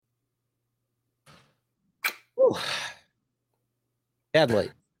Bad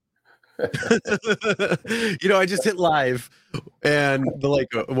light. I just hit live and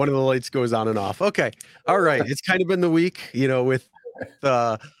one of the lights goes on and off. Okay. All right. It's kind of been the week, with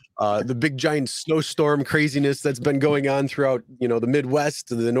the big giant snowstorm craziness that's been going on throughout, the Midwest,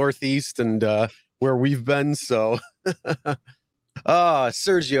 the Northeast, and where we've been. So,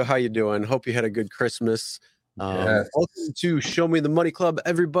 Sergio, how you doing? Hope you had a good Christmas. Yes. Welcome to Show Me the Money Club,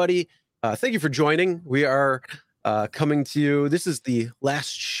 everybody. Thank you for joining. We are coming to you. This is the last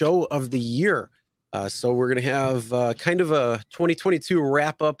show of the year. So we're going to have kind of a 2022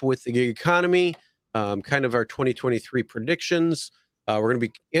 wrap up with the gig economy, kind of our 2023 predictions. We're going to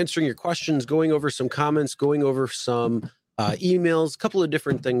be answering your questions, going over some comments, going over some emails, a couple of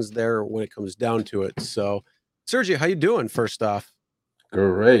different things there when it comes down to it. So, Sergio, how you doing? First off,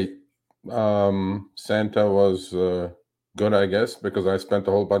 Great. Santa was good, I guess, because I spent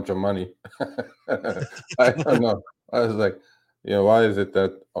a whole bunch of money. I don't know. I was like, why is it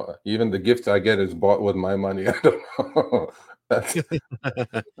that even the gifts I get is bought with my money? I don't know. That's, what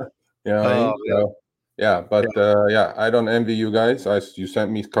I mean? Yeah, but yeah, I don't envy you guys. You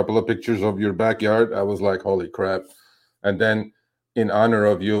sent me a couple of pictures of your backyard. I was like, holy crap. And then in honor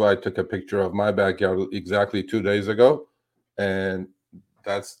of you, I took a picture of my backyard exactly 2 days ago. And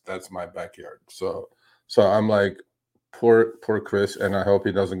that's my backyard. So I'm like, poor Chris, and I hope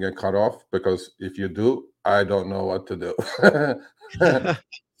he doesn't get cut off, because if you do, I don't know what to do.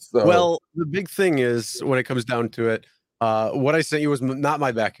 Well, the big thing is, when it comes down to it, what I sent you was not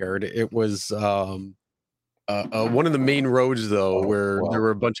my backyard. It was one of the main roads, though, where there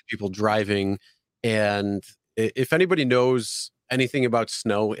were a bunch of people driving. And if anybody knows anything about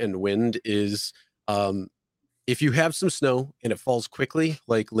snow and wind, is if you have some snow and it falls quickly,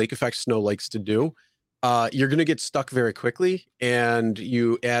 like lake effect snow likes to do, you're going to get stuck very quickly. And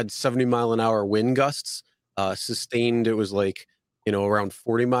you add 70-mile-an-hour wind gusts, sustained. It was like, around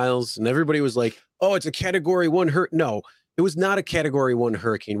 40 miles. And everybody was like, oh, it's a Category 1 hurricane. No, it was not a Category 1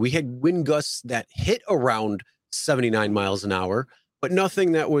 hurricane. We had wind gusts that hit around 79 miles an hour, but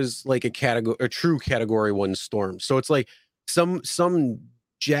nothing that was like a true Category 1 storm. So it's like some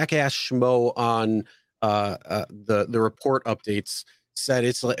jackass schmo on the report updates said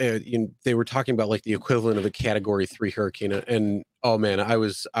it's like they were talking about like the equivalent of a Category 3 hurricane, and oh man, I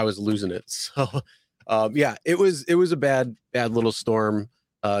was losing it. So yeah, it was a bad little storm,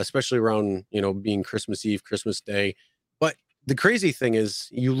 especially around being Christmas Eve, Christmas Day. But the crazy thing is,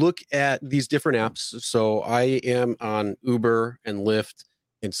 you look at these different apps. So I am on Uber and Lyft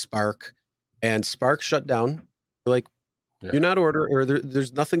and Spark, and Spark shut down. Like, you're not ordering, or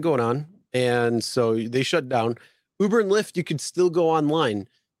there's nothing going on. And so they shut down. Uber and Lyft, you could still go online.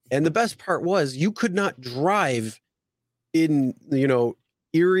 And the best part was, you could not drive in,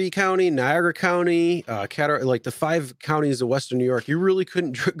 Erie County, Niagara County, like the 5 counties of Western New York. You really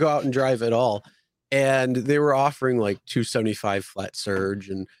couldn't go out and drive at all. And they were offering like $275 flat surge.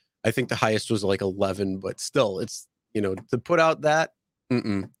 And I think the highest was like 11, but still, it's, to put out that,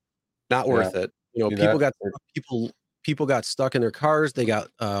 not worth it. People got stuck in their cars. They got,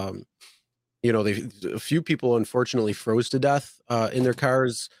 a few people unfortunately froze to death in their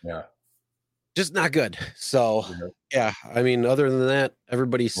cars. Yeah. Just not good. So yeah, I mean, other than that,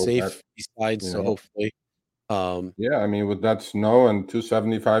 everybody's safe besides, so hopefully. Yeah, I mean, with that snow and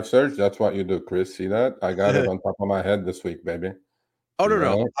 275 surge, that's what you do, Chris. See that? I got it on top of my head this week, baby. Oh,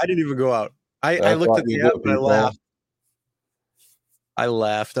 no. I didn't even go out. I looked at the app and I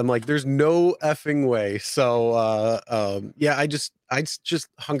laughed. I'm like, there's no effing way. So yeah, I just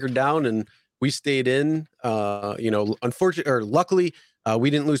hunkered down and we stayed in. Luckily, we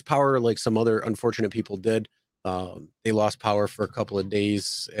didn't lose power like some other unfortunate people did. They lost power for a couple of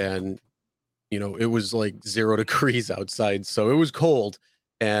days, and it was like 0 degrees outside, so it was cold.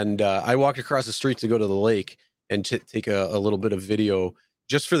 And I walked across the street to go to the lake and take a little bit of video,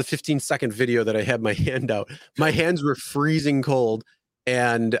 just for the 15-second video that I had my hand out. My hands were freezing cold,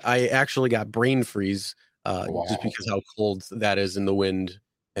 and I actually got brain freeze just because how cold that is in the wind.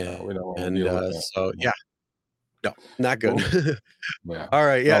 So yeah, no, not good. All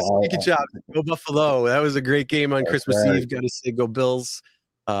right, yeah, speaking of job, go Buffalo. That was a great game on Christmas Eve. Got to say, go Bills.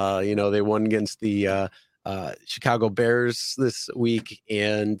 They won against the Chicago Bears this week,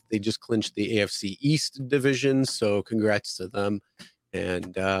 and they just clinched the AFC East division. So congrats to them.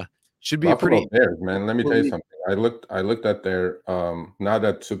 And should be Buffalo a pretty Bears, man. Let me tell you something. I looked at their now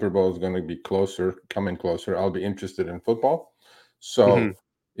that Super Bowl is going to be coming closer. I'll be interested in football. So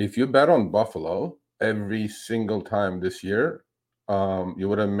if you bet on Buffalo every single time this year, you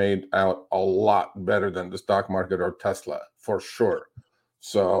would have made out a lot better than the stock market or Tesla, for sure.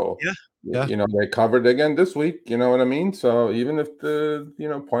 So, Yeah. they covered again this week. You know what I mean? So even if the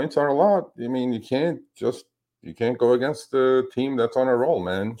points are a lot, I mean, you can't go against the team that's on a roll,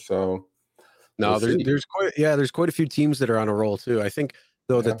 man. So we'll No, see. there's quite a few teams that are on a roll too. I think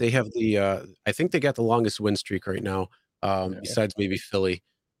though Yeah, that they have I think they got the longest win streak right now, yeah, besides maybe Philly.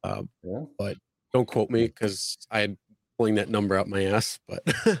 yeah. But don't quote me because I'm pulling that number out my ass. But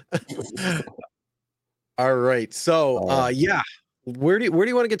all right, so Uh, yeah, where do you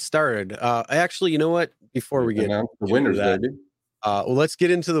want to get started? Actually, you know what? Before we get Announce the into winners, that, baby. well, let's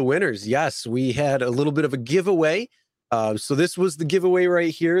get into the winners. Yes, we had a little bit of a giveaway. So this was the giveaway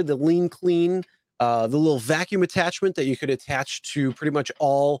right here, the Lean Clean, the little vacuum attachment that you could attach to pretty much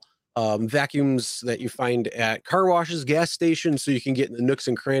all vacuums that you find at car washes, gas stations, so you can get in the nooks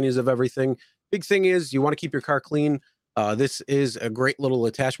and crannies of everything. Big thing is you want to keep your car clean. This is a great little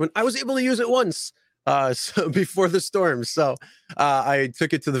attachment. I was able to use it once so before the storm. So I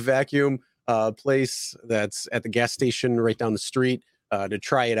took it to the vacuum place that's at the gas station right down the street to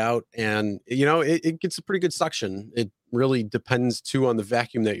try it out. And, it gets a pretty good suction. It really depends too on the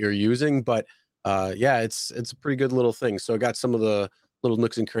vacuum that you're using. But yeah, it's a pretty good little thing. So I got some of the little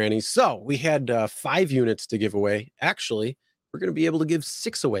nooks and crannies. So we had 5 units to give away. Actually, we're going to be able to give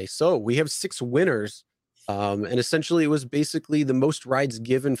 6 away. So we have 6 winners. And essentially, it was basically the most rides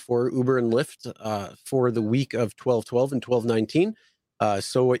given for Uber and Lyft for the week of 12/12 and 12/19.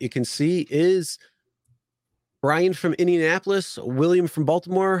 So what you can see is Brian from Indianapolis, William from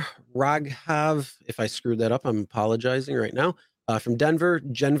Baltimore, Raghav, if I screwed that up, I'm apologizing right now, from Denver,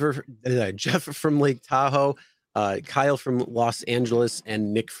 Jeff from Lake Tahoe, Kyle from Los Angeles,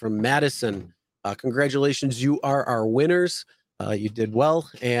 and Nick from Madison. Congratulations, you are our winners. You did well,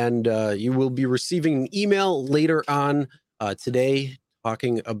 and you will be receiving an email later on today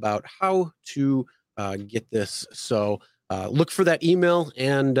talking about how to get this. So look for that email,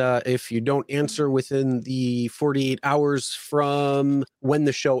 and if you don't answer within the 48 hours from when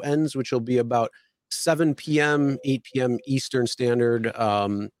the show ends, which will be about 7 p.m., 8 p.m. Eastern Standard,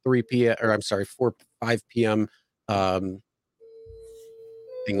 3 p.m., or I'm sorry, 5 p.m.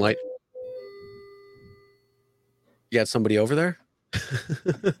 Being light. You got somebody over there?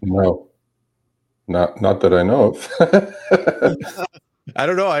 No, not that I know of. I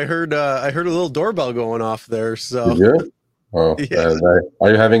don't know. I heard a little doorbell going off there. So Yeah. Oh, yeah.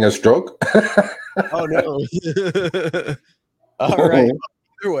 are you having a stroke? Oh no. All right.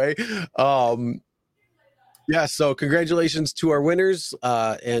 Either way, yeah. So congratulations to our winners,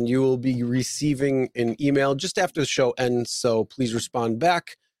 and you will be receiving an email just after the show ends. So please respond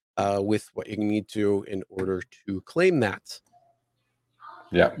back with what you need to in order to claim that.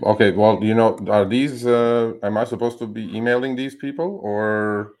 Yeah. Okay. Well, are these? Am I supposed to be emailing these people,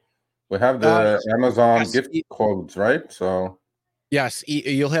 or we have the Amazon Yes, gift codes, right? So. yes,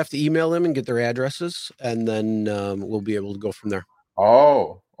 you'll have to email them and get their addresses, and then we'll be able to go from there.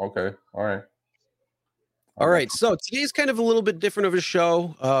 Oh. Okay. All right. All right, so today's kind of a little bit different of a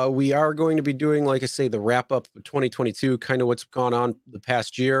show. We are going to be doing, like I say, the wrap up of 2022, kind of what's gone on the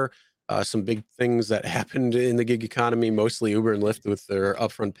past year. Some big things that happened in the gig economy, mostly Uber and Lyft with their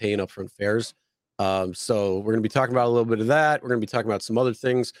upfront pay and upfront fares. So we're going to be talking about a little bit of that. We're going to be talking about some other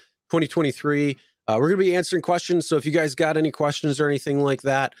things. 2023, we're going to be answering questions. So if you guys got any questions or anything like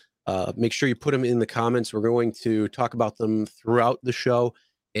that, make sure you put them in the comments. We're going to talk about them throughout the show.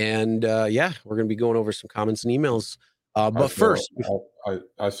 And yeah, we're going to be going over some comments and emails. But first,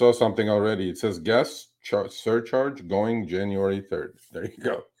 I saw something already. It says guest surcharge going January 3rd. There you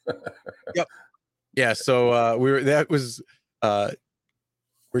go. yep, yeah. So that was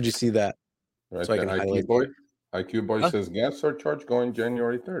where'd you see that? Right So I there. can highlight. IQ Boy says gas surcharge going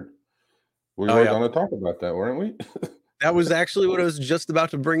January 3rd. We Oh were yeah, going to talk about that, weren't we? that was actually what I was just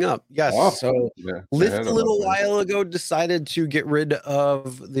about to bring up. Yes. Oh, So yeah, Lyft a little while ago decided to get rid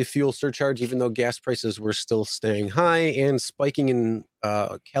of the fuel surcharge, even though gas prices were still staying high and spiking in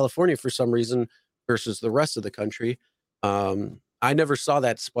California for some reason versus the rest of the country. I never saw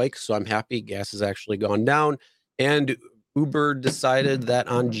that spike, so I'm happy gas has actually gone down. And Uber decided that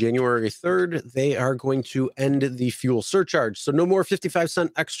on January 3rd, they are going to end the fuel surcharge. So no more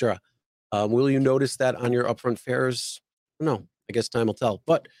 55-cent extra. Will you notice that on your upfront fares? No, I guess time will tell.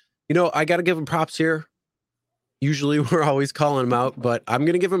 But, I got to give them props here. Usually we're always calling them out, but I'm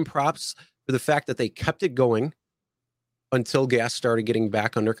going to give them props for the fact that they kept it going until gas started getting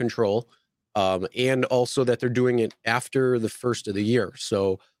back under control. And also that they're doing it after the first of the year.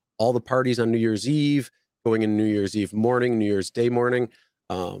 So all the parties on New Year's Eve, going in New Year's Eve morning, New Year's Day morning,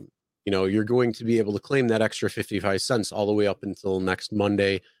 you're going to be able to claim that extra 55 cents all the way up until next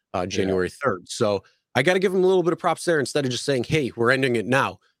Monday, January 3rd. So I got to give them a little bit of props there instead of just saying, "Hey, we're ending it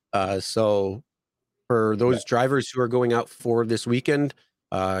now." So for Yeah. those drivers who are going out for this weekend,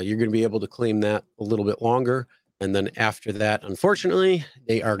 you're going to be able to claim that a little bit longer, and then after that, unfortunately,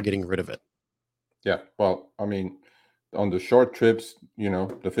 they are getting rid of it. Yeah. Well, I mean, on the short trips,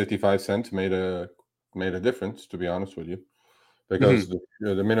 the 55 cents made a difference, to be honest with you, because Mhm.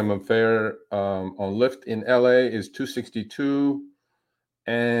 the minimum fare on Lyft in LA is 262,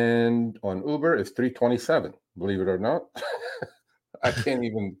 and on Uber it's 327. Believe it or not, I can't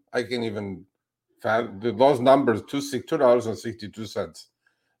even fathom those numbers. $2.62.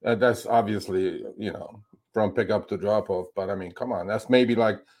 That's obviously from pickup to drop off, but I mean, come on, that's maybe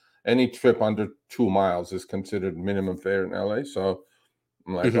like any trip under 2 miles is considered minimum fare in LA. So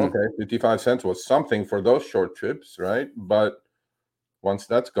I'm like, Mhm. okay, 55 cents was something for those short trips, right? But once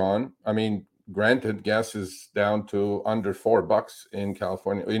that's gone, I mean, granted, gas is down to under $4 in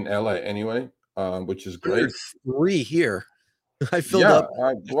California, in LA anyway, which is Under great. 3 here. I filled Yeah, up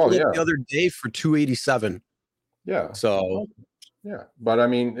I well, filled up yeah, the other day for 287. yeah. So, Well, yeah, but I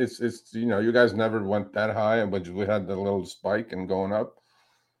mean, it's you guys never went that high, but we had the little spike and going up.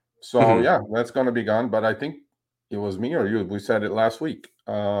 So mhm. yeah, that's going to be gone. But I think it was me or you. We said it last week.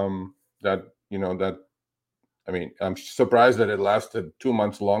 That that I mean, I'm surprised that it lasted 2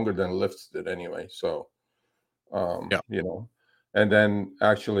 months longer than Lyft's did anyway. So Yeah. and then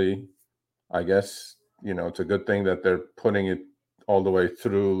actually, I guess it's a good thing that they're putting it all the way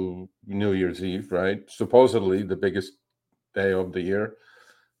through New Year's Eve, right? Supposedly the biggest day of the year.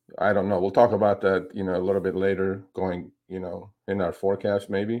 I don't know. We'll talk about that, a little bit later, going, in our forecast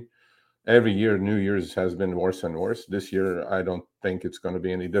maybe. Every year, New Year's has been worse and worse. This year, I don't think it's going to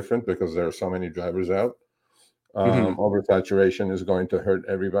be any different because there are so many drivers out. Mhm. Oversaturation is going to hurt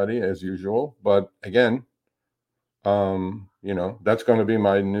everybody as usual. But again, that's going to be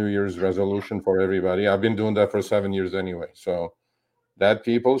my New Year's resolution for everybody. I've been doing that for 7 years anyway. So that,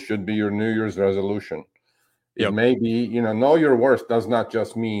 people, should be your New Year's resolution. It Yep. may be, know your worth does not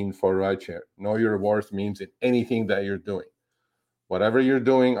just mean for rideshare. Know your worth means in anything that you're doing. Whatever you're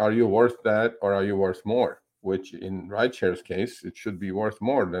doing, are you worth that or are you worth more? Which in rideshare's case, it should be worth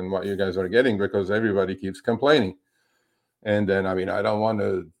more than what you guys are getting because everybody keeps complaining. And then, I mean, I don't want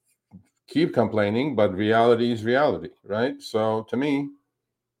to keep complaining, but reality is reality, right? So to me,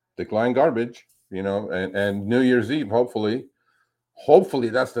 decline garbage, and New Year's Eve, hopefully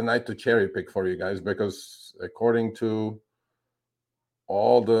that's the night to cherry pick for you guys because according to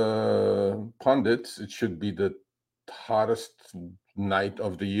all the pundits, it should be the hottest night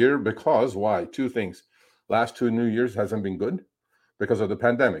of the year because why? Two things. Last two New Year's hasn't been good because of the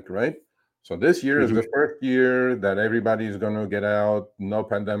pandemic, right? So this year is Mhm. the first year that everybody is going to get out. No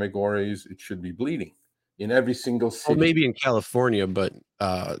pandemic worries. It should be bleeding in every single Well, city. maybe in California, but,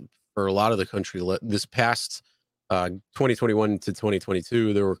 for a lot of the country, this past, 2021 to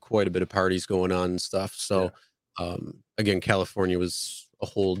 2022, there were quite a bit of parties going on and stuff. Yeah, So, again, California was a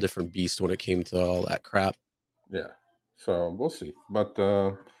whole different beast when it came to all that crap. yeah. So we'll see. But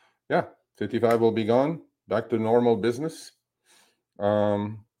yeah, 55 will be gone. Back to normal business.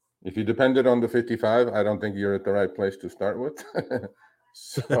 Um, if you depended on the 55, I don't think you're at the right place to start with.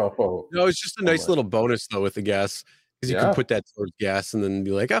 So No, it's just a I'm nice like, little bonus though with the gas because you can yeah, put that towards gas and then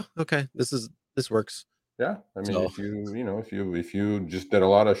be like, "Oh, okay, this works." yeah. I mean, So, if you just did a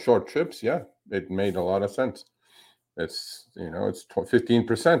lot of short trips, yeah, it made a lot of sense. It's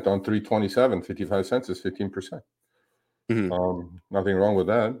 15% on 327. 55 cents is 15%. mhm. Nothing wrong with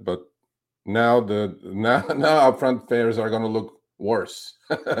that. But now upfront fares are going to look worse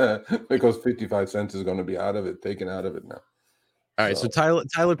because 55 cents is going to be taken out of it now. Alright, so So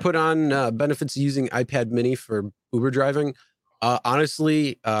Tyler put on, benefits of using iPad mini for Uber driving.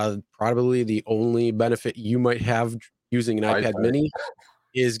 Honestly, probably the only benefit you might have using an iPad Wi-Fi, mini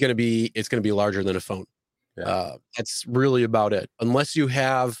is it's gonna be larger than a phone. yeah, That's really about it. Unless you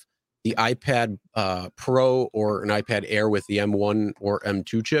have the iPad, Pro or an iPad Air with the M1 or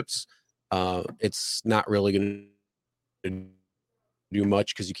M2 chips, it's not really gonna do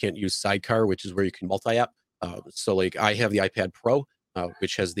much because you can't use Sidecar, which is where you can multi-app. So, like, I have the iPad Pro,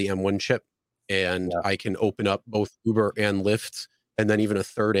 which has the M1 chip, and yeah, I can open up both Uber and Lyft, and then even a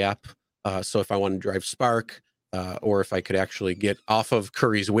third app. So if I want to drive Spark, or if I could actually get off of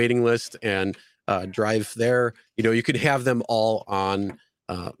Curry's waiting list and drive there, you could have them all on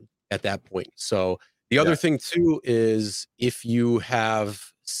uh, at that point. So the yeah, other thing too is if you have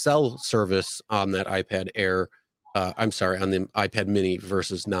cell service on that iPad Air, I'm sorry, on the iPad Mini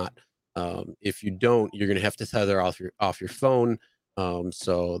versus not. If you don't, you're going to have to tether off your phone.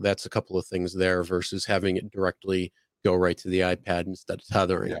 So that's a couple of things there versus having it directly go right to the iPad instead of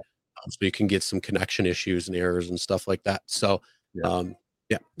tethering. yeah. so you can get some connection issues and errors and stuff like that. So, yeah.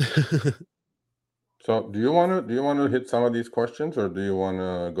 So do you want to hit some of these questions, or do you want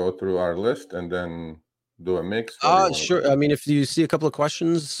to go through our list and then do a mix? Sure. I mean, if you see a couple of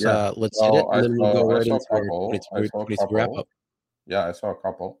questions, let's hit it, So and then we'll go I right saw into a our couple. 22 wrap up. Yeah, I saw a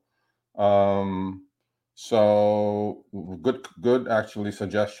couple. So good actually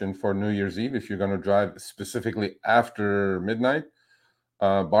suggestion for New Year's Eve if you're going to drive specifically after midnight.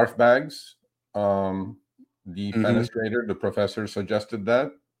 Barf bags. The fenestrator, the professor suggested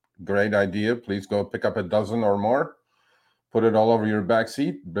that. Great idea. Please go pick up a dozen or more. Put it all over your back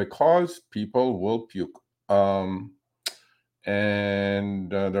seat because people will puke. And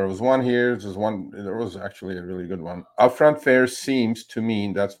there was one here. There was actually a really good one. Upfront fare seems to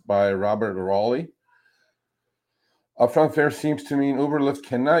mean, that's by Robert Raleigh. Upfront fare seems to mean Uber Lyft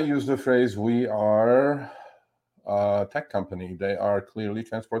cannot use the phrase "we are a tech company." They are clearly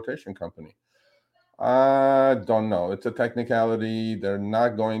transportation company. I don't know. It's a technicality. They're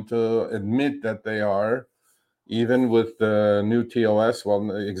not going to admit that they are, even with the new TOS. Well,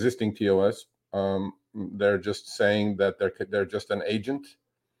 the existing TOS. They're just saying that they're just an agent.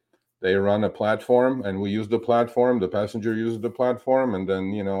 They run a platform, and we use the platform. The passenger uses the platform, and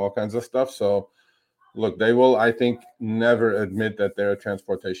then all kinds of stuff. So, look, they will, I think, never admit that they're a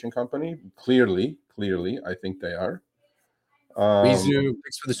transportation company. Clearly, I think they are. Weezu,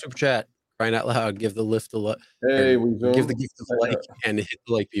 thanks for the super chat. Crying out loud, give the lift a like. Hey, give the gift of the like and hit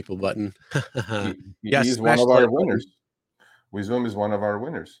the like people button. He's one of our winners. WeZoom is one of our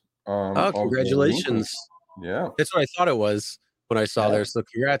winners. Oh, congratulations. Yeah. That's what I thought it was when I saw there. So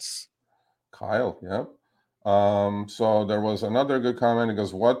congrats. Kyle, yeah. So there was another good comment. It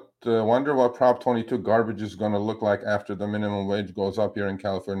goes, wonder what Prop 22 garbage is going to look like after the minimum wage goes up here in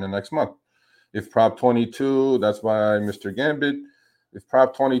California next month. If Prop 22, that's by Mr. Gambit, if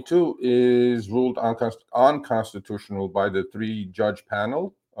Prop 22 is ruled unconstitutional by the 3-judge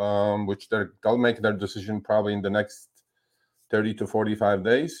panel, which they'll make their decision probably in the next 30 to 45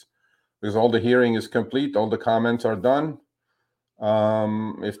 days, because all the hearing is complete, all the comments are done.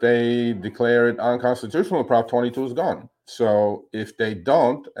 If they declare it unconstitutional, Prop 22 is gone. So if they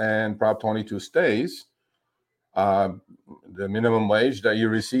don't and Prop 22 stays, the minimum wage that you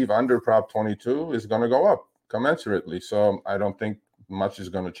receive under Prop 22 is going to go up commensurately. So I don't think much is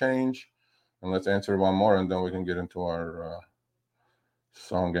going to change. And let's answer one more, and then we can get into our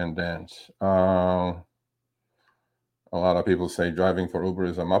song and dance. A lot of people say driving for Uber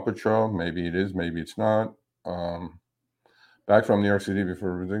is a Muppet show. Maybe it is, maybe it's not. Back from New York City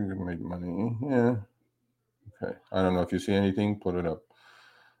before they made money. Yeah. Okay. I don't know if you see anything, put it up.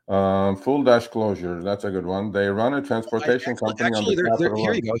 Full dash closure. That's a good one. They run a transportation company on the Capitol.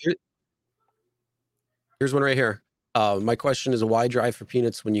 Here you go. Here's one right here. My question is, why drive for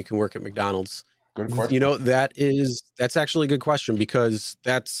peanuts when you can work at McDonald's? Good question. That's actually a good question, because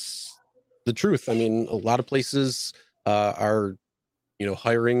that's the truth. I mean, a lot of places are,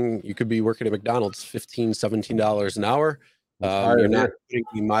 hiring. You could be working at McDonald's $15, $17 an hour. You're not putting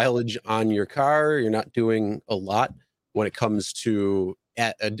any mileage on your car. You're not doing a lot when it comes to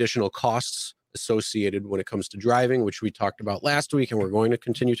additional costs associated when it comes to driving, which we talked about last week, and we're going to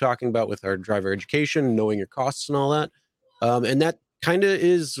continue talking about with our driver education, knowing your costs and all that. And that kind of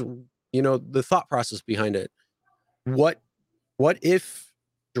is, the thought process behind it. What if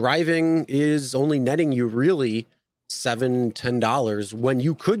driving is only netting you really $7, $10 when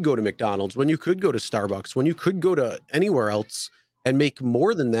you could go to McDonald's, when you could go to Starbucks, when you could go to anywhere else and make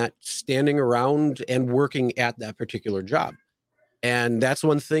more than that standing around and working at that particular job? And that's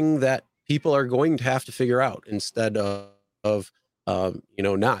one thing that people are going to have to figure out instead of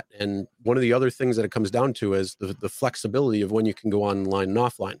not. And one of the other things that it comes down to is the flexibility of when you can go online and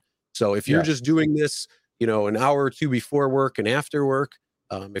offline. So if you're just doing this, an hour or two before work and after work,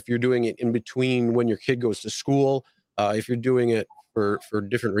 if you're doing it in between when your kid goes to school, if you're doing it for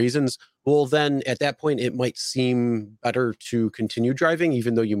different reasons, well, then at that point, it might seem better to continue driving,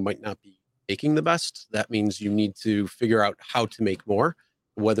 even though you might not be making the best. That means you need to figure out how to make more,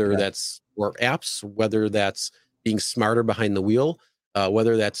 whether that's more apps, whether that's being smarter behind the wheel,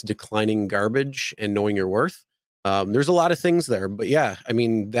 whether that's declining garbage and knowing your worth. There's a lot of things there, but yeah, I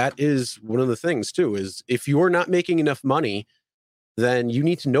mean, that is one of the things too, is if you're not making enough money, then you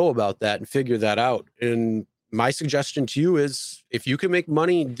need to know about that and figure that out. And my suggestion to you is, if you can make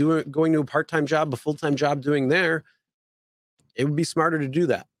money going to a part-time job, a full-time job doing there, it would be smarter to do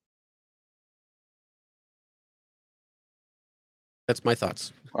that. That's my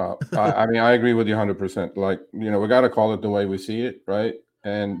thoughts. I mean, I agree with you 100%. Like, we got to call it the way we see it, right?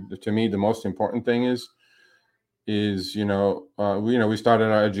 And to me, the most important thing is is, we started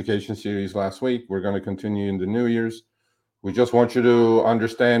our education series last week. We're going to continue in the New Year's. We just want you to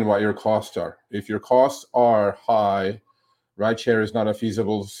understand what your costs are. If your costs are high, rideshare is not a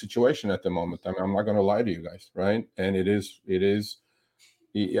feasible situation at the moment. I mean, I'm not going to lie to you guys, right? And it is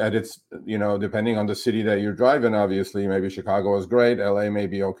at its, depending on the city that you're driving, obviously, maybe Chicago is great, LA may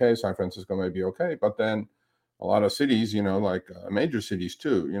be okay, San Francisco may be okay, but then a lot of cities, like major cities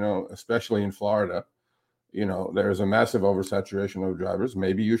too, especially in Florida, there's a massive oversaturation of drivers.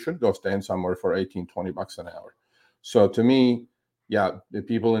 Maybe you should go stand somewhere for 18, $20 an hour. So to me, yeah, the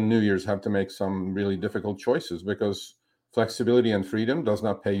people in New Year's have to make some really difficult choices, because flexibility and freedom does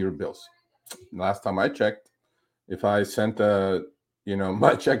not pay your bills. Last time I checked, if I sent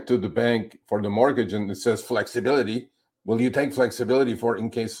my check to the bank for the mortgage and it says flexibility, will you take flexibility for in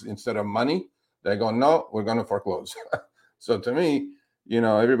case instead of money? They go, no, we're going to foreclose. So to me,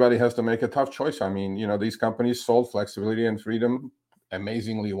 everybody has to make a tough choice. I mean, these companies sold flexibility and freedom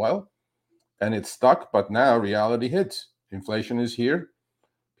amazingly well, and it's stuck. But now reality hits. Inflation is here.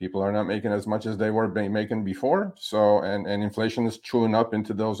 People are not making as much as they were making before. So, and inflation is chewing up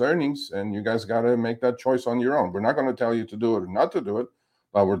into those earnings, and you guys got to make that choice on your own. We're not going to tell you to do it or not to do it,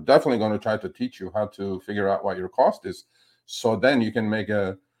 but we're definitely going to try to teach you how to figure out what your cost is. So then you can make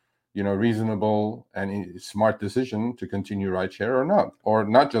a, reasonable and smart decision to continue rideshare or not, or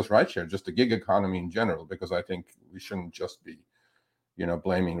not just rideshare, just the gig economy in general, because I think we shouldn't just be,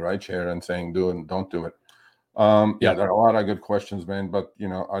 blaming rideshare and saying do it and don't do it. Yeah, there are a lot of good questions, man, but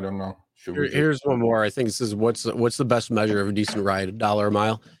I don't know. Here's one more. I think this is what's the best measure of a decent ride, $1 a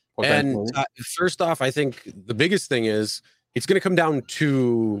mile. And first off, I think the biggest thing is it's going to come down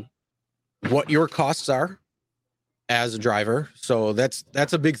to what your costs are as a driver. So that's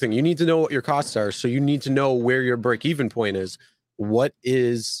a big thing. You need to know what your costs are. So you need to know where your break-even point is. What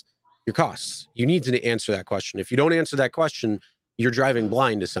is your costs? You need to answer that question. If you don't answer that question, you're driving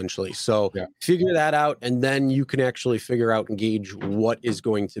blind, essentially. So figure that out, and then you can actually figure out and gauge what is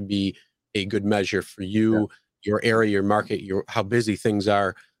going to be a good measure for you, your area, your market, how busy things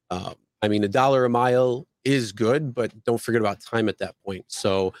are. I mean, $1 a mile is good, but don't forget about time at that point.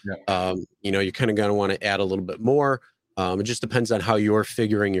 So, you're kind of going to want to add a little bit more. It just depends on how you're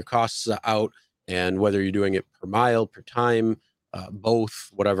figuring your costs out and whether you're doing it per mile, per time, both,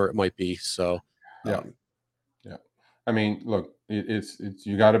 whatever it might be. So, I mean, look, it's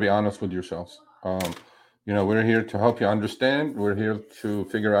you got to be honest with yourselves. We're here to help you understand. We're here to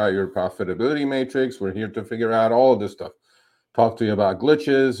figure out your profitability matrix. We're here to figure out all of this stuff. Talk to you about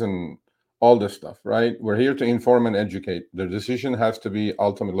glitches and all this stuff, right? We're here to inform and educate. The decision has to be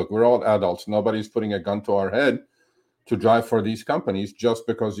ultimate. Look, we're all adults. Nobody's putting a gun to our head to drive for these companies just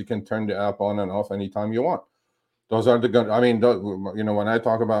because you can turn the app on and off anytime you want. Those are the good. I mean, when I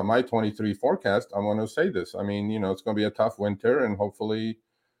talk about my 23 forecast, I want to say this. I mean, it's going to be a tough winter, and hopefully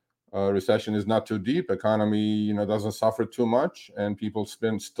recession is not too deep. Economy, doesn't suffer too much, and people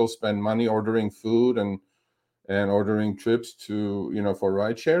still spend money ordering food and ordering trips to, for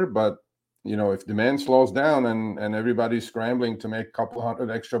rideshare. But, if demand slows down and everybody's scrambling to make a couple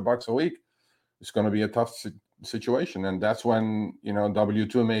hundred extra bucks a week, it's going to be a tough situation. And that's when,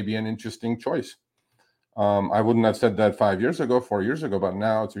 W-2 may be an interesting choice. I wouldn't have said that 5 years ago, 4 years ago, but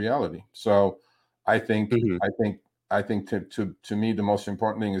now it's reality. So I think, I think to me, the most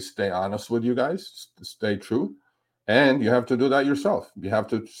important thing is stay honest with you guys, stay true. And you have to do that yourself. You have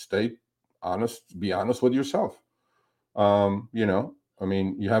to stay honest, be honest with yourself. I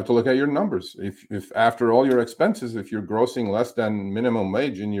mean, you have to look at your numbers. If after all your expenses, if you're grossing less than minimum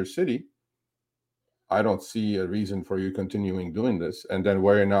wage in your city, I don't see a reason for you continuing doing this and then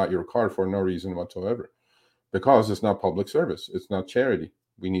wearing out your car for no reason whatsoever, because it's not public service. It's not charity.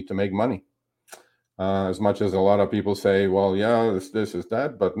 We need to make money. As much as a lot of people say, well, yeah, this is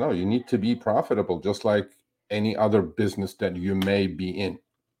that, but no, you need to be profitable, just like any other business that you may be in,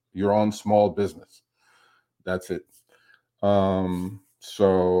 your own small business. That's it.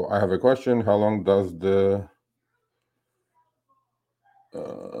 So I have a question. How long does the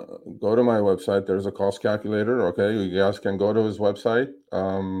go to my website? There's a cost calculator. Okay, you guys can go to his website,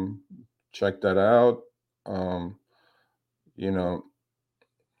 check that out.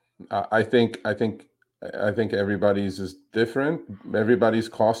 I think everybody's is different. Everybody's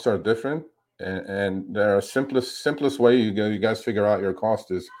costs are different, and there are simplest way you guys figure out your cost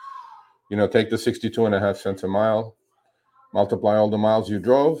is, take the 62.5 cents a mile, multiply all the miles you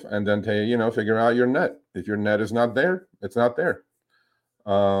drove, and then figure out your net. If your net is not there, it's not there.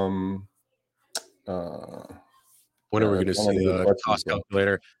 When are we going to see the cost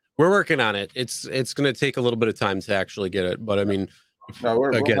calculator? We're working on it. It's going to take a little bit of time to actually get it, but I mean,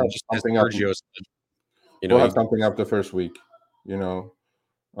 again, just as Sergio said, You know, We'll have something up the first week, you know.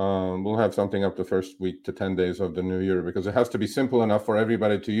 We'll have something up the first week to 10 days of the new year, because it has to be simple enough for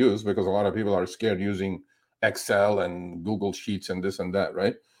everybody to use, because a lot of people are scared using Excel and Google Sheets and this and that,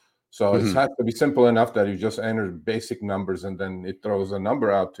 right? So it has to be simple enough that you just enter basic numbers and then it throws a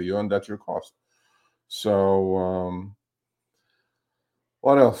number out to you, and that's your cost. So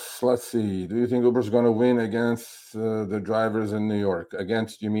what else? Let's see. Do you think Uber's going to win against the drivers in New York?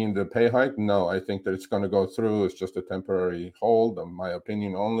 Against, you mean the pay hike? No, I think that it's going to go through. It's just a temporary hold, in my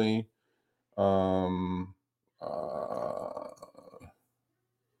opinion only. Um, All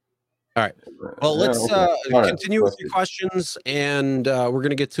right. Well, let's continue with your questions, and we're going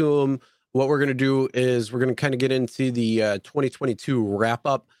to get to them. What we're going to do is we're going to kind of get into the 2022 wrap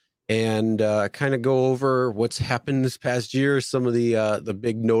up and kind of go over what's happened this past year, some of the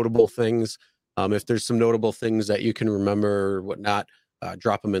big notable things. If there's some notable things that you can remember or whatnot,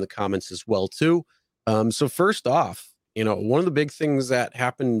 drop them in the comments as well too. So first off, you know, one of the big things that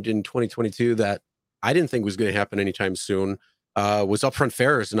happened in 2022 that I didn't think was going to happen anytime soon was upfront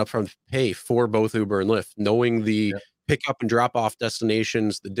fares and upfront pay for both Uber and Lyft, knowing the pick up and drop off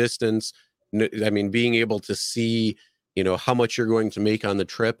destinations, the distance. I mean, being able to see, you know, how much you're going to make on the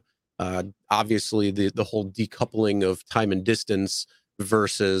trip. Obviously, the whole decoupling of time and distance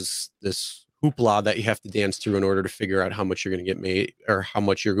versus this hoopla that you have to dance through in order to figure out how much you're going to get made or how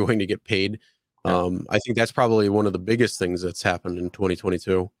much you're going to get paid. I think that's probably one of the biggest things that's happened in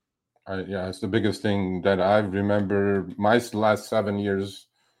 2022. Yeah, it's the biggest thing that I remember my last 7 years.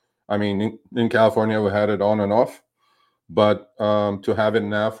 I mean, in California, we had it on and off, but to have it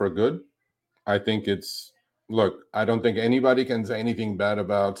now for good, I think it's, look, I don't think anybody can say anything bad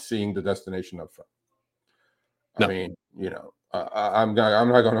about seeing the destination up front. No. I mean, you know, I'm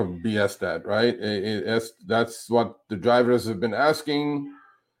not going to BS that, right? That's what the drivers have been asking.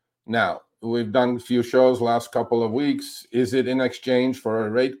 Now, we've done a few shows last couple of weeks. Is it in exchange for a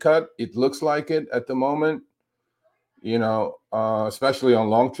rate cut? It looks like it at the moment. You know, especially on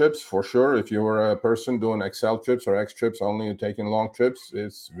long trips, for sure. If you're a person doing XL trips or X trips only and taking long trips,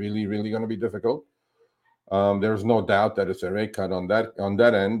 it's really, really going to be difficult. There's no doubt that it's a rate cut on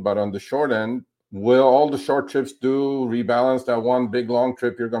that end. But on the short end, will all the short trips do rebalance that one big long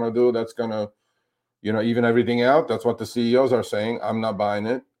trip you're going to do? That's going to, you know, even everything out. That's what the CEOs are saying. I'm not buying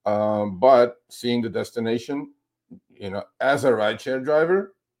it. But seeing the destination, you know, as a rideshare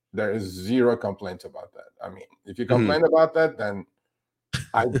driver, there is zero complaints about that. I mean, if you complain about that, then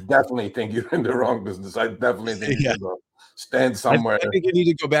I definitely think you're in the wrong business. I definitely think you should go stand somewhere. I think you need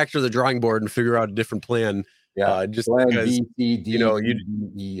to go back to the drawing board and figure out a different plan. Yeah, just plan because, B, C, D, you know,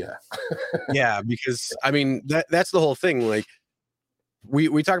 yeah. Because I mean that's the whole thing. Like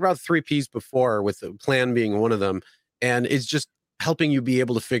we talked about 3 Ps before, with the plan being one of them, and it's just helping you be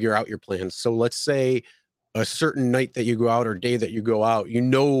able to figure out your plans. So let's say a certain night that you go out or day that you go out, you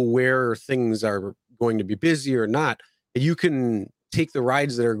know where things are going to be busy or not. You can take the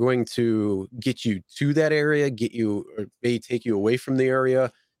rides that are going to get you to that area, get you, or may take you away from the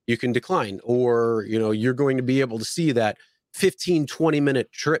area. You can decline, or, you know, you're going to be able to see that 15-20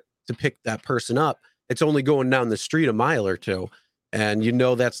 minute trip to pick that person up. It's only going down the street a mile or two, and you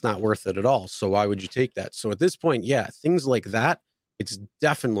know that's not worth it at all. So why would you take that? So at this point, yeah, things like that, it's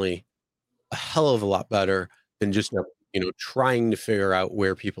definitely a hell of a lot better than just, you know, trying to figure out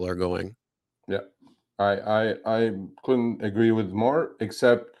where people are going. Yeah, I couldn't agree with more,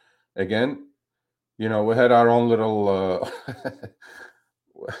 except, again, you know, we had our own little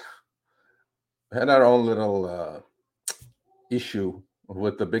issue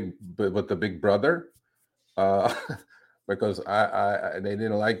with the big brother, because they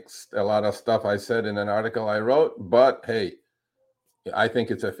didn't like a lot of stuff I said in an article I wrote. But hey, I think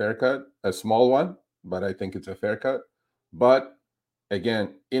it's a fair cut, a small one, but I think it's a fair cut. But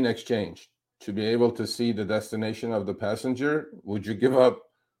again, in exchange, to be able to see the destination of the passenger, would you give up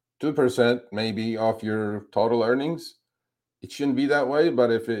 2% maybe off your total earnings? It shouldn't be that way,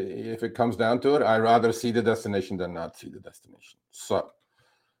 but if it comes down to it, I'd rather see the destination than not see the destination. So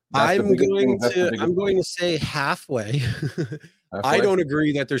I'm going to say halfway. I don't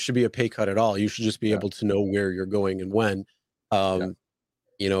agree that there should be a pay cut at all. You should just be able to know where you're going and when.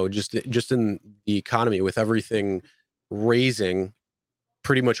 You know, just in the economy, with everything raising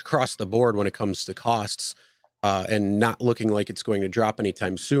pretty much across the board when it comes to costs, and not looking like it's going to drop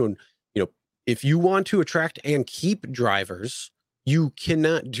anytime soon. You know, if you want to attract and keep drivers, you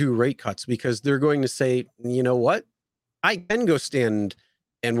cannot do rate cuts, because they're going to say, you know what, I can go stand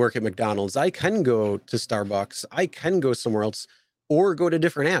and work at McDonald's. I can go to Starbucks. I can go somewhere else, or go to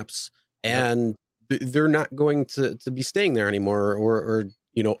different apps, and they're not going to be staying there anymore, or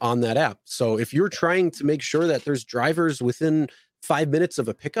on that app. So if you're trying to make sure that there's drivers within 5 minutes of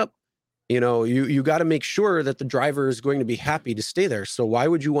a pickup, you got to make sure that the driver is going to be happy to stay there. So why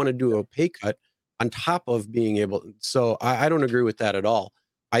would you want to do a pay cut on top of being able? So I don't agree with that at all.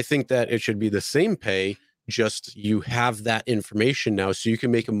 I think that it should be the same pay, just you have that information now so you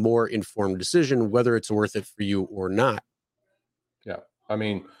can make a more informed decision whether it's worth it for you or not. Yeah. I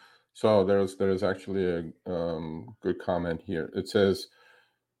mean, so there's actually a good comment here. It says,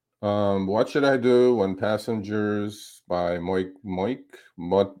 what should I do when passengers by Moik?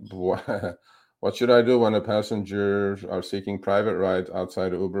 What should I do when the passengers are seeking private rides outside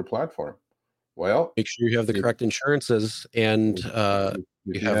the Uber platform? Well, Make sure you have the if, correct insurances and you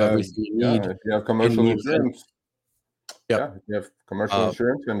if you have have, everything you yeah, need if you have in commercial the event. insurance, Yep. yeah, if you have commercial Uh,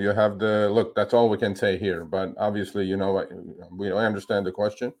 insurance and you have the look, that's all we can say here. But obviously, I understand the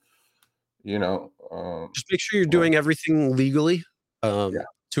question. just make sure you're Well, doing everything legally yeah,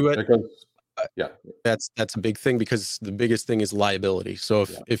 to it. because Uh, yeah, that's a big thing because the biggest thing is liability. So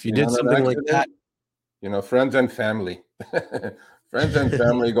yeah, if you in did an something like that, accident, friends and family, friends and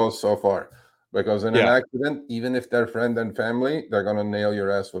family goes so far because in an yeah. accident, even if they're friend and family, they're gonna nail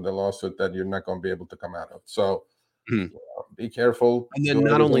your ass with a lawsuit that you're not gonna be able to come out of. So Mhm. be careful, And then do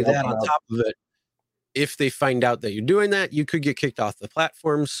not only everything up that, and on up. top of it, if they find out that you're doing that, you could get kicked off the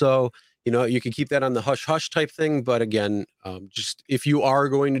platform. So, you could keep that on the hush hush type thing. But again, just if you are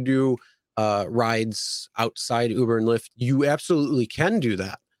going to do rides outside Uber and Lyft, you absolutely can do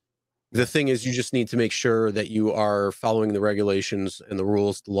that. The Yeah, thing is, you just need to make sure that you are following the regulations and the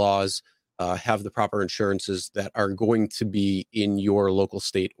rules, the laws, have the proper insurances that are going to be in your local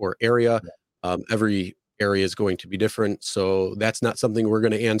state or area. Every area is going to be different. So that's not something we're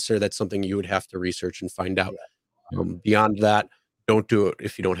going to answer. That's something you would have to research and find out. yeah, Beyond that, don't do it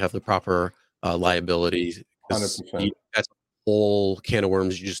if you don't have the proper liability, hundred because percent. that's a whole can of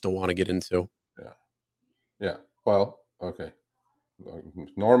worms you just don't want to get into. Yeah, yeah. Well, okay.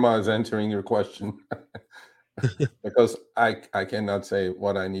 Norma is answering your question because I cannot say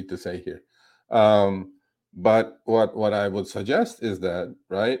what I need to say here. But what I would suggest is that,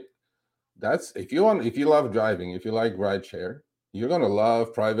 right, that's if you love driving, if you like rideshare, you're gonna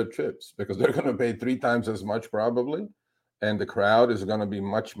love private trips because they're gonna pay 3 times as much probably, and the crowd is gonna be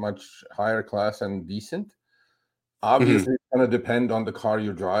much, much higher class and decent. Mhm. Obviously, it's gonna depend on the car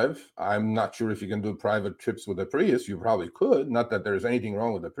you drive. I'm not sure if you can do private trips with a Prius. You probably could. Not that there's anything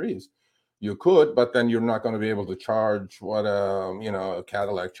wrong with the Prius. You could, but then you're not going to be able to charge what a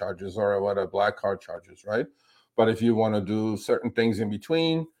Cadillac charges or what a black car charges, right? But if you want to do certain things in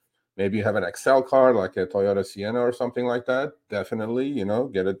between, maybe you have an Excel car like a Toyota Sienna or something like that. Definitely,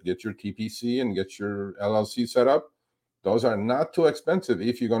 get your TPC and get your LLC set up. Those are not too expensive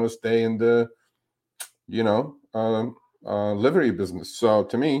if you're going to stay in the you know, livery business. So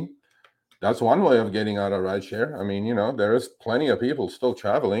to me, that's one way of getting out of rideshare. I mean, there is plenty of people still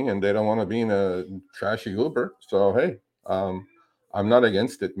traveling and they don't want to be in a trashy Uber. So hey, I'm not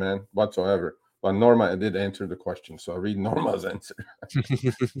against it, man, whatsoever. But Norma did answer the question, so read Norma's answer.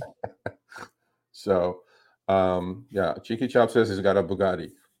 So, yeah, Cheeky Chop says he's got a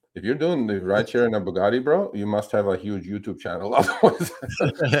Bugatti. If you're doing the rideshare in a Bugatti, bro, you must have a huge YouTube channel. Otherwise,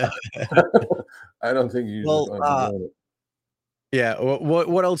 I don't think you're just Well, going to be doing it. yeah.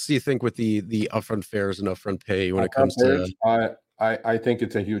 What else do you think with the upfront fares and upfront pay when it Upfront comes to? fares, I think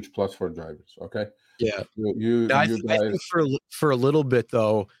it's a huge plus for drivers. Okay, Yeah, you I think guys, for a little bit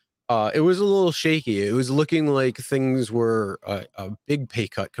though, it was a little shaky. It was looking like things were a big pay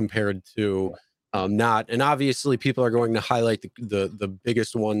cut compared to not. And obviously, people are going to highlight the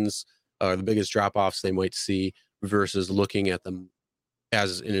biggest ones, the biggest drop offs they might see versus looking at them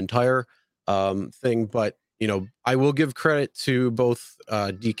as an entire thing. But I will give credit to both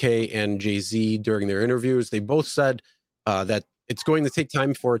DK and Jay Z during their interviews. They both said that it's going to take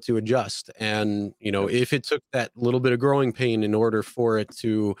time for it to adjust, and yeah, if it took that little bit of growing pain in order for it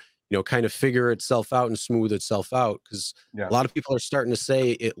to kind of figure itself out and smooth itself out, because yeah, a lot of people are starting to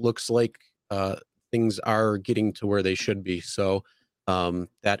say it looks like things are getting to where they should be. So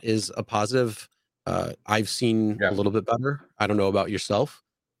that is a positive. I've seen a yeah, little bit better. I don't know about yourself.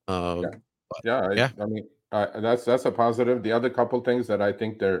 yeah, But yeah. yeah. I mean, that's a positive. The other couple things that I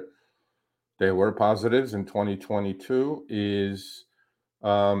think they were positives in 2022 is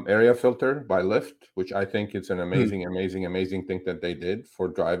area filter by Lyft, which I think it's an Mhm. amazing, amazing, amazing thing that they did for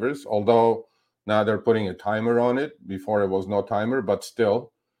drivers. Although now they're putting a timer on it. Before it was no timer, but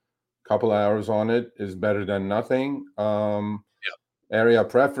still, a couple hours on it is better than nothing. Area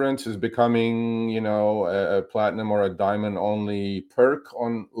preference is becoming, a platinum or a diamond only perk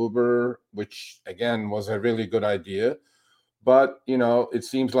on Uber, which again was a really good idea. but it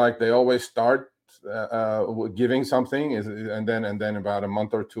seems like they always start giving something, and then about a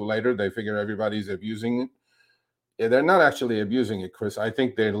month or two later, they figure everybody's abusing it. Yeah, they're not actually abusing it, Chris. I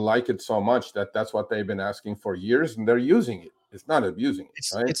think they like it so much that that's what they've been asking for years, and they're using it. It's not abusing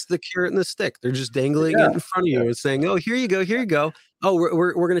it, right? It's the carrot and the stick. They're just dangling Yeah, it in front of yeah, you and saying, "Oh, here you go, here you go. Oh,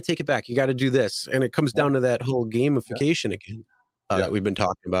 we're going to take it back. You got to do this." And it comes yeah, down to that whole yeah, gamification again yeah, that we've been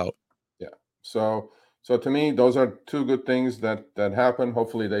talking about. yeah. So to me, those are two good things that happen.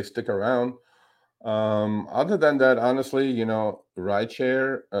 Hopefully, they stick around. Other than that, honestly,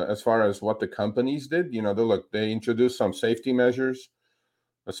 rideshare, as far as what the companies did, they introduced some safety measures,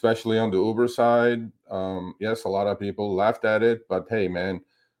 especially on the Uber side. Yes, a lot of people laughed at it, but hey, man,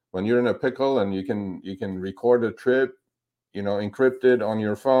 when you're in a pickle and you can record a trip, encrypt it on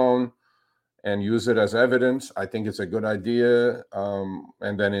your phone and use it as evidence, I think it's a good idea.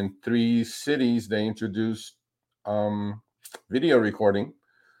 And then in 3 cities, they introduced video recording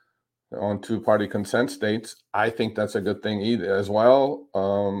on two-party consent states. I think that's a good thing either as well.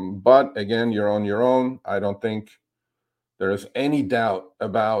 But again, you're on your own. I don't think there's any doubt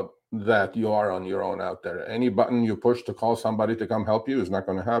about that you are on your own out there. Any button you push to call somebody to come help you is not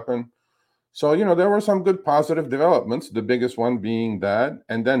going to happen. So, there were some good positive developments, the biggest one being that.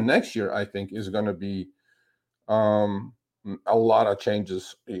 And then next year, I think, is going to be um, a lot of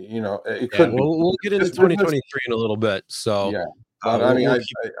changes. It Yeah, could be. we'll get into This business, 2023 in a little bit. So yeah. But I mean, we'll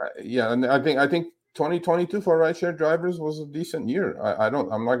keep. yeah, and I think 2022 for rideshare drivers was a decent year.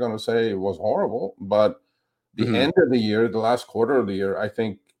 I'm not going to say it was horrible, but the Mhm. end of the year, the last quarter of the year, I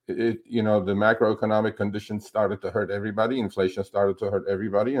think the macroeconomic conditions started to hurt everybody. Inflation started to hurt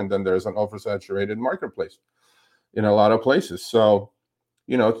everybody, and then there's an oversaturated marketplace in a lot of places. So,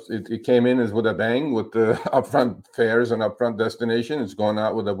 it came in as with a bang with the upfront fares and upfront destination. It's going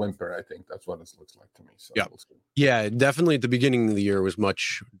out with a whimper. I think that's what it looks like to me. So Yeah, we'll see. yeah, definitely. At the beginning of the year was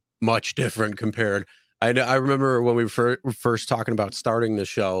much different compared. I remember when we were first talking about starting the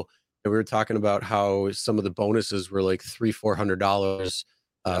show, and we were talking about how some of the bonuses were like $300-$400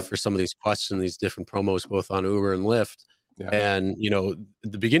 Yep. for some of these quests and these different promos, both on Uber and Lyft. Yeah. And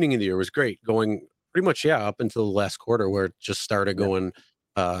the beginning of the year was great, going pretty much up until the last quarter where it just started Yeah. going.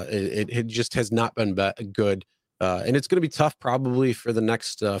 It just has not been good, and it's going to be tough probably for the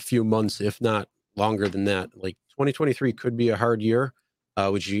next few months, if not longer than that. Like 2023 could be a hard year,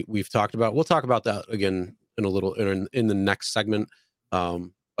 which we've talked about. We'll talk about that again in a little in the next segment.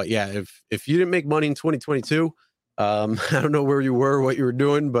 But yeah, if you didn't make money in 2022, I don't know where you were, what you were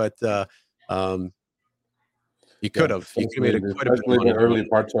doing, but um, you Yeah. could have. You could have made quite a bit of Especially the money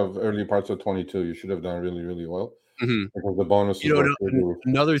doing early parts of 22. You should have done really, really well it. Mhm. because the bonuses were through the roof.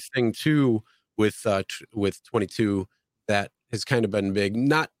 Another thing too with 22 that has kind of been big,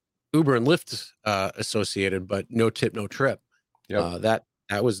 not Uber and Lyft associated, but no tip, no trip. Yep.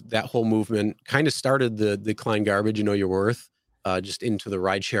 That whole movement kind of started the decline garbage, your worth, just into the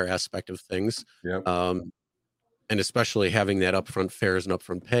rideshare aspect of things. Yep. Um, and especially having that upfront fares and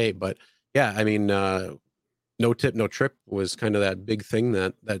upfront pay. But yeah, I mean, no tip, no trip was kind of that big thing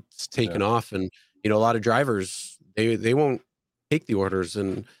that's Yeah. taken off. And, a lot of drivers, they won't take the orders.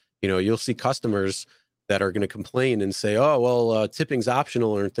 And, you'll see customers that are going to complain and say, oh, well, tipping's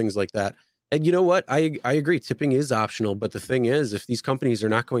optional or things like that. And you know what? I agree. Tipping is optional. But the thing is, if these companies are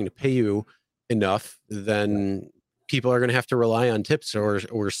not going to pay you enough, then people are going to have to rely on tips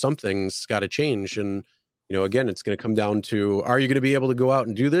or something's got to change. And, again, it's going to come down to, are you going to be able to go out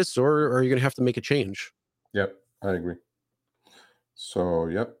and do this, or are you going to have to make a change? Yep. I agree. So,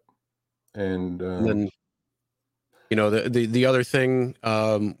 yep. And And then, the other thing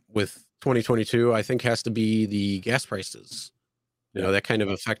with 2022, I think, has to be the gas prices. yeah, That kind of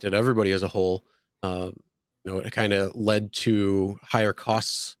affected everybody as a whole. It kind of led to higher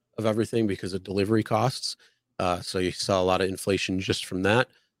costs of everything because of delivery costs. So you saw a lot of inflation just from that.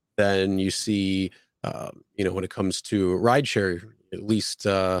 Then you see, when it comes to rideshare, at least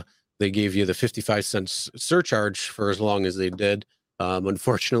they gave you the 55 cents surcharge for as long as they did.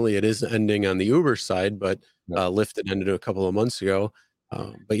 Unfortunately, it is ending on the Uber side, but yeah, Lyft had ended a couple of months ago.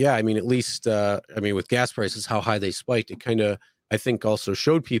 But yeah, I mean, at least, with gas prices, how high they spiked, it kind of, I think, also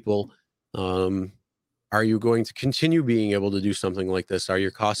showed people, um, are you going to continue being able to do something like this? Are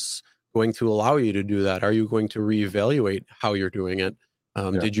your costs going to allow you to do that? Are you going to reevaluate how you're doing it?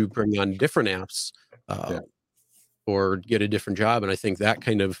 yeah, Did you bring on different apps yeah, or get a different job? And I think that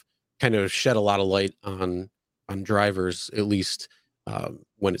kind of shed a lot of light on drivers, at least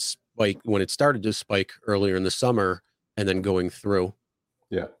when it started to spike earlier in the summer and then going through.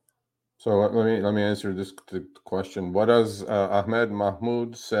 yeah. So let me answer this question. What does Ahmed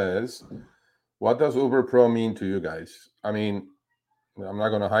Mahmoud says? what does Uber Pro mean to you guys? I mean, I'm not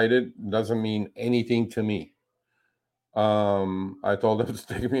going to hide it. It doesn't mean anything to me. I told them to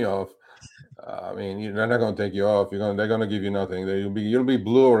take me off. I mean, they're not going to take you off. They're going to give you nothing. You'll be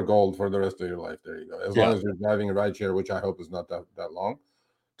blue or gold for the rest of your life. There you go. As long as you're driving a ride share, which I hope is not that long.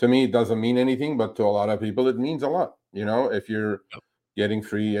 To me, it doesn't mean anything, but to a lot of people, it means a lot. If you're getting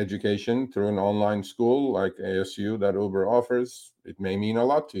free education through an online school like ASU that Uber offers, it may mean a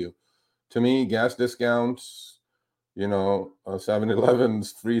lot to you. To me, gas discounts,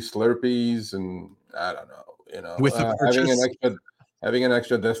 7-Elevens, free Slurpees, and I don't know, With the purchase, having an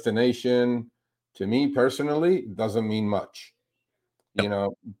extra destination, to me personally, doesn't mean much.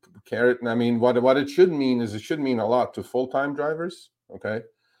 Carrot. I mean, what it should mean is it should mean a lot to full-time drivers. Okay.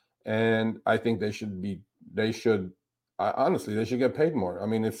 And I think honestly, they should get paid more. I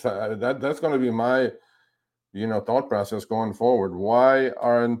mean, if that's going to be my, thought process going forward. Why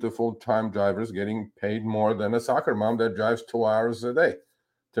aren't the full-time drivers getting paid more than a soccer mom that drives 2 hours a day?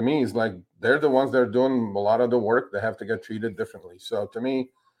 To me, it's like they're the ones that are doing a lot of the work. They have to get treated differently. So to me,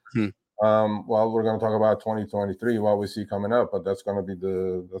 well, we're going to talk about 2023, what we see coming up, but that's going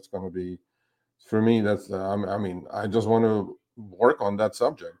to be for me. I mean, I just want to work on that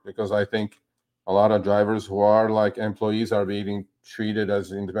subject because I think a lot of drivers who are like employees are being treated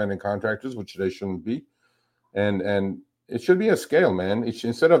as independent contractors, which they shouldn't be. And it should be a scale, man.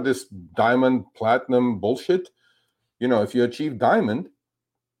 Instead of this diamond, platinum bullshit, if you achieve diamond,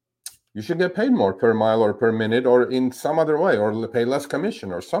 you should get paid more per mile or per minute or in some other way, or pay less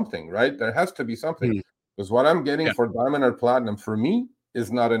commission or something, right? There has to be something. Because what I'm getting for diamond or platinum for me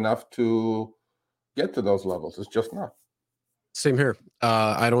is not enough to get to those levels. It's just not. Same here.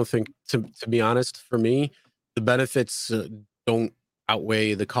 I don't think, to be honest, for me, the benefits don't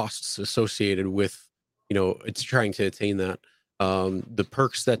outweigh the costs associated with, it's trying to attain that. The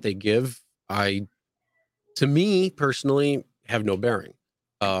perks that they give, to me personally, have no bearing.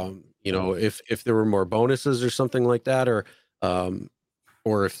 If there were more bonuses or something like that, or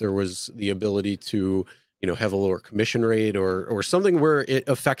if there was the ability to, have a lower commission rate or something where it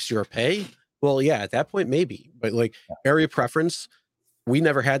affects your pay, well, yeah, at that point, maybe. But like area preference, we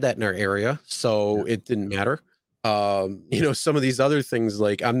never had that in our area, so it didn't matter. Some of these other things,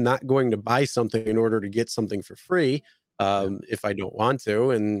 like I'm not going to buy something in order to get something for free if I don't want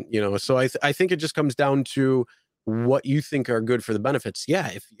to. And, so I think it just comes down to what you think are good for the benefits.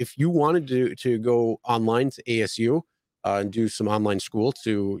 Yeah, if you wanted to go online to ASU and do some online school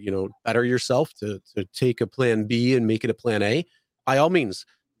to, better yourself, to take a plan B and make it a plan A, by all means,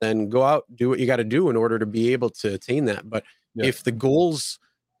 then go out, do what you got to do in order to be able to attain that. But if the goals,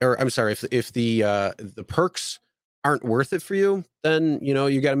 or I'm sorry, if the perks aren't worth it for you, then,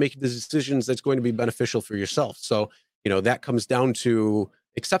 you got to make the decisions that's going to be beneficial for yourself. So, that comes down to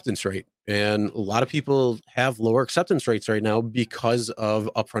acceptance rate. And a lot of people have lower acceptance rates right now because of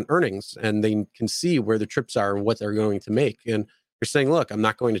upfront earnings, and they can see where the trips are and what they're going to make. And they're saying, look, I'm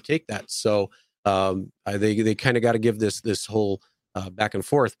not going to take that. So they kind of got to give this whole back and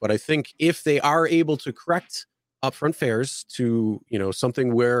forth. But I think if they are able to correct upfront fares to,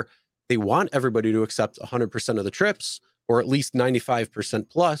 something where they want everybody to accept 100% of the trips, or at least 95%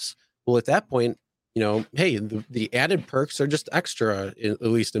 plus, well, at that point, hey, the added perks are just extra, at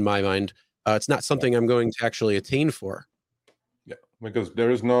least in my mind. It's not something I'm going to actually attain for. Yeah, because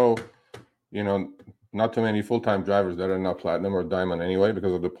there is no, not too many full-time drivers that are not platinum or diamond anyway,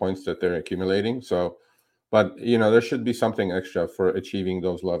 because of the points that they're accumulating. So, but, there should be something extra for achieving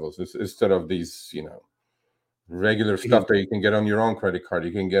those levels. Instead of these, regular stuff that you can get on your own credit card.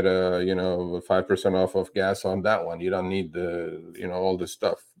 You can get a 5% off of gas on that one. You don't need all this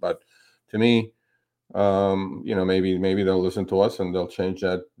stuff. But to me, maybe they'll listen to us and they'll change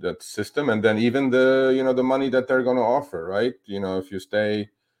that system. And then even the the money that they're going to offer, right? If you stay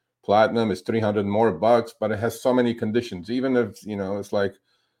platinum, it's $300 more, but it has so many conditions. Even if it's like,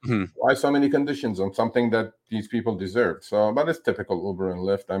 why so many conditions on something that these people deserve? So, but it's typical Uber and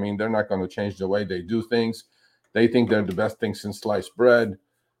Lyft. I mean, they're not going to change the way they do things. They think they're the best thing since sliced bread,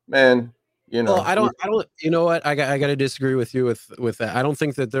 man. Well, I don't. You know what? I got to disagree with you with that. I don't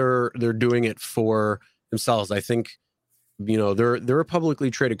think that they're doing it for themselves. I think they're a publicly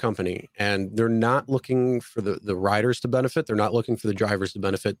traded company, and they're not looking for the riders to benefit. They're not looking for the drivers to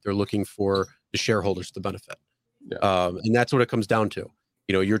benefit. They're looking for the shareholders to benefit. Yeah. And that's what it comes down to.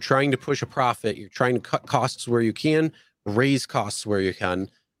 You're trying to push a profit. You're trying to cut costs where you can, raise costs where you can,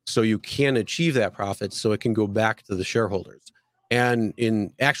 so you can achieve that profit, so it can go back to the shareholders. And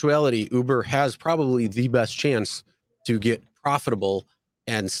in actuality, Uber has probably the best chance to get profitable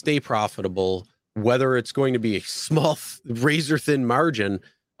and stay profitable, whether it's going to be a small razor thin margin.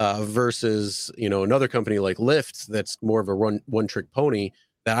 versus another company like Lyft that's more of a one trick pony.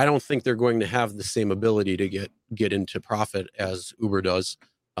 That I don't think they're going to have the same ability to get into profit as Uber does,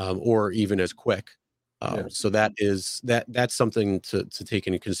 or even as quick. So that's something to take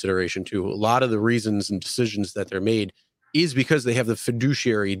into consideration too. A lot of the reasons and decisions that they're made is because they have the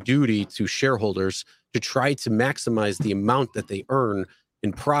fiduciary duty to shareholders to try to maximize the amount that they earn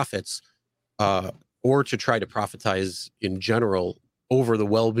in profits, or to try to profitize in general over the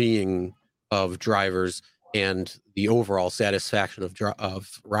well-being of drivers and the overall satisfaction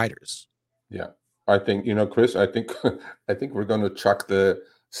of riders. Yeah, I think Chris. I think we're going to chuck the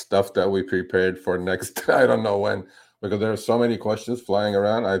stuff that we prepared for next. I don't know when, because there are so many questions flying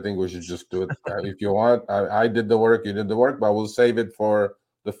around. I think we should just do it. If you want, I did the work, you did the work, but we'll save it for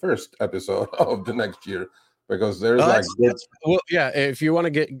the first episode of the next year, because there's well, yeah. If you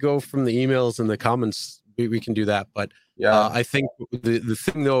want to go from the emails and the comments, we can do that. But yeah, I think the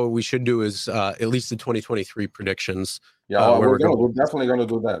thing though we should do is at least the 2023 predictions. Yeah, we're definitely going to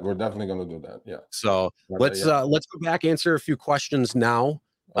do that. We're definitely going to do that. Yeah. So let's go back, answer a few questions now,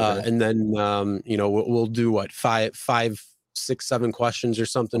 and then we'll do what 5, 6, 7 questions or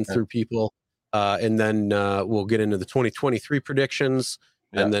something through people, and then we'll get into the 2023 predictions,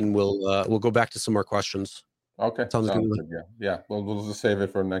 and then we'll go back to some more questions. Okay, sounds good. Yeah. We'll just save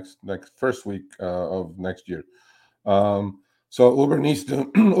it for next first week of next year. So Uber needs to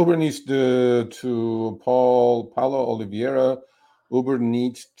Paulo Oliveira. Uber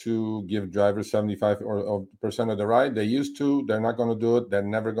needs to give drivers 75% of the ride. They used to. They're not going to do it. They're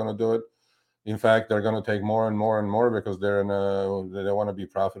never going to do it. In fact, they're going to take more and more and more because they want to be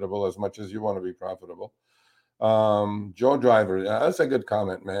profitable as much as you want to be profitable. Joe Driver, that's a good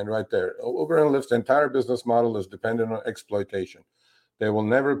comment, man, right there. Uber and Lyft's entire business model is dependent on exploitation. They will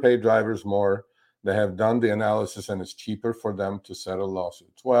never pay drivers more. They have done the analysis, and it's cheaper for them to settle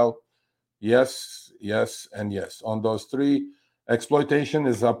lawsuits. Well, yes, and yes. On those three, exploitation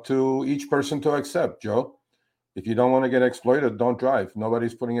is up to each person to accept, Joe. If you don't want to get exploited, don't drive.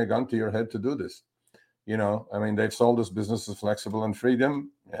 Nobody's putting a gun to your head to do this. I mean, they've sold this business as flexible and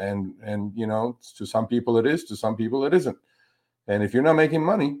freedom, and to some people it is, to some people it isn't. And if you're not making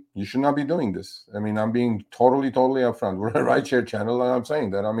money, you should not be doing this. I mean, I'm being totally upfront. We're a rideshare channel, and I'm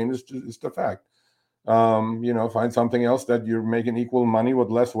saying that. I mean, it's the fact. Find something else that you're making equal money with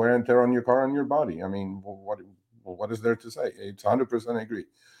less wear and tear on your car and your body. I mean, what is there to say? It's 100% agree.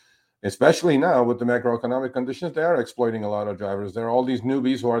 Especially now with the macroeconomic conditions, they are exploiting a lot of drivers. There are all these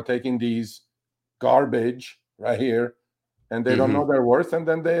newbies who are taking these garbage right here, and they don't know their worth, and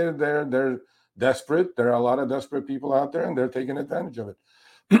then they're desperate. There are a lot of desperate people out there, and they're taking advantage of it.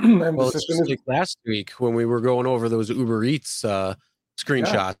 And well, it's just like last week when we were going over those Uber Eats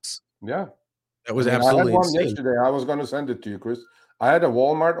screenshots. Yeah. That was absolutely I had one insane. yesterday. I was going to send it to you, Chris. I had a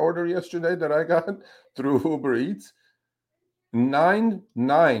Walmart order yesterday that I got through Uber Eats. Nine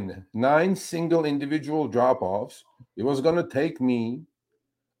single individual drop-offs. It was going to take me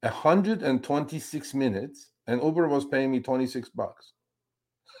 126 minutes, and Uber was paying me $26.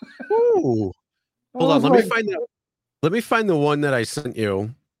 Ooh. Hold on, let me find that. Let me find the one that I sent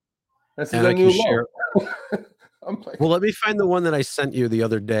you. That's a new share. Well, let me find the one that I sent you the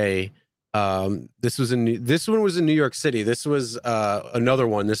other day. This one was in New York City. This was another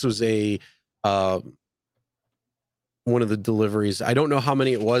one. This was a one of the deliveries. I don't know how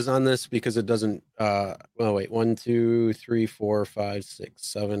many it was on this because it doesn't well, wait, 1, 2, 3, 4, 5, 6,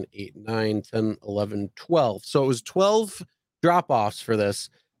 7, 8, 9, 10, 11, 12. So it was 12 drop-offs for this.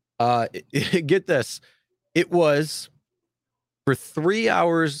 Get this. It was for 3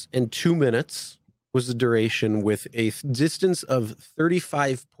 hours and 2 minutes was the duration, with a distance of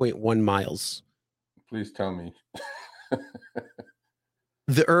 35.1 miles. Please tell me.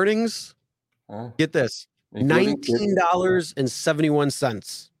 The earnings, get this,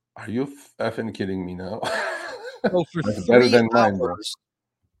 $19.71. Are you effing kidding me now? So for 3 hours,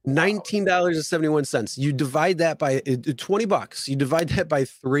 $19.71. You divide that by $20. You divide that by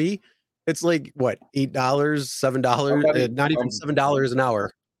 3. It's like what, $8, $7, not even $7 an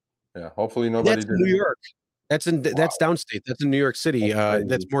hour. Yeah, hopefully nobody did. That's New York. That's downstate. That's in New York City.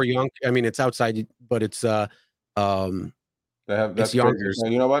 That's more young. I mean, it's outside, but it's they have that's Yonkers.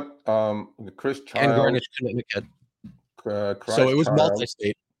 You know what? Chris Child and Greenwich, Connecticut. So it was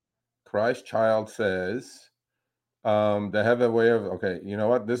multi-state. Christ Child says they have a way of, okay, you know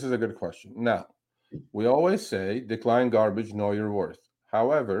what? This is a good question. Now, we always say decline garbage, know your worth.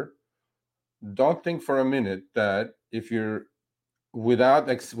 However, don't think for a minute that if you're without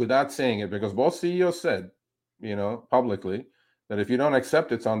saying it, because both CEOs said, publicly, that if you don't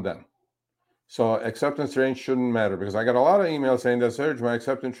accept, it's on them. So acceptance rate shouldn't matter, because I got a lot of emails saying that, Serge, my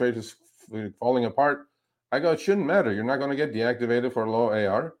acceptance rate is falling apart. I go, it shouldn't matter. You're not going to get deactivated for low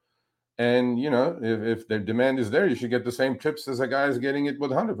AR. And, if the demand is there, you should get the same tips as a guy is getting it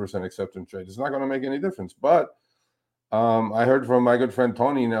with 100% acceptance rate. It's not going to make any difference. But I heard from my good friend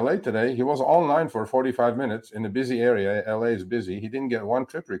Tony in LA today. He was online for 45 minutes in a busy area. LA is busy. He didn't get one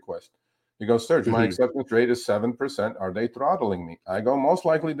trip request. He goes, Serge, my acceptance rate is 7%. Are they throttling me? I go, most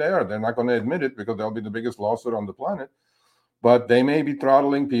likely they are. They're not going to admit it because they'll be the biggest lawsuit on the planet. But they may be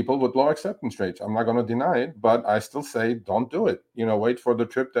throttling people with low acceptance rates. I'm not going to deny it, but I still say don't do it. Wait for the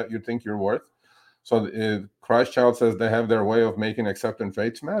trip that you think you're worth. So Christchild says they have their way of making acceptance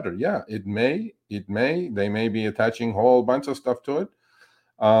rates matter. Yeah, it may. They may be attaching a whole bunch of stuff to it.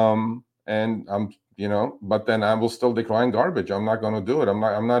 And but then I will still decline garbage. I'm not going to do it.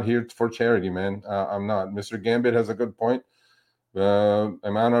 I'm not here for charity, man. I'm not. Mr. Gambit has a good point. The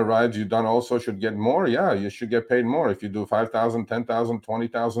amount of rides you've done also should get more. Yeah, you should get paid more. If you do 5,000, 10,000,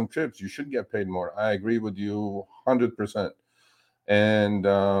 20,000 trips, you should get paid more. I agree with you 100%. And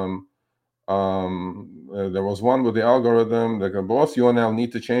there was one with the algorithm. Both UNL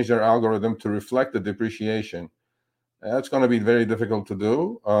need to change their algorithm to reflect the depreciation. That's going to be very difficult to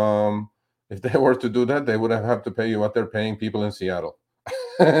do. If they were to do that, they would have to pay you what they're paying people in Seattle.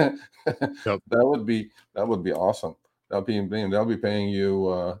 Yep. That would be awesome. They'll be paying you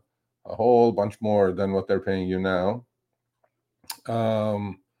a whole bunch more than what they're paying you now.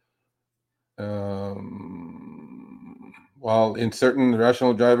 Well, in certain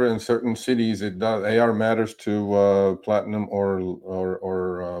rational driver in certain cities, it does. AR matters to platinum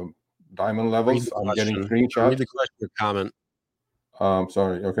or diamond levels. I'm getting screenshots. Read the question or comment.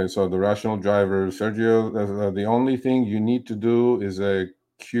 Sorry. Okay, so the rational driver, Sergio, the only thing you need to do is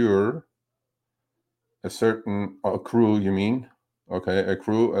accrue, you mean? Okay,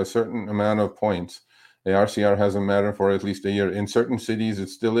 accrue a certain amount of points. The RCR hasn't mattered for at least a year. In certain cities, it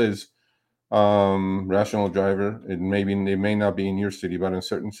still is rational driver. It may not be in your city, but in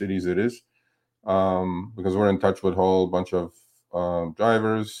certain cities it is, because we're in touch with a whole bunch of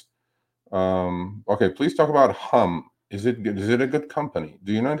drivers. Okay, please talk about Hum. Is it a good company?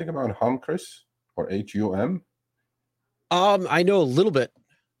 Do you know anything about Hum, Chris, or HUM? I know a little bit.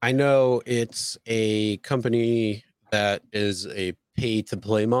 I know it's a company that is a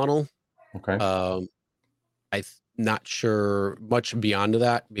pay-to-play model. Okay. I'm not sure much beyond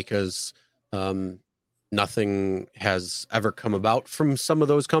that because nothing has ever come about from some of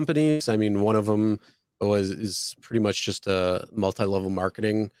those companies. I mean, one of them is pretty much just a multi-level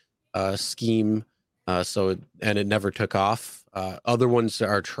marketing scheme. And it never took off. Other ones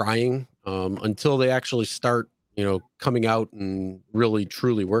are trying until they actually start, coming out and really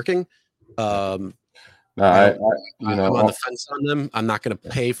truly working. I'm on the fence on them. I'm not going to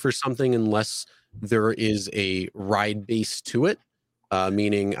pay for something unless there is a ride base to it.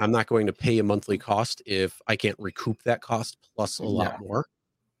 Meaning I'm not going to pay a monthly cost if I can't recoup that cost plus a lot more.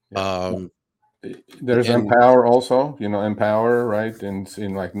 There's Empower also, Empower, right? In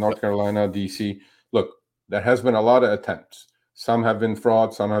like North Carolina, DC. Look, there has been a lot of attempts. Some have been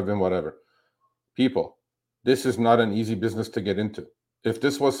fraud, some have been whatever. People, this is not an easy business to get into. If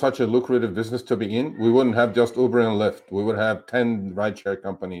this was such a lucrative business to be in, we wouldn't have just Uber and Lyft. We would have 10 rideshare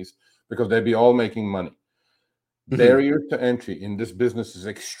companies because they'd be all making money. Barrier to entry in this business is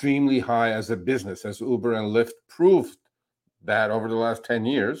extremely high as a business, as Uber and Lyft proved that over the last 10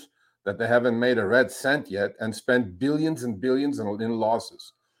 years, that they haven't made a red cent yet and spent billions and billions in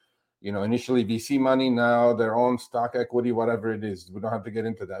losses. Initially VC money, now their own stock equity, whatever it is. We don't have to get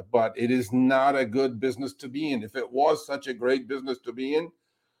into that, but it is not a good business to be in. If it was such a great business to be in,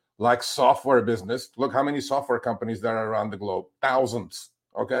 like software business, look how many software companies there are around the globe, thousands,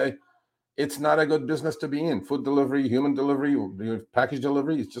 okay? It's not a good business to be in. Food delivery, human delivery, package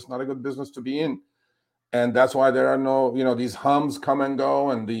delivery, it's just not a good business to be in. And that's why there are no, these Hums come and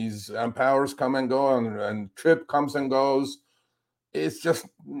go, and these Empowers come and go, and Trip comes and goes. It's just,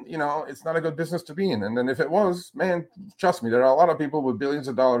 it's not a good business to be in. And then if it was, man, trust me, there are a lot of people with billions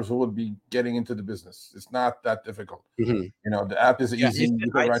of dollars who would be getting into the business. It's not that difficult. The app is easy. You can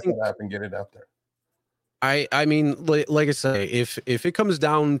write that app and get it out there. I mean, like I say, if it comes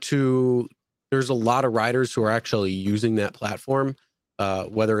down to, there's a lot of riders who are actually using that platform,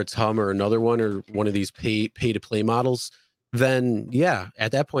 whether it's Hum or another one or one of these pay to play models, then yeah,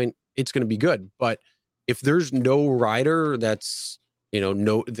 at that point it's going to be good. But if there's no rider that's,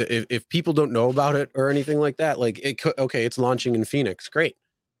 if people don't know about it or anything like that, like it's launching in Phoenix, great.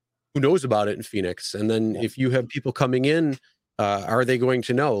 Who knows about it in Phoenix? And then if you have people coming in, are they going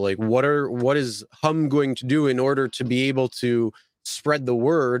to know? Like, what is Hum going to do in order to be able to spread the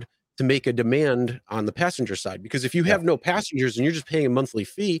word to make a demand on the passenger side. Because if you have no passengers and you're just paying a monthly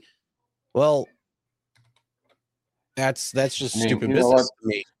fee, well, that's just stupid business to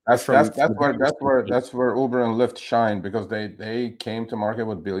me. That's where Uber and Lyft shine, because they came to market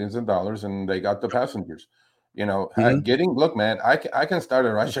with billions of dollars and they got the passengers. Look, man, I can start a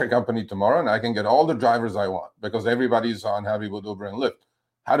rideshare company tomorrow and I can get all the drivers I want because everybody's unhappy with Uber and Lyft.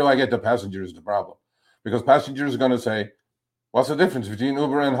 How do I get the passengers is the problem, because passengers are going to say, what's the difference between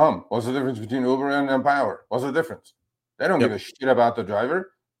Uber and Hum? What's the difference between Uber and Empower? What's the difference? They don't give a shit about the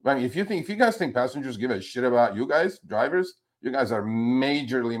driver. I mean, if you guys think passengers give a shit about you guys, drivers, you guys are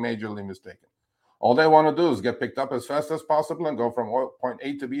majorly mistaken. All they want to do is get picked up as fast as possible and go from point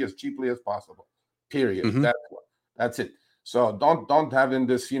A to B as cheaply as possible. Period. Mm-hmm. That's it. So don't have in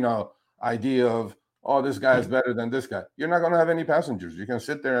this, idea of, oh, this guy is better than this guy. You're not going to have any passengers. You can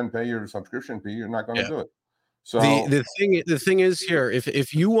sit there and pay your subscription fee. You're not going to do it. So the thing is here,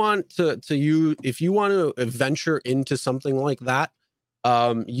 if you want to venture into something like that,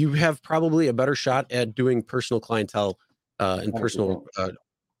 you have probably a better shot at doing personal clientele and personal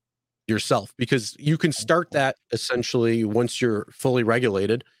yourself, because you can start that essentially once you're fully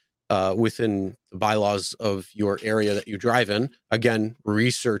regulated within the bylaws of your area that you drive in. Again,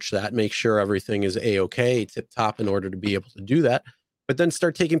 research that, make sure everything is a-okay, tip top, in order to be able to do that. But then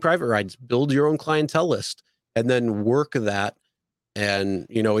start taking private rides, build your own clientele list, and then work that. And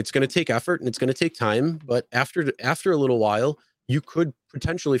it's going to take effort and it's going to take time, but after a little while, you could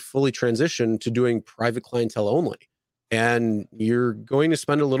potentially fully transition to doing private clientele only. And you're going to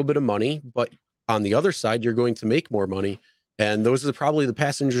spend a little bit of money, but on the other side, you're going to make more money. And those are probably the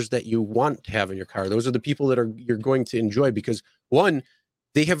passengers that you want to have in your car. Those are the people that you're going to enjoy, because one,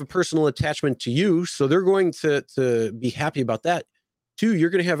 they have a personal attachment to you, so they're going to be happy about that. Two, you're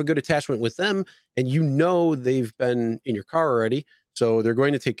going to have a good attachment with them, and they've been in your car already, so they're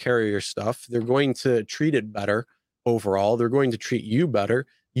going to take care of your stuff. They're going to treat it better overall. They're going to treat you better.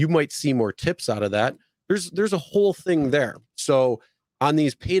 You might see more tips out of that. There's a whole thing there. So on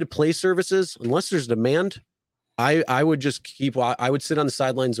these pay-to-play services, unless there's demand, I would just I would sit on the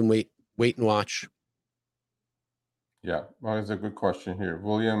sidelines and wait and watch. Yeah, well, it's a good question here.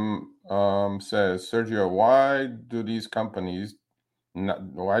 William says, Sergio, why do these companies,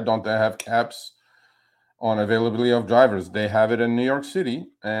 why don't they have caps on availability of drivers? They have it in New York City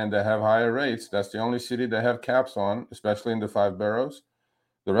and they have higher rates. That's the only city they have caps on, especially in the 5 boroughs.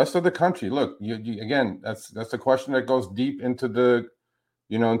 The rest of the country, look, again, that's a question that goes deep into the,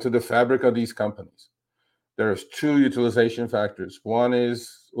 into the fabric of these companies. There's 2 utilization factors. One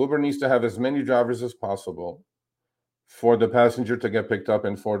is Uber needs to have as many drivers as possible for the passenger to get picked up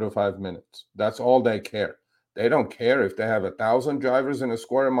in 4 to 5 minutes. That's all they care. They don't care if they have 1,000 drivers in a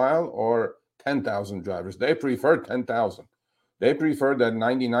square mile or 10,000 drivers. They prefer 10,000. They prefer that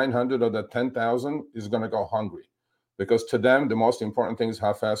 9,900 of the 10,000 is going to go hungry, because to them, the most important thing is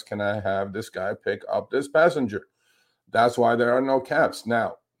how fast can I have this guy pick up this passenger. That's why there are no caps.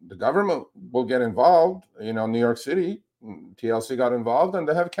 Now, the government will get involved. New York City, TLC got involved and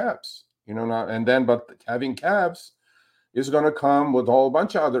they have caps, but having caps is going to come with a whole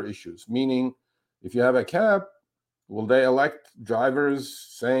bunch of other issues. Meaning, if you have a cap, will they elect drivers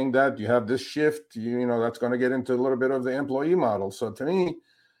saying that you have this shift? That's going to get into a little bit of the employee model. So to me,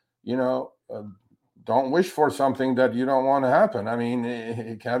 don't wish for something that you don't want to happen. I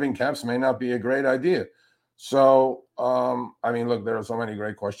mean, having caps may not be a great idea. So, look, there are so many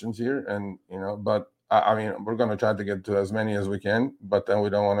great questions here, and, but we're going to try to get to as many as we can, but then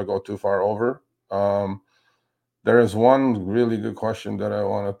we don't want to go too far over. There is one really good question that I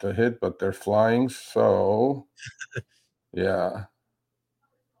wanted to hit, but they're flying. So, yeah.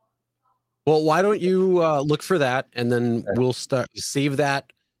 Well, why don't you look for that, and then we'll save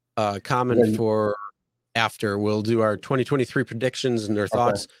that comment for after. We'll do our 2023 predictions and their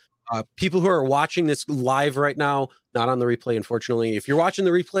thoughts. People who are watching this live right now, not on the replay, unfortunately, if you're watching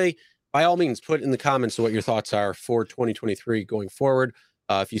the replay, by all means, put in the comments what your thoughts are for 2023 going forward.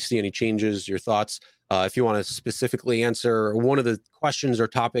 If you see any changes, your thoughts. If you want to specifically answer one of the questions or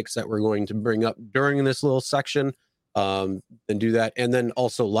topics that we're going to bring up during this little section, then do that. And then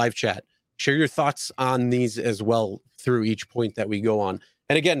also live chat. Share your thoughts on these as well through each point that we go on.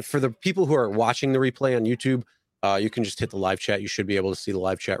 And again, for the people who are watching the replay on YouTube, you can just hit the live chat. You should be able to see the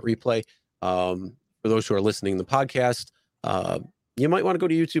live chat replay. For those who are listening to the podcast, you might want to go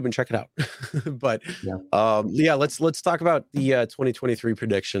to YouTube and check it out. But let's talk about the 2023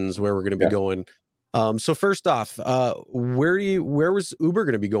 predictions, where we're going to be going. So first off, where was Uber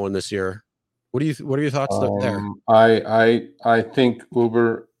going to be going this year? What are your thoughts there? I think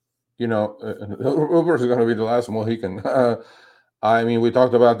Uber, Uber is going to be the last Mohican. I mean, we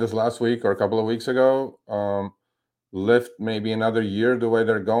talked about this last week or a couple of weeks ago. Lyft maybe another year the way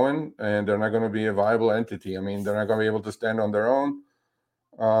they're going, and they're not going to be a viable entity. I mean, they're not going to be able to stand on their own.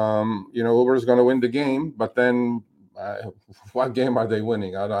 Uber is going to win the game, but then what game are they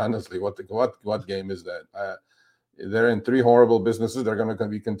winning? Honestly, what game is that? They're in three horrible businesses. They're going to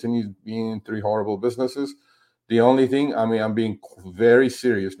be continued being in three horrible businesses. The only thing, I mean, I'm being very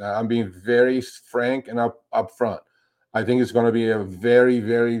serious now. I'm being very frank and upfront. I think it's going to be a very,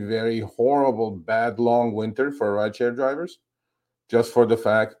 very, very horrible, bad, long winter for rideshare drivers, just for the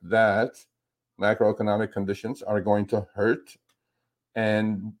fact that macroeconomic conditions are going to hurt.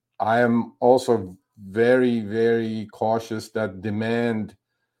 And I am also very, very cautious that demand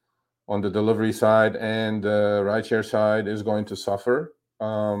on the delivery side and the rideshare side is going to suffer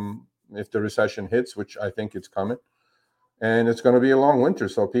if the recession hits, which I think it's coming. And it's going to be a long winter.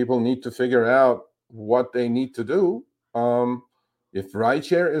 So people need to figure out what they need to do. If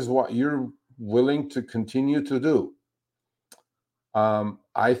rideshare is what you're willing to continue to do,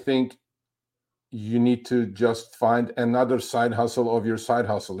 I think you need to just find another side hustle of your side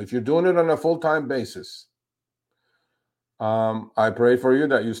hustle. If you're doing it on a full-time basis, I pray for you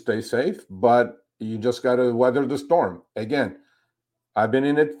that you stay safe, but you just got to weather the storm. Again, I've been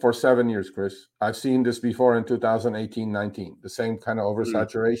in it for 7 years, Chris. I've seen this before in 2018, 19, the same kind of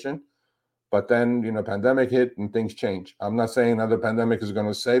oversaturation. But then, pandemic hit and things change. I'm not saying another pandemic is going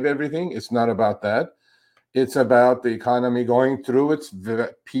to save everything. It's not about that. It's about the economy going through its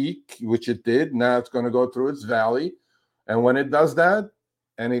peak, which it did. Now it's going to go through its valley. And when it does that,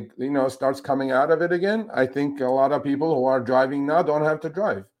 and it starts coming out of it again, I think a lot of people who are driving now don't have to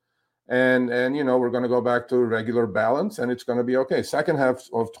drive. And we're going to go back to regular balance, and it's going to be okay. Second half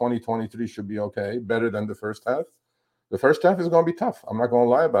of 2023 should be okay, better than the first half. The first half is going to be tough. I'm not going to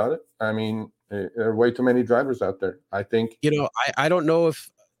lie about it. I mean, there are way too many drivers out there. I think. I don't know if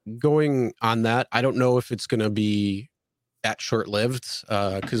going on that, I don't know if it's going to be that short-lived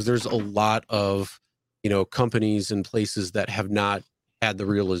because there's a lot of, companies and places that have not had the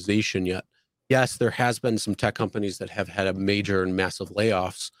realization yet. Yes, there has been some tech companies that have had a major and massive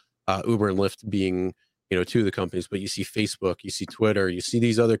layoffs, Uber and Lyft being, two of the companies, but you see Facebook, you see Twitter, you see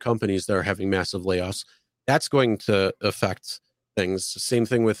these other companies that are having massive layoffs. That's going to affect things. Same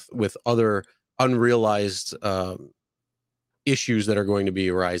thing with other unrealized issues that are going to be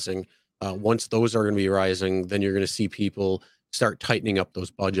arising. Once those are going to be rising, then you're going to see people start tightening up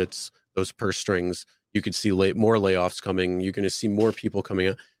those budgets, those purse strings. You could see more layoffs coming. You're going to see more people coming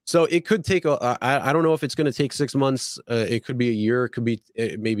out. So it could take, I don't know if it's going to take 6 months. It could be a year. It could be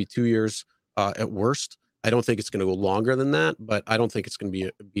maybe 2 years at worst. I don't think it's going to go longer than that, but I don't think it's going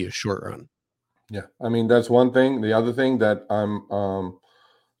to be a short run. Yeah, I mean, that's one thing. The other thing that I'm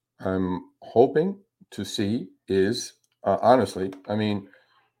hoping to see is honestly, I mean,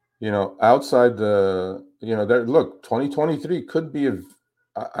 outside the, there, look, 2023 could be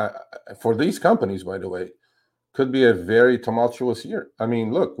for these companies, by the way, could be a very tumultuous year. I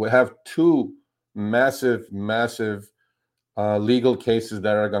mean, look, we have two massive legal cases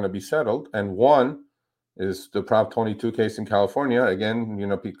that are going to be settled, and one is the Prop 22 case in California. Again,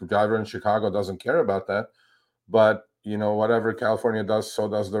 driver in Chicago doesn't care about that, but whatever California does, so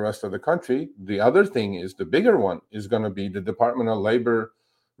does the rest of the country. The other thing is, the bigger one is going to be the Department of Labor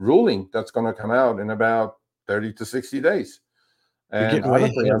ruling that's going to come out in about 30 to 60 days. And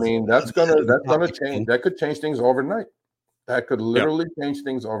honestly, I mean, that's gonna change. That could change things overnight. That could literally change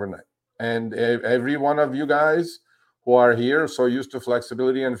things overnight. And every one of you guys who are here so used to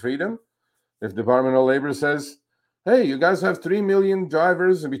flexibility and freedom, if Department of Labor says, hey, you guys have 3 million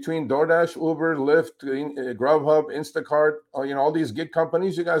drivers between DoorDash, Uber, Lyft, Grubhub, Instacart, all these gig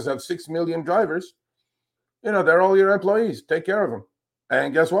companies, you guys have 6 million drivers, they're all your employees. Take care of them.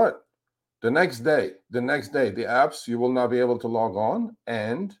 And guess what? The next day, the apps, you will not be able to log on,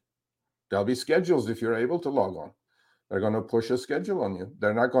 and there'll be schedules if you're able to log on. They're going to push a schedule on you.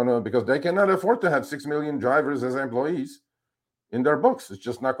 They're not going to, because they cannot afford to have 6 million drivers as employees in their books. It's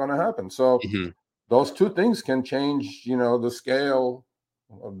just not going to happen. So those two things can change, the scale,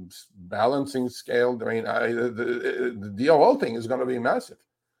 balancing scale. I mean, the DOL thing is going to be massive.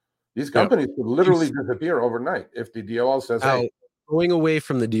 These companies could literally disappear overnight if the DOL says, hey. Going away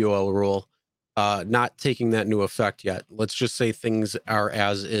from the DOL rule, not taking that into effect yet. Let's just say things are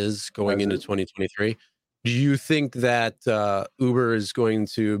as is going into 2023. Do you think that Uber is going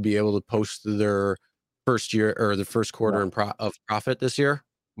to be able to post their first year or the first quarter of profit this year?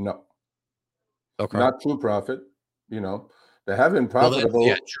 No. Okay. Not true profit. They have been profitable.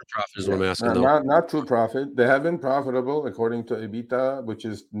 True profit is what I'm asking. Not true profit. They have been profitable according to EBITDA, which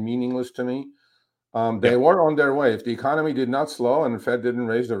is meaningless to me. They were on their way. If the economy did not slow and the Fed didn't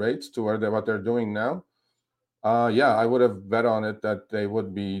raise the rates to what they're doing now, yeah, I would have bet on it that they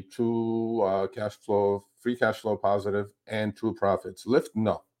would be true free cash flow positive and true profits. Lyft,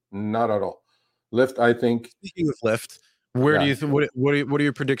 no, not at all. Lyft, I think. Speaking of Lyft, where do Yeah, you what are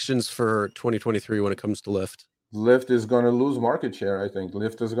your predictions for 2023 when it comes to Lyft? Lyft is going to lose market share. I think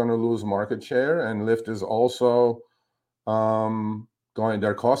Lyft is going to lose market share, and Lyft is also going.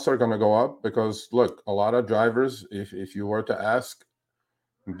 Their costs are going to go up because look, a lot of drivers. If you were to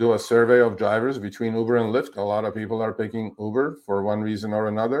do a survey of drivers between Uber and Lyft, a lot of people are picking Uber for one reason or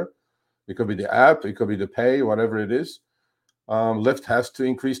another. It could be the app, it could be the pay, whatever it is. Lyft has to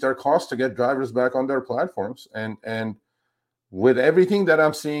increase their costs to get drivers back on their platforms, and with everything that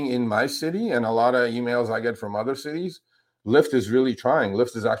I'm seeing in my city and a lot of emails I get from other cities, Lyft is really trying.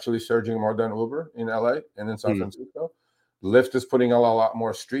 Lyft is actually surging more than Uber in LA and in San Francisco. Lyft is putting a lot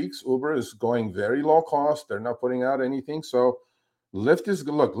more streaks. Uber is going very low cost. They're not putting out anything. So Lyft,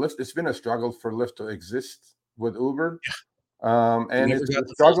 it's been a struggle for Lyft to exist with Uber. And it's the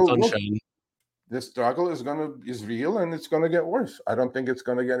struggle. Look, the struggle is real and it's gonna get worse. I don't think it's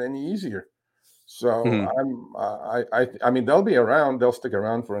gonna get any easier. So I mean, they'll be around. They'll stick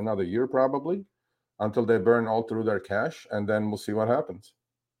around for another year probably until they burn all through their cash, and then we'll see what happens.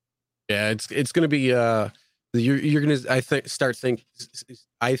 Yeah, it's going to be you're going to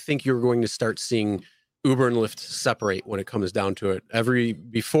I think you're going to start seeing Uber and Lyft separate when it comes down to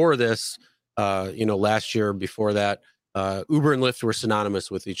it. Before this, last year before that, Uber and Lyft were synonymous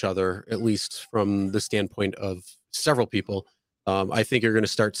with each other, at least from the standpoint of several people. I think you're going to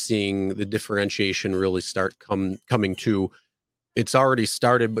start seeing the differentiation really start coming to. It's already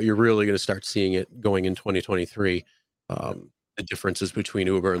started, but you're really going to start seeing it going in 2023. The differences between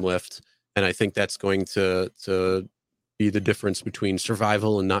Uber and Lyft, and I think that's going to be the difference between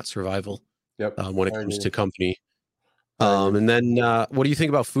survival and not survival. Yep. When it comes to company. And then, what do you think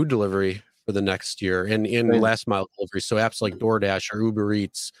about food delivery for the next year and last mile delivery? So apps like DoorDash or Uber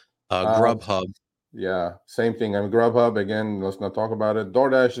Eats, Grubhub. Yeah, same thing. I mean, Grubhub, again, let's not talk about it.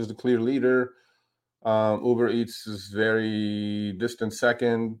 DoorDash is the clear leader. Uber Eats is very distant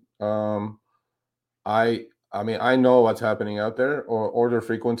second. I mean, I know what's happening out there. Or order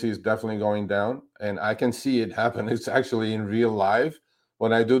frequency is definitely going down, and I can see it happen. It's actually in real life.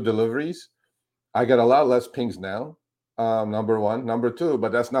 When I do deliveries, I get a lot less pings now. Number one. Number two,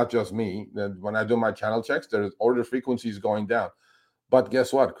 but that's not just me. When I do my channel checks, there's order frequency is going down. But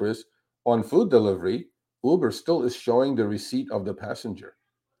guess what, Chris? On food delivery, Uber still is showing the receipt of the passenger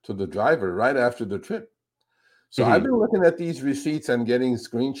to the driver right after the trip. So I've been looking at these receipts and getting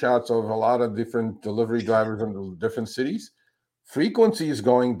screenshots of a lot of different delivery drivers in different cities. Frequency is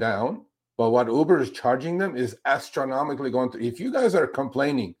going down, but what Uber is charging them is astronomically going to. If you guys are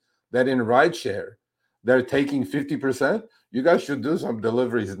complaining that in rideshare they're taking 50%, you guys should do some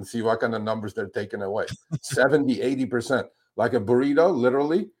deliveries and see what kind of numbers they're taking away. 70, 80%. Like a burrito,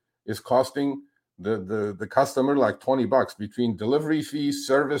 literally, is costing the customer like $20 between delivery fees,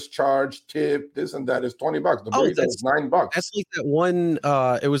 service charge, tip, this and that is $20. The burrito is $9. That's like that one.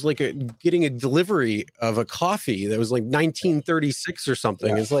 It was like getting a delivery of a coffee that was like 1936 or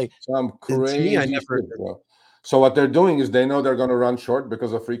something. Yeah. It's like some crazy. To me, so what they're doing is they know they're going to run short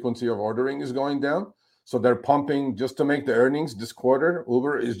because the frequency of ordering is going down. So they're pumping just to make the earnings this quarter.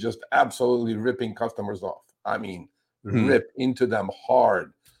 Uber is just absolutely ripping customers off. I mean, rip into them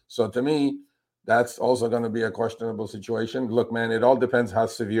hard. So to me, that's also going to be a questionable situation. Look, man, it all depends how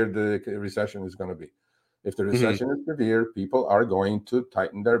severe the recession is going to be. If the recession is severe, people are going to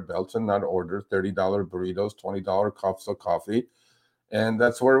tighten their belts and not order $30 burritos, $20 cups of coffee. And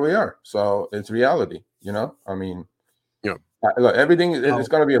that's where we are. So it's reality, I mean, look, everything it's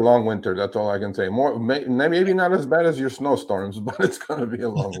going to be a long winter. That's all I can say. Maybe not as bad as your snowstorms, but it's going to be a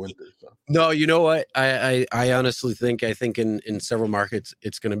long winter. So. No, you know what? I honestly think in several markets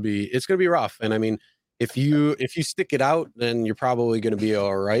it's going to be rough. And I mean, if you stick it out, then you're probably going to be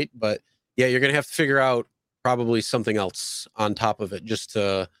all right. But yeah, you're going to have to figure out probably something else on top of it just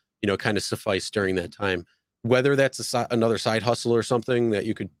to kind of suffice during that time. Whether that's another side hustle or something that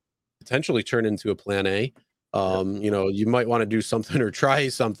you could potentially turn into a plan A. You might want to do something or try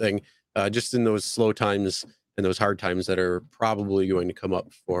something just in those slow times and those hard times that are probably going to come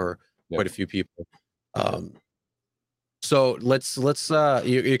up for quite a few people. So let's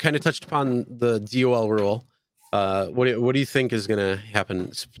you kind of touched upon the DOL rule. What do you think is going to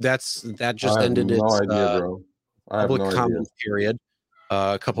happen? That just ended its public comment period.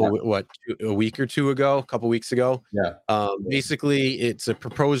 A week or two ago, a couple weeks ago. Basically, it's a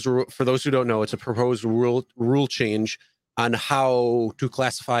proposed rule. For those who don't know, it's a proposed rule change on how to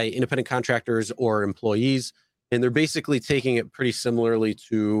classify independent contractors or employees. And they're basically taking it pretty similarly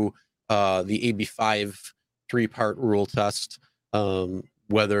to the AB5 three-part rule test,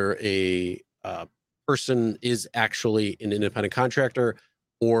 whether a person is actually an independent contractor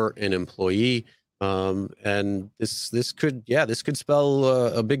or an employee. And this could spell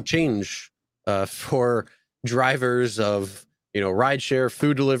a big change for drivers of rideshare,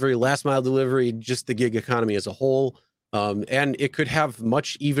 food delivery, last mile delivery, just the gig economy as a whole. And it could have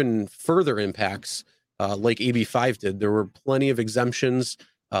much even further impacts, like AB5 did. There were plenty of exemptions,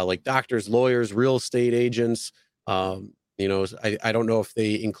 like doctors, lawyers, real estate agents. I don't know if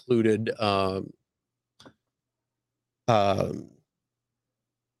they included,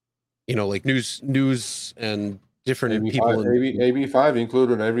 like news and different AB5, people. AB5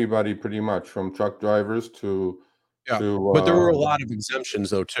 included everybody pretty much, from truck drivers to but there were a lot of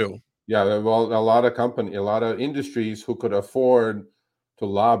exemptions though too. Yeah, well, a lot of industries who could afford to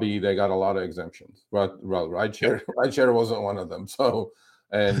lobby, they got a lot of exemptions. But well, rideshare wasn't one of them. So,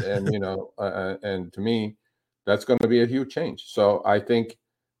 and and to me, that's going to be a huge change. So I think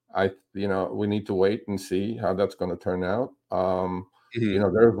we need to wait and see how that's going to turn out.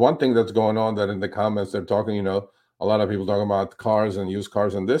 There's one thing that's going on that in the comments they're talking. A lot of people talking about cars and used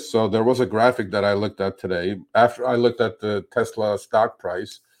cars and this. So there was a graphic that I looked at today after I looked at the Tesla stock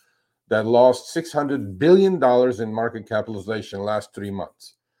price that lost $600 billion in market capitalization last 3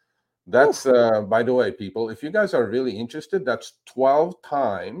 months. That's, by the way, people, if you guys are really interested, that's 12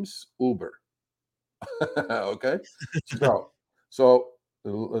 times Uber. Okay? So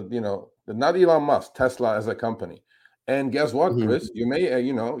not Elon Musk, Tesla as a company. And guess what, Chris? You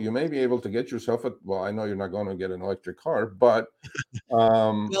may be able to get yourself well, I know you're not going to get an electric car, but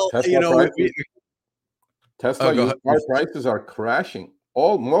Tesla used car prices are crashing.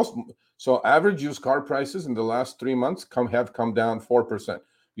 So average used car prices in the last 3 months have come down 4%.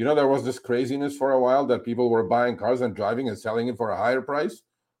 There was this craziness for a while that people were buying cars and driving and selling it for a higher price,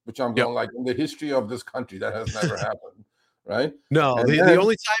 which I'm going like, in the history of this country, that has never happened, right? No, the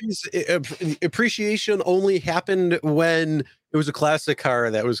only times appreciation only happened when it was a classic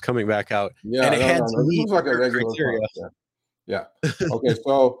car that was coming back out. Yeah, and it had to meet like a regular criteria. Car. Yeah. Okay,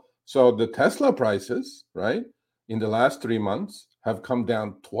 so the Tesla prices, right, in the last 3 months have come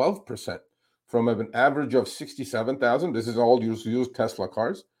down 12% from an average of 67,000. This is all used Tesla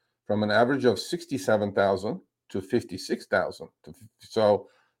cars, from an average of 67,000 to 56,000.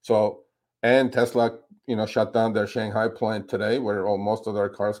 And Tesla, shut down their Shanghai plant today, where most of their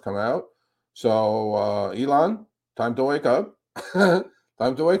cars come out. So Elon, time to wake up.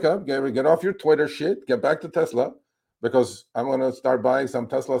 Time to wake up. Get off your Twitter shit. Get back to Tesla, because I'm going to start buying some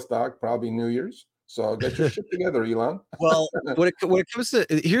Tesla stock probably New Year's. So get your shit together, Elon. Well, when it comes to,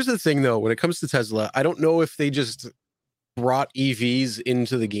 here's the thing though, when it comes to Tesla, I don't know if they just brought EVs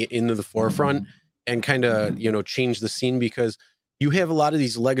into the forefront and kind of changed the scene, because you have a lot of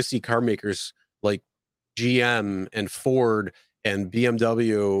these legacy car makers like GM and Ford and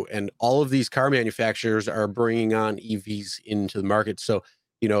BMW, and all of these car manufacturers are bringing on EVs into the market. So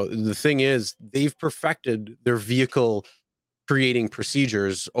the thing is, they've perfected their vehicle creating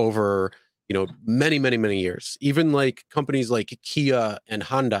procedures over many years. Even like companies like Kia and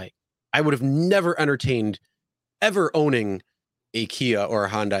Hyundai, I would have never entertained ever owning a Kia or a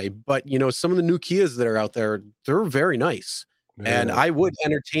Hyundai, but some of the new Kias that are out there, they're very nice. Yeah. And I would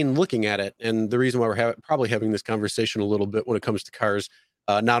entertain looking at it. And the reason why we're probably having this conversation a little bit when it comes to cars,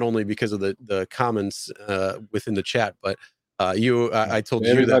 not only because of the comments within the chat, but I told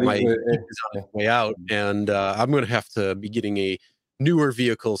you that my is on its way out, and I'm going to have to be getting a newer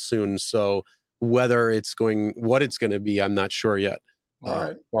vehicle soon. So what it's going to be, I'm not sure yet. All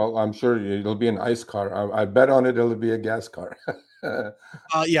right. Well, I'm sure it'll be an ICE car. I bet on it'll be a gas car.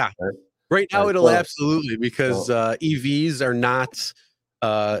 Yeah. Right now, it'll absolutely, because EVs are not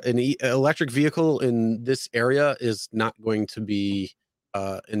an electric vehicle in this area is not going to be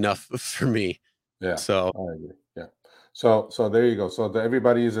enough for me. Yeah. So I agree. Yeah. So there you go. So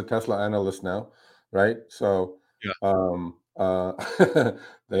everybody is a Tesla analyst now, right? So they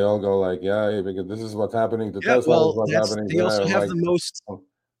all go like, yeah, because this is what's happening to Tesla. Well, they also have the most.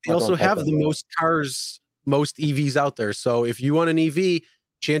 They also have the most cars, most EVs out there. So if you want an EV,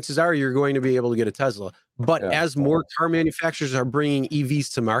 chances are you're going to be able to get a Tesla. But as more car manufacturers are bringing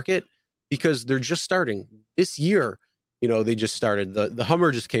EVs to market, because they're just starting this year, they just started. The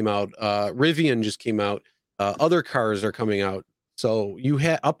Hummer just came out. Rivian just came out. Other cars are coming out. So you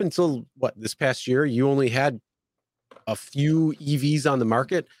had, up until this past year, you only had a few EVs on the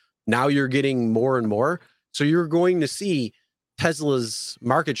market. Now you're getting more and more. So you're going to see Tesla's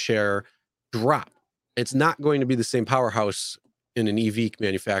market share drop. it's not going to be the same powerhouse in an EV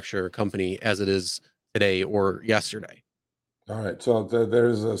manufacturer company as it is today or yesterday. All right. So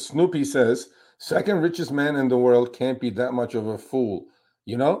there's a Snoopy says, second richest man in the world can't be that much of a fool.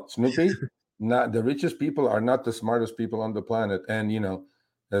 You know, Snoopy, not the richest people are not the smartest people on the planet. And, you know,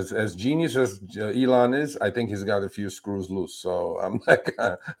 as genius as Elon is, I think he's got a few screws loose. So I'm like,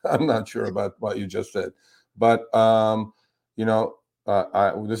 I'm not sure about what you just said. But, you know,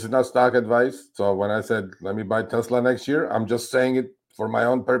 this is not stock advice. So when I said, let me buy Tesla next year, I'm just saying it for my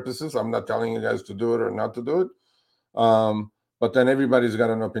own purposes. I'm not telling you guys to do it or not to do it. But then everybody's got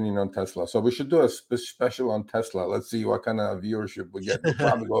an opinion on Tesla. So we should do a special on Tesla. Let's see what kind of viewership we get. We'll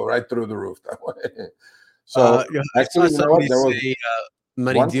probably go right through the roof that way. So actually, you know what? There was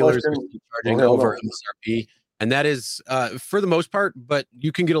many dealers are charging over MSRP, and that is for the most part. But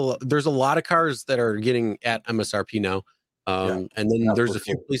you can get there's a lot of cars that are getting at MSRP now, and then there's a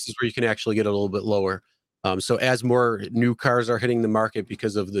few places where you can actually get a little bit lower. So as more new cars are hitting the market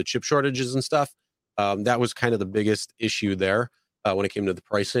because of the chip shortages and stuff, that was kind of the biggest issue there when it came to the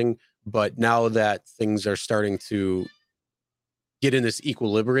pricing. But now that things are starting to get in this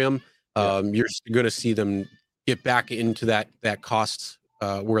equilibrium, you're going to see them get back into that cost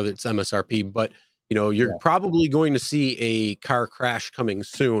where it's MSRP. But you know, you're probably going to see a car crash coming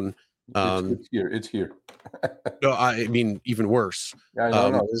soon. It's here. No, I mean even worse. Yeah,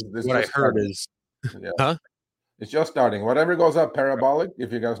 no. This what I heard is, it's just starting. Whatever goes up parabolic,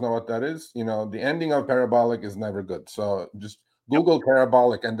 if you guys know what that is, you know, the ending of parabolic is never good. So just Google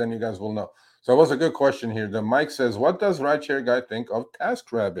parabolic and then you guys will know. So it was a good question here. The Mike says, what does Rideshare Guy think of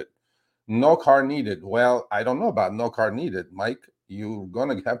TaskRabbit? No car needed. Well, I don't know about no car needed, Mike. You're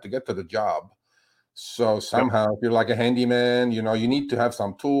going to have to get to the job. So somehow, if you're like a handyman, you know, you need to have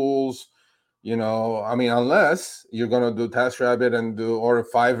some tools. You know, I mean, unless you're going to do TaskRabbit and or a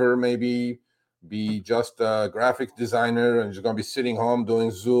Fiverr, maybe be just a graphic designer and you're going to be sitting home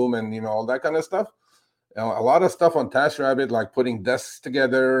doing Zoom and, you know, all that kind of stuff. You know, a lot of stuff on TaskRabbit, like putting desks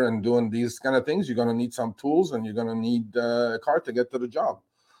together and doing these kind of things, you're going to need some tools and you're going to need a car to get to the job.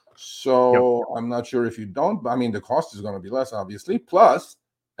 So I'm not sure if you don't, but I mean, the cost is going to be less, obviously. Plus,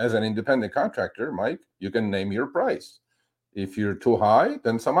 as an independent contractor, Mike, you can name your price. If you're too high,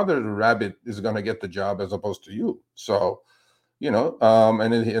 then some other rabbit is going to get the job as opposed to you. So, you know,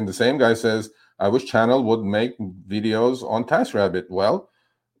 and the same guy says, I wish Channel would make videos on TaskRabbit. Well,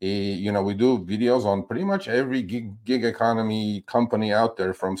 you know, we do videos on pretty much every gig economy company out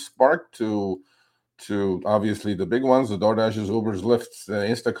there, from Spark to obviously the big ones, the DoorDashes, Ubers, Lyfts,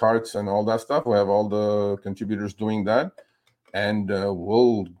 Instacarts, and all that stuff. We have all the contributors doing that. And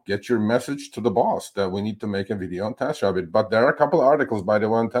we'll get your message to the boss that we need to make a video on TaskRabbit. But there are a couple of articles, by the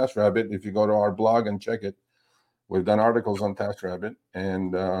way, on TaskRabbit. If you go to our blog and check it, we've done articles on TaskRabbit.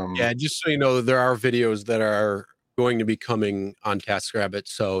 And just so you know, there are videos that are going to be coming on TaskRabbit,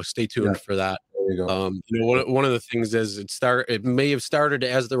 so stay tuned for that. There you go. You know, one of the things is it may have started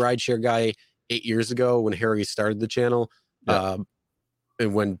as the Rideshare Guy 8 years ago when Harry started the channel, and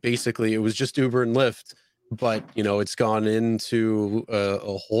when basically it was just Uber and Lyft. But you know, it's gone into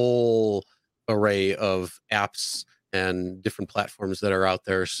a whole array of apps and different platforms that are out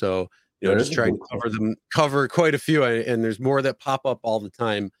there. So you know, just trying to cover quite a few, and there's more that pop up all the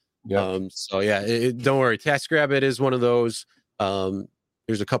time. So yeah, don't worry. TaskRabbit is one of those.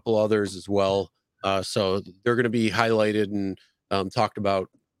 There's a couple others as well. So they're going to be highlighted and talked about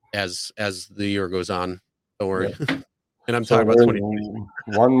as the year goes on. Don't worry. And I'm talking about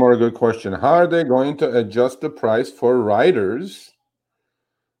 2020. One more good question. How are they going to adjust the price for riders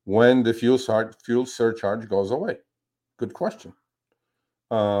when the fuel surcharge goes away? Good question.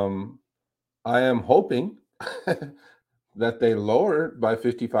 I am hoping that they lower it by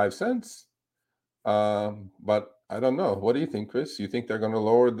 55 cents. But I don't know. What do you think, Chris? You think they're going to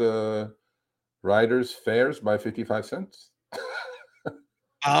lower the riders' fares by 55 cents?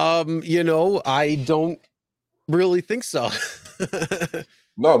 You know, I don't really think so.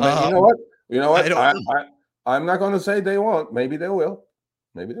 No, man, you know what? I'm not going to say they won't. Maybe they will.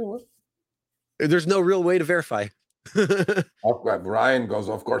 Maybe they will. There's no real way to verify. Ryan goes,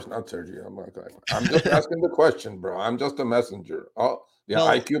 of course not, Sergio. I'm just asking the question, bro. I'm just a messenger. Oh, yeah,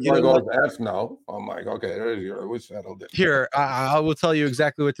 IQ boy goes F now. Oh my, okay, we settled it. Here, I will tell you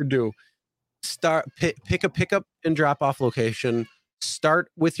exactly what to do. Pick a pickup and drop off location.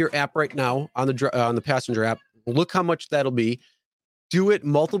 Start with your app right now on the passenger app. Look how much that'll be. Do it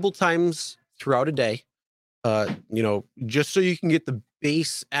multiple times throughout a day. You know, just so you can get the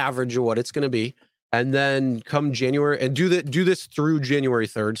base average of what it's going to be. And then come January, and do this through January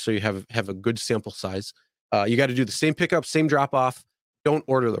 3rd, so you have a good sample size. You got to do the same pickup, same drop off, don't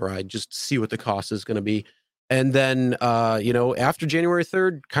order the ride. Just see what the cost is going to be. And then, after January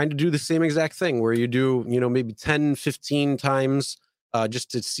 3rd, kind of do the same exact thing where you do, maybe 10, 15 times just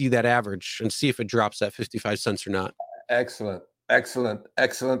to see that average and see if it drops at 55 cents or not. Excellent, excellent,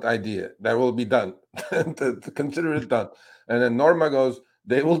 excellent idea. That will be done. to consider it done. And then Norma goes,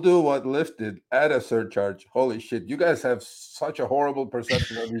 they will do what Lyft did, add a surcharge. Holy shit. You guys have such a horrible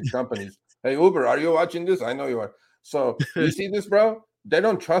perception of these companies. Hey, Uber, are you watching this? I know you are. So you see this, bro? They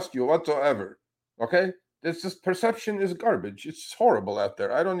don't trust you whatsoever. Okay? It's just perception is garbage. It's horrible out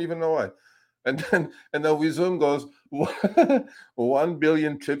there. I don't even know why. And then Wizum goes 1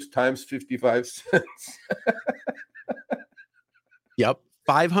 billion trips times 55 cents. Yep.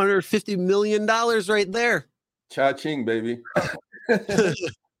 $550 million right there. Cha-ching, baby. Oh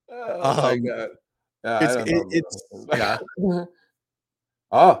my God. Yeah, I don't know.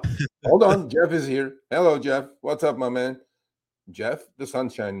 Yeah. Hold on. Jeff is here. Hello, Jeff. What's up, my man? Jeff, the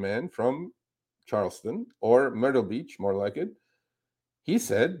Sunshine Man from Charleston or Myrtle Beach, more like it. He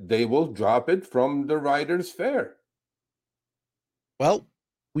said they will drop it from the rider's fare. Well,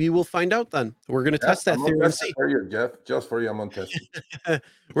 we will find out then. We're going to test that theory and see. For you, Jeff. Just for you, I'm going to test it.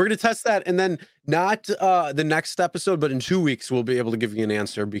 We're going to test that, and then not the next episode, but in 2 weeks we'll be able to give you an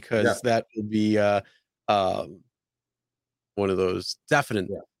answer because that will be one of those definite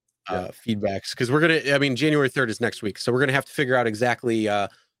feedbacks. Because January 3rd is next week, so we're going to have to figure out exactly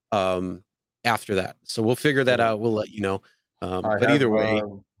after that. So we'll figure that out. We'll let you know. But either way,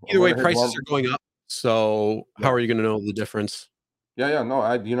 prices are going up. So how are you going to know the difference? Yeah.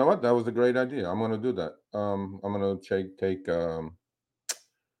 No, you know what? That was a great idea. I'm going to do that. I'm going to take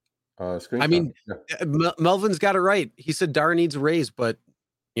screenshot. I mean, Melvin's got it right. He said Dar needs a raise, but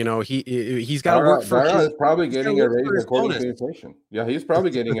he's got to work for. Dara is probably getting a raise according to inflation. Yeah, he's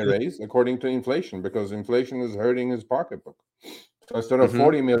probably getting a raise according to inflation because inflation is hurting his pocketbook. So instead of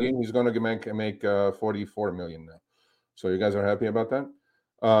 40 million, he's going to make 44 million now. So you guys are happy about that?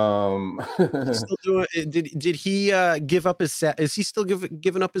 Still doing, did he give up his is he still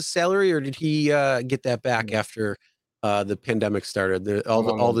giving up his salary, or did he get that back after the pandemic started?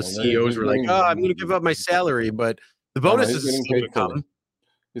 All the CEOs were like, I'm going to give up my salary, but the bonus is still going to come.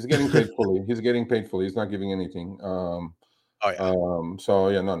 He's getting paid fully. He's getting paid fully. He's not giving anything. So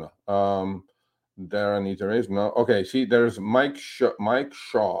yeah, no. Darren needs a raise. No. Okay. See, there's Mike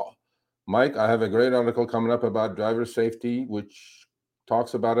Shaw. Mike, I have a great article coming up about driver safety, which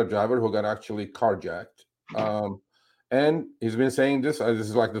talks about a driver who got actually carjacked. And he's been saying this. This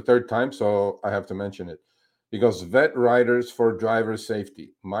is like the third time, so I have to mention it. He goes, vet riders for driver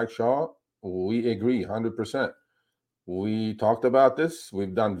safety. Mike Shaw, we agree 100%. We talked about this.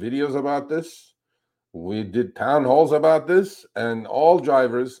 We've done videos about this. We did town halls about this, and all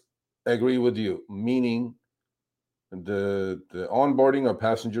drivers agree with you, meaning the onboarding of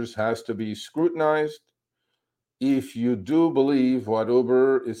passengers has to be scrutinized. If you do believe what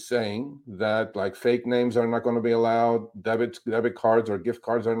Uber is saying, that like fake names are not going to be allowed, debit cards or gift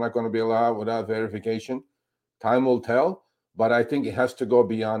cards are not going to be allowed without verification, time will tell. But I think it has to go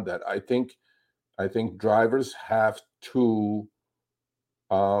beyond that. I think drivers have to,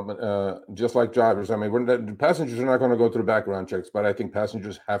 just like drivers. I mean, the passengers are not going to go through background checks, but I think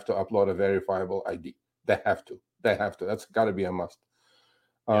passengers have to upload a verifiable ID. They have to. That's got to be a must.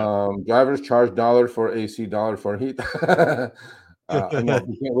 Drivers charge $1 for AC, $1 for heat. No,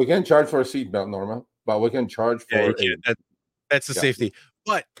 we can't charge for a seatbelt, Norma, but we can charge for that's the safety.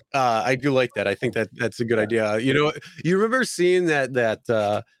 But I do like that. I think that's a good idea. You remember seeing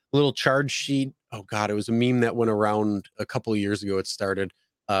that little charge sheet? Oh God, it was a meme that went around a couple of years ago. It started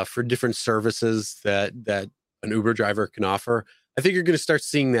for different services that an Uber driver can offer. I think you're going to start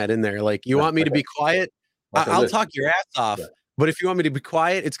seeing that in there. Like, you want me to be quiet? I'll talk your ass off. Yeah. But if you want me to be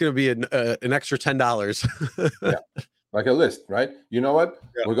quiet, it's going to be an extra $10. Yeah, like a list, right? You know what?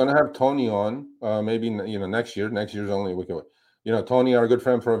 Yeah. We're going to have Tony on maybe next year. Next year's only a week away. Tony, our good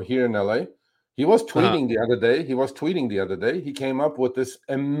friend from here in LA, he was tweeting the other day. He came up with this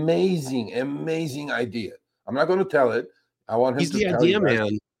amazing idea. I'm not going to tell it. I want him He's to the tell idea you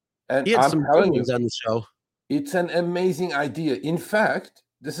man. And he had some telling you on the show. It's an amazing idea. In fact,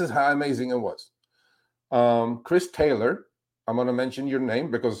 this is how amazing it was. Chris Taylor, I'm going to mention your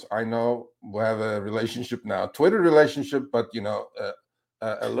name because I know we have a relationship now, Twitter relationship, but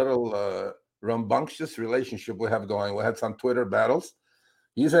a little rambunctious relationship we have going. We had some Twitter battles.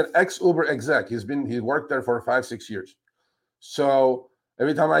 He's an ex-Uber exec. He worked there for 5-6 years. So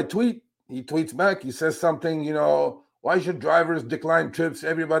every time I tweet, he tweets back. He says something, why should drivers decline trips?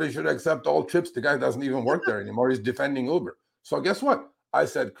 Everybody should accept all trips. The guy doesn't even work there anymore. He's defending Uber. So guess what? I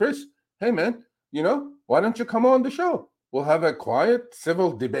said, Chris, hey man, why don't you come on the show? we'll have a quiet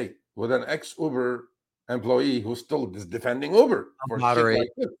civil debate with an ex-Uber employee who still is defending Uber for shit like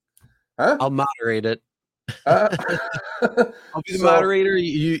this. Huh? I'll moderate it. Uh, I'll be the moderator.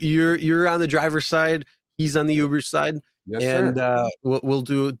 You're on the driver's side. He's on the Uber side. Yes, and sir. We'll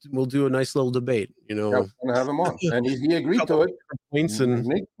do a nice little debate. You know, I'm gonna have him on, and he agreed to it.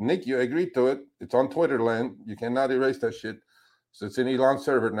 And Nick, you agreed to it. It's on Twitter land. You cannot erase that shit. So it's in Elon's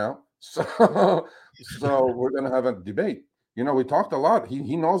server now. So we're gonna have a debate. You know, we talked a lot.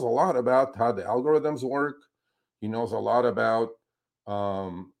 He knows a lot about how the algorithms work. He knows a lot about.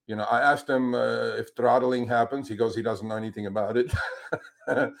 You know, I asked him if throttling happens. He goes, he doesn't know anything about it.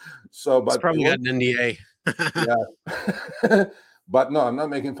 So, but it's probably got an NDA. Yeah. But no, I'm not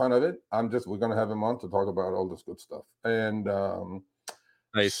making fun of it. We're gonna have him on to talk about all this good stuff. And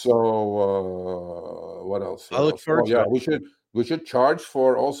nice. So what else? I look forward to it. We should charge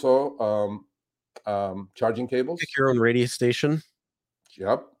for also charging cables. Pick your own radio station.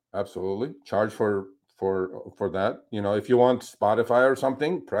 Yep, absolutely. Charge for that. You know, if you want Spotify or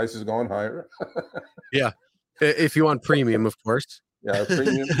something, price is going higher. Yeah. If you want premium, of course. Yeah,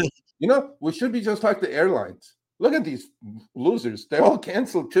 premium. You know, we should be just like the airlines. Look at these losers. They all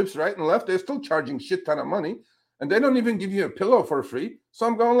canceled trips right and left. They're still charging shit ton of money, and they don't even give you a pillow for free. So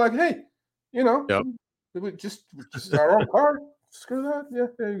I'm going like, hey, you know, we just our own car. Screw that. Yeah,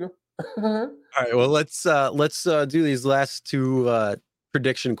 there you go. All right. Well, let's do these last two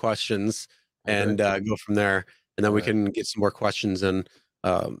prediction questions and go from there, and then we can get some more questions in.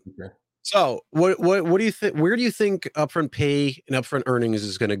 Okay. So, what do you think? Where do you think upfront pay and upfront earnings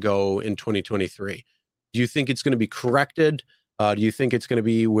is going to go in 2023? Do you think it's going to be corrected? Do you think it's going to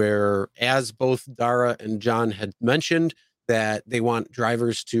be where, as both Dara and John had mentioned, that they want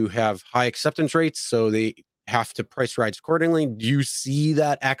drivers to have high acceptance rates, so they have to price rides accordingly? Do you see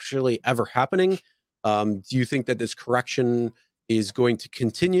that actually ever happening? Do you think that this correction is going to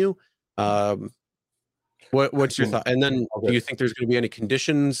continue? What's your thought? And then, do you think there's going to be any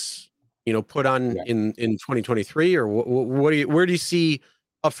conditions, you know, put on in 2023, or where do you see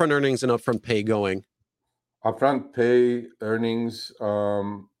upfront earnings and upfront pay going? Upfront pay earnings,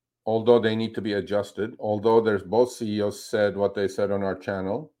 although they need to be adjusted, although there's both CEOs said what they said on our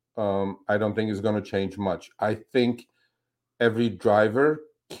channel, I don't think it's going to change much. I think every driver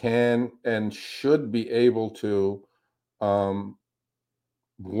can and should be able to,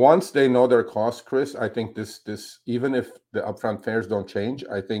 once they know their costs, Chris, I think this even if the upfront fares don't change,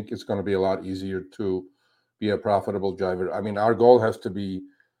 I think it's going to be a lot easier to be a profitable driver. I mean, our goal has to be,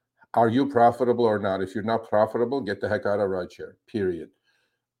 are you profitable or not? If you're not profitable, get the heck out of rideshare, period.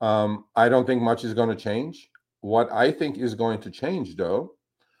 I don't think much is going to change. What I think is going to change, though,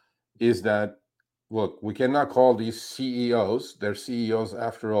 is that, look, we cannot call these CEOs, they're CEOs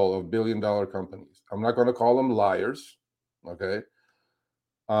after all of billion-dollar companies. I'm not going to call them liars, okay?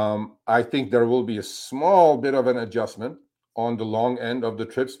 I think there will be a small bit of an adjustment on the long end of the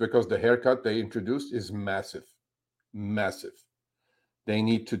trips because the haircut they introduced is massive, massive. They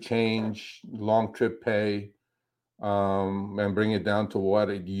need to change long trip pay and bring it down to what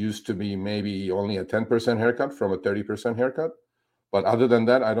it used to be, maybe only a 10% haircut from a 30% haircut. But other than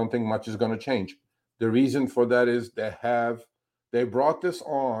that, I don't think much is going to change. The reason for that is they brought this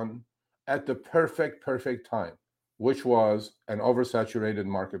on at the perfect time, which was an oversaturated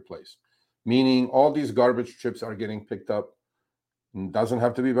marketplace, meaning all these garbage trips are getting picked up. It doesn't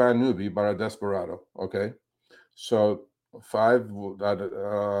have to be by a newbie, but a desperado, okay? So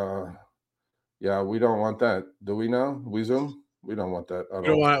yeah, we don't want that. Do we now? We Zoom? We don't want that at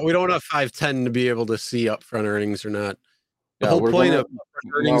all. We don't want a 510 to be able to see upfront earnings or not. The whole point of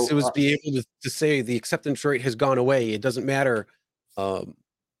earnings was be able to say the acceptance rate has gone away. It doesn't matter when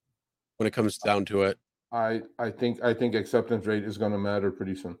it comes down to it. I think acceptance rate is going to matter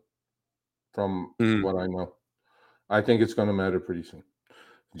pretty soon. From what I know, I think it's going to matter pretty soon.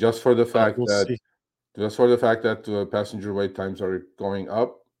 Just for the fact that passenger wait times are going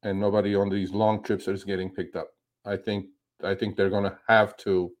up and nobody on these long trips is getting picked up. I think they're going to have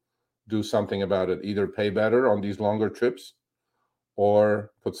to do something about it. Either pay better on these longer trips,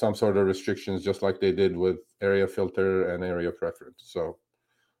 or put some sort of restrictions, just like they did with area filter and area preference. So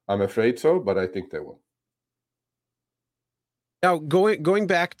I'm afraid so, but I think they will. Now, going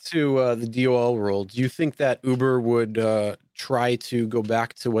back to the DOL rule, do you think that Uber would try to go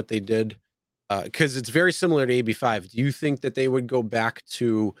back to what they did? Because it's very similar to AB5. Do you think that they would go back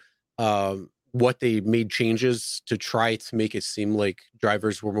to what they made changes to try to make it seem like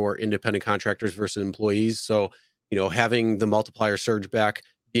drivers were more independent contractors versus employees? So, you know, having the multiplier surge back,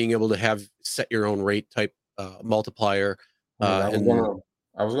 being able to have set your own rate type multiplier.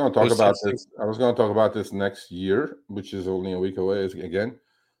 I was going to talk Those about types of things. this. I was going to talk about this next year, which is only a week away. Again,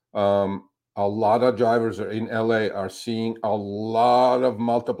 a lot of drivers are in LA are seeing a lot of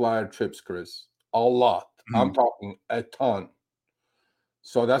multiplier trips, Chris. A lot. I'm Mhm. talking a ton.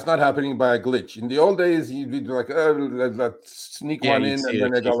 So that's not happening by a glitch. In the old days, you'd be like, let's sneak Yeah, one you'd in, see and it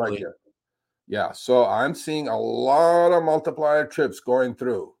then they go right occasionally. here. Yeah. So I'm seeing a lot of multiplier trips going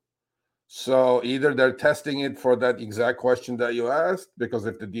through. So either they're testing it for that exact question that you asked, because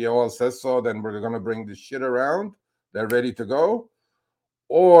if the DOL says so, then we're going to bring this shit around. They're ready to go,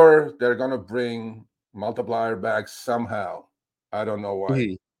 or they're going to bring multiplier back somehow. I don't know why.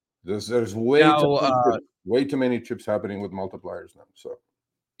 Mhm. There's Now, way too many trips happening with multipliers now. So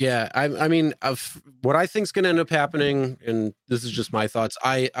yeah, I mean, what I think is going to end up happening, and this is just my thoughts.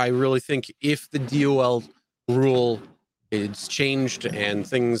 I really think if the DOL rule is changed and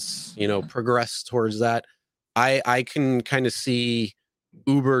things, progress towards that, I can kind of see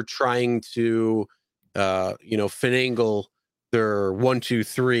Uber trying to, finagle their 1, 2,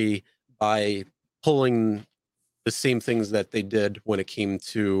 3 by pulling the same things that they did when it came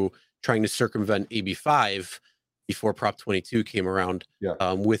to trying to circumvent AB5 before Prop 22 came around,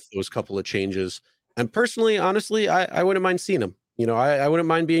 yeah, with those couple of changes. And personally, honestly, I wouldn't mind seeing them. I wouldn't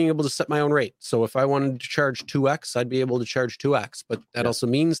mind being able to set my own rate. So if I wanted to charge 2x, I'd be able to charge 2x. But that yeah, also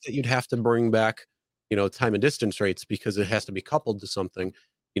means that you'd have to bring back, time and distance rates because it has to be coupled to something.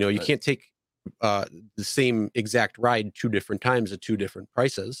 You right, can't take uh, the same exact ride 2 different times at 2 different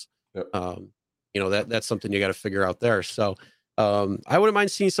prices. yeah, Um, that's something you got to figure out there. So I wouldn't mind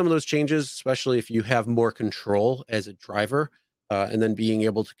seeing some of those changes, especially if you have more control as a driver, and then being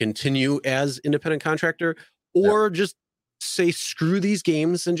able to continue as independent contractor, yeah. or just say screw these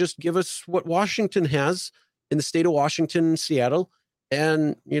games and just give us what Washington has in the state of Washington, Seattle,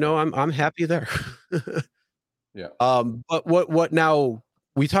 and I'm happy there. Yeah. But what now?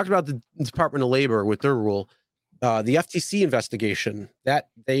 We talked about the Department of Labor with their rule, the FTC investigation that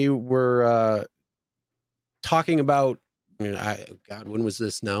they were talking about. I mean, God, when was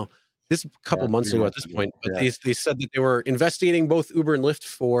this now? This a couple Yeah, months 3 ago at months this ago. point, but Yeah. they said that they were investigating both Uber and Lyft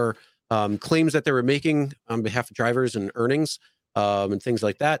for claims that they were making on behalf of drivers and earnings, and things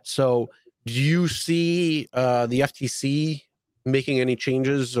like that. So, do you see the FTC making any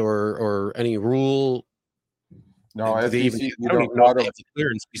changes or any rule? No, Do they even? FTC, I don't even know if out they of have the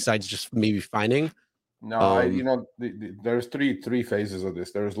clearance besides just maybe fining. no, Um, there's three phases of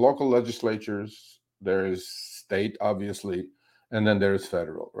this. There's local legislatures, there's state, obviously, and then there's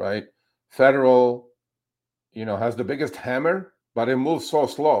federal, right? Federal, has the biggest hammer, but it moves so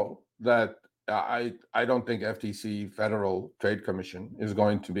slow that I don't think FTC, Federal Trade Commission, is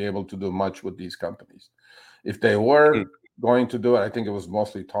going to be able to do much with these companies. If they hmm, were going to do it, I think it was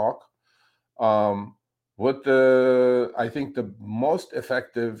mostly talk. Um, I think the most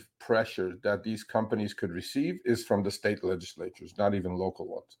effective pressure that these companies could receive is from the state legislatures, not even local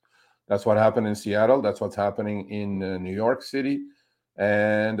ones. That's what happened in Seattle. That's what's happening in New York City,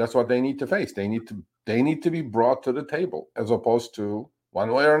 and that's what they need to face. They need to be brought to the table, as opposed to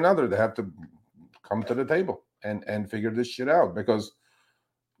one way or another. They have to come to the table and figure this shit out, because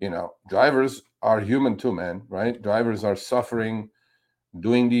drivers are human too, man. Right? Drivers are suffering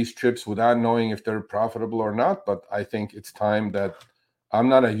doing these trips without knowing if they're profitable or not. But I think it's time that I'm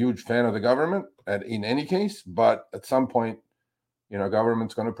not a huge fan of the government in any case, but at some point,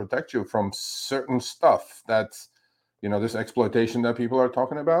 government's going to protect you from certain stuff that's, this exploitation that people are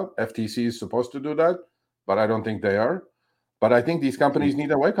talking about. FTC is supposed to do that, but I don't think they are. But I think these hmm. companies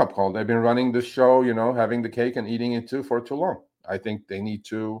need a wake up call. They've been running this show, having the cake and eating it too for too long. I think they need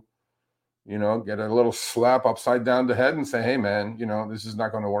to get a little slap upside down the head and say, hey, man, this is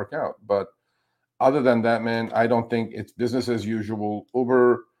not going to work out. But other than that, man, I don't think it's business as usual.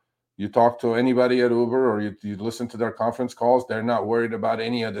 Uber, you talk to anybody at Uber, or you listen to their conference calls, they're not worried about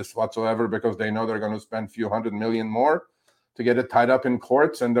any of this whatsoever, because they know they're going to spend a few $100 million more to get it tied up in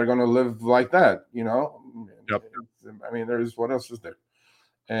courts, and they're going to live like that. Yep. I mean, what else is there?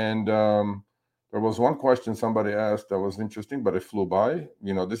 And there was one question somebody asked that was interesting, but it flew by.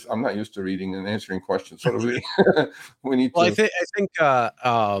 This I'm not used to reading and answering questions, so we need Well, to. I think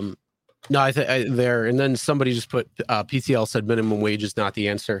no, I think there, and then somebody just put PTL said minimum wage is not the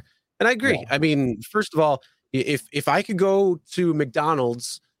answer, and I agree. Yeah, I mean, first of all, if I could go to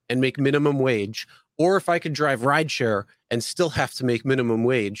McDonald's and make minimum wage, or if I could drive rideshare and still have to make minimum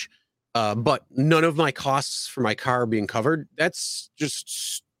wage, but none of my costs for my car are being covered, that's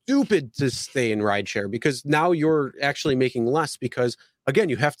just stupid to stay in rideshare, because now you're actually making less because again,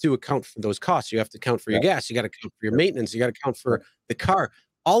 you have to account for those costs. You have to account for yeah, your gas. You got to account for your yeah, maintenance. You got to account yeah, for the car,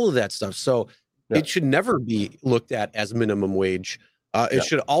 all of that stuff. So yeah. it should never be looked at as minimum wage. It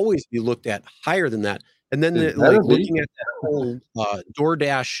should always be looked at higher than that. And then Better be. looking at that whole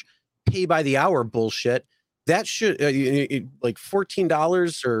DoorDash pay by the hour bullshit, that should like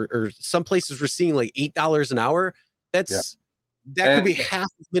 $14 or some places we're seeing like $8 an hour. That could be half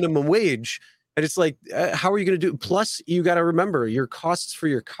of minimum wage. And it's like, how are you going to do? Plus, you got to remember your costs for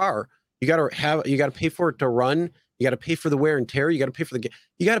your car. You got to pay for it to run. You got to pay for the wear and tear. You got to pay for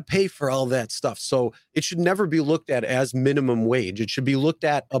you got to pay for all that stuff. So it should never be looked at as minimum wage. It should be looked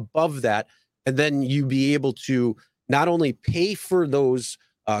at above that. And then you be able to not only pay for those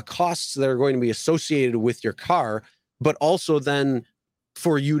costs that are going to be associated with your car, but also then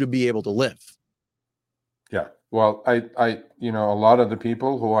for you to be able to live. Yeah. Well, I a lot of the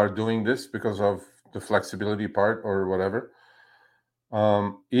people who are doing this because of the flexibility part or whatever,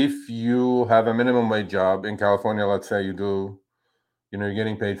 if you have a minimum wage job in California, let's say you do, you're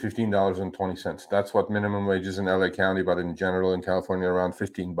getting paid $15.20. That's what minimum wage is in LA County, but in general in California, around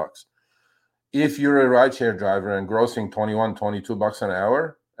 $15. If you're a rideshare driver and grossing $21-22 an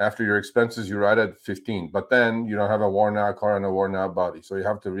hour, after your expenses, you're right at 15. But then you don't have a worn out car and a worn out body. So you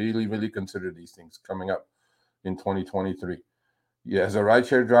have to really, really consider these things coming up in 2023. Yeah, as a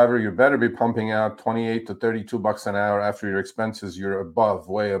rideshare driver, you better be pumping out $28 to $32 an hour after your expenses. You're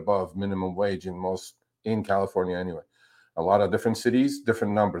way above minimum wage in California anyway. A lot of different cities,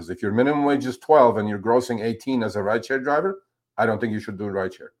 different numbers. If your minimum wage is 12 and you're grossing 18 as a rideshare driver, I don't think you should do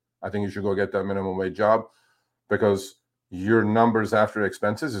rideshare. I think you should go get that minimum wage job because your numbers after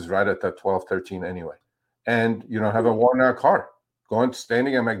expenses is right at that 12, 13 anyway. And you don't have a worn out car.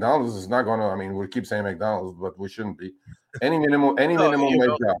 Standing at McDonald's is not going to, we keep saying McDonald's, but we shouldn't be. Any minimum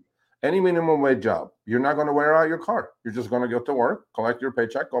wage job, you're not going to wear out your car. You're just going to go to work, collect your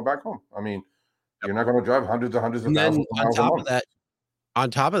paycheck, go back home. You're not going to drive hundreds of thousands of miles a month.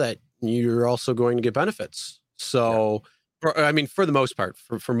 On top of that, you're also going to get benefits. So, for the most part,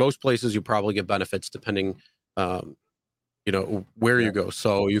 for most places, you probably get benefits depending, where you go.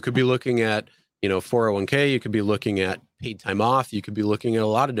 So you could be looking at, 401k, you could be looking at paid time off, you could be looking at a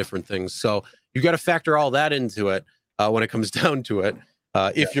lot of different things. So you got to factor all that into it when it comes down to it.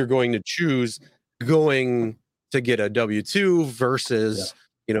 If you're going to choose going to get a W-2 versus,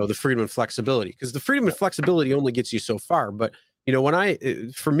 the freedom and flexibility, because the freedom and flexibility only gets you so far. But,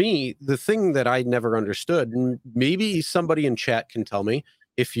 for me, the thing that I never understood, and maybe somebody in chat can tell me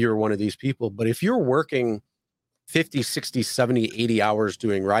if you're one of these people, but if you're working 50, 60, 70, 80 hours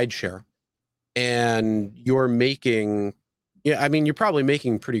doing rideshare and you're making, you're probably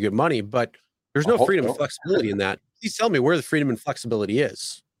making pretty good money, but there's no freedom and flexibility in that. Please tell me where the freedom and flexibility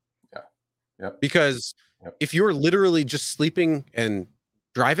is. Because if you're literally just sleeping and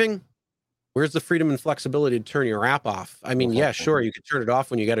driving, where's the freedom and flexibility to turn your app off? Sure, you can turn it off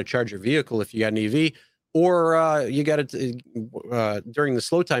when you got to charge your vehicle if you got an EV, or you got it during the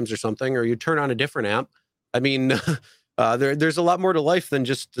slow times or something, or you turn on a different app. There's a lot more to life than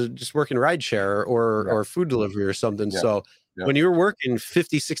just working rideshare or food delivery or something. So when you're working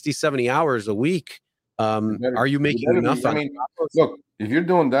 50, 60, 70 hours a week, are you making enough? Look, if you're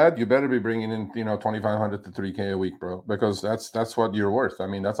doing that, you better be bringing in, $2,500 to $3,000 a week, bro, because that's what you're worth.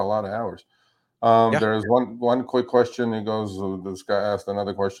 That's a lot of hours. There's one quick question. It goes, this guy asked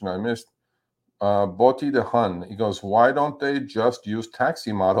another question I missed. Boti the Hun, he goes, why don't they just use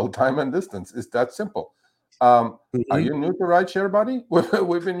taxi model time and distance? It's that simple. Are you new to rideshare, buddy?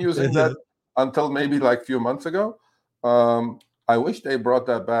 We've been using that until maybe like a few months ago. I wish they brought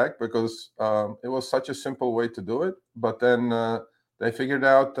that back because it was such a simple way to do it. But then they figured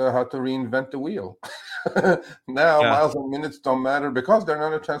out how to reinvent the wheel. Now miles and minutes don't matter because they're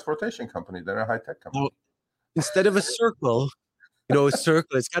not a transportation company. They're a high-tech company. Well, instead of a circle, a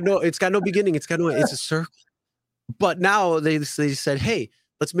circle, it's got no beginning. It's a circle. But now they said, hey,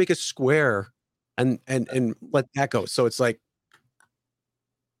 let's make a square and let that go. So it's like,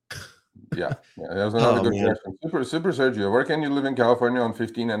 that was another good question. Super Sergio, where can you live in California on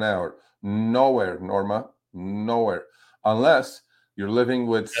 15 an hour? Nowhere, Norma. Nowhere. Unless you're living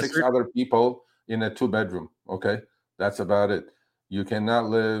with six other people in a 2-bedroom. Okay. That's about it. You cannot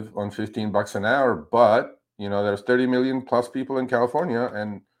live on $15 an hour, but there's 30 million plus people in California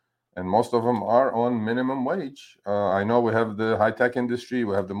and most of them are on minimum wage. I know we have the high-tech industry,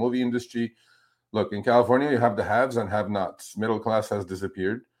 we have the movie industry. Look, in California, you have the haves and have-nots. Middle class has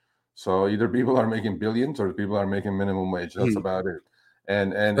disappeared. So either people are making billions or people are making minimum wage. That's about it.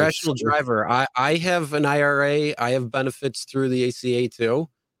 And rational driver. I have an IRA. I have benefits through the ACA too.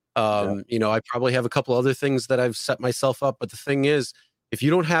 I probably have a couple other things that I've set myself up. But the thing is, if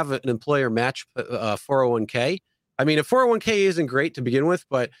you don't have an employer match 401k, a 401k isn't great to begin with,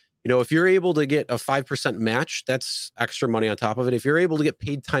 but if you're able to get a 5% match, that's extra money on top of it. If you're able to get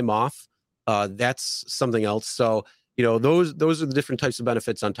paid time off, that's something else. So, those are the different types of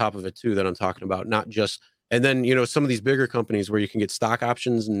benefits on top of it too that I'm talking about, not just. And then, some of these bigger companies where you can get stock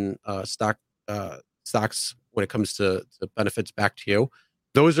options and stocks when it comes to benefits back to you.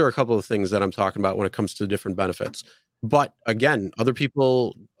 Those are a couple of things that I'm talking about when it comes to different benefits. But again, other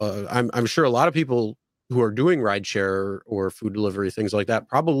people, I'm sure a lot of people who are doing rideshare or food delivery, things like that,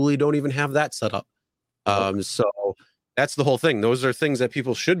 probably don't even have that set up. So that's the whole thing. Those are things that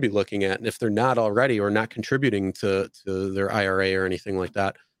people should be looking at. And if they're not already or not contributing to their IRA or anything like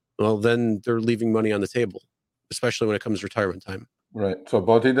that, well, then they're leaving money on the table, especially when it comes to retirement time. Right. So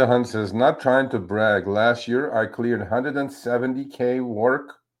Boti the Hun says, not trying to brag. Last year, I cleared $170K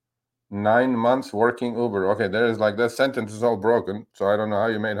work, 9 months working Uber. Okay, there is that sentence is all broken. So I don't know how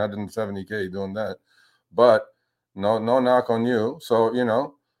you made $170K doing that. But no knock on you. So,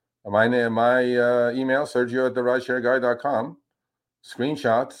 my email, Sergio@therideshareguy.com,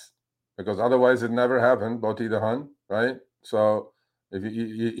 screenshots, because otherwise it never happened, Boti the Hun, right? So if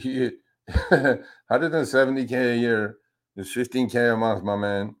you 170K a year is 15K a month, my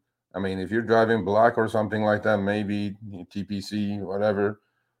man. I mean, if you're driving black or something like that, maybe TPC, whatever.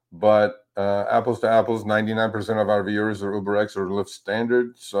 But apples to apples, 99% of our viewers are UberX or Lyft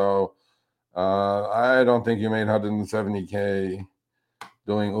Standard. So I don't think you made 170K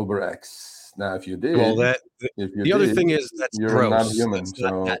doing UberX. Now, if you did, the other thing is that's you're gross. not human.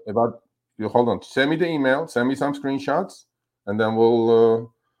 So hold on, send me the email, send me some screenshots, and then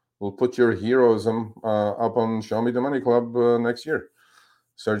we'll put your heroism up on Show Me the Money Club next year.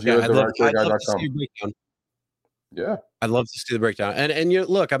 Sergio@therideshareguy.com. Yeah, I'd love to see the breakdown. And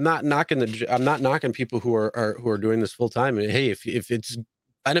look, I'm not knocking people who are doing this full time. And hey, if it's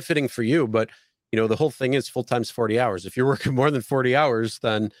benefiting for you, but the whole thing is full time's 40 hours. If you're working more than 40 hours,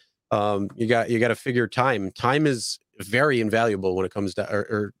 then you got to figure time. Time is very invaluable when it comes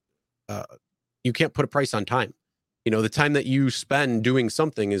to you can't put a price on time. The time that you spend doing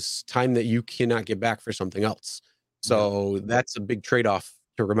something is time that you cannot get back for something else. So that's a big trade-off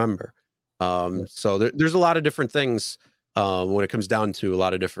to remember. So there's a lot of different things when it comes down to a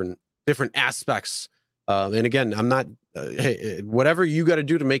lot of different aspects. And again, I'm not hey, whatever you got to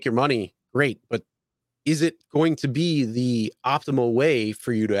do to make your money, great. But is it going to be the optimal way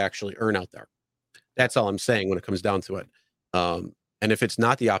for you to actually earn out there? That's all I'm saying when it comes down to it. And if it's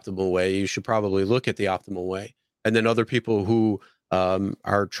not the optimal way, you should probably look at the optimal way. And then other people who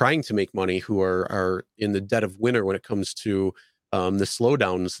are trying to make money, who are in the dead of winter when it comes to the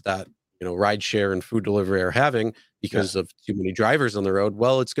slowdowns that rideshare and food delivery are having because of too many drivers on the road.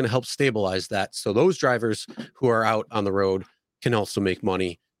 Well, it's going to help stabilize that. So those drivers who are out on the road can also make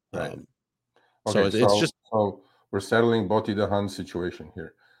money. Right. So we're settling Boti the Hun situation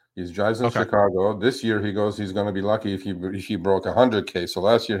here. He drives in Chicago. This year he's going to be lucky if he broke 100K. So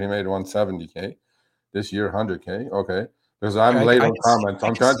last year he made 170K. This year 100K. Okay. Because I'm late on comments.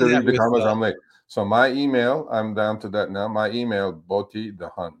 I'm trying to read the comments. I'm late. So my email, I'm down to that now. My email, Boti the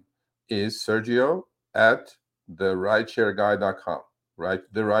Hun, is Sergio@therideshareguy.com. Right?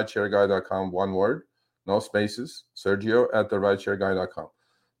 Therideshareguy.com, one word, no spaces. Sergio@therideshareguy.com.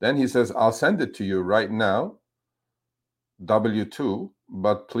 Then he says, I'll send it to you right now, W2,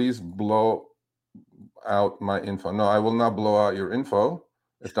 but please blow out my info. No, I will not blow out your info,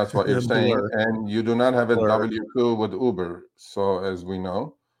 if that's what you're saying. And you do not have a W2 with Uber. So as we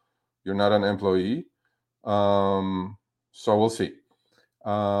know, you're not an employee. So we'll see.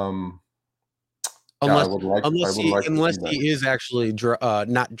 Unless he is actually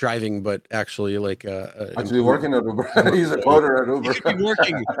not driving, but actually actually working at Uber. He's a coder at Uber. He could be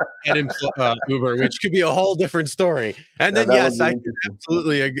working at Uber, which could be a whole different story. And then yes, I can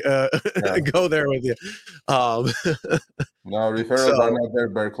absolutely go there with you. No, referrals are not there.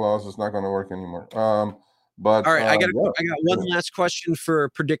 Bear clause. It's not going to work anymore. But all right, I got one last question for a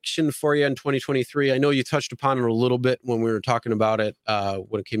prediction for you in 2023. I know you touched upon it a little bit when we were talking about it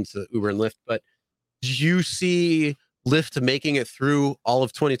when it came to Uber and Lyft, but do you see Lyft making it through all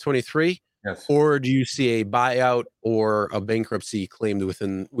of 2023? Yes. Or do you see a buyout or a bankruptcy claimed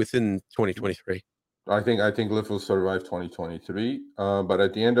within 2023? I think Lyft will survive 2023. But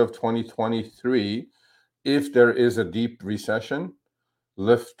at the end of 2023, if there is a deep recession,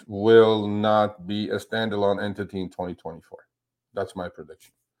 Lyft will not be a standalone entity in 2024. That's my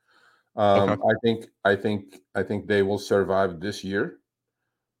prediction. I think they will survive this year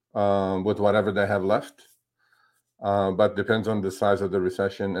with whatever they have left. But depends on the size of the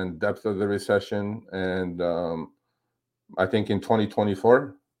recession and depth of the recession. And I think in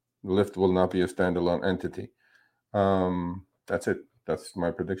 2024, Lyft will not be a standalone entity. That's it. That's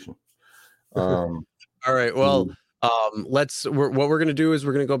my prediction. All right. Well, what we're going to do is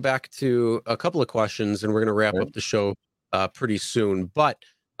we're going to go back to a couple of questions, and we're going to wrap up the show pretty soon. But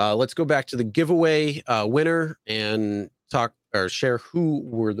let's go back to the giveaway winner and talk or share who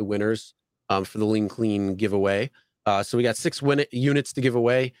were the winners for the Lean Clean giveaway. So we got 6 units to give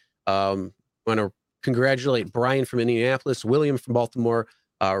away. I want to congratulate Brian from Indianapolis, William from Baltimore,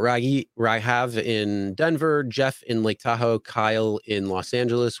 Rahav in Denver, Jeff in Lake Tahoe, Kyle in Los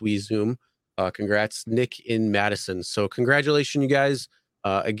Angeles. We Zoom. Congrats, Nick in Madison. So congratulations, you guys.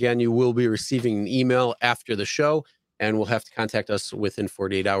 Again, you will be receiving an email after the show, and we'll have to contact us within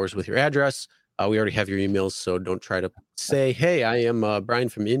 48 hours with your address. We already have your emails, so don't try to say, hey, I am Brian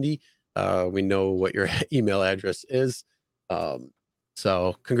from Indy. We know what your email address is.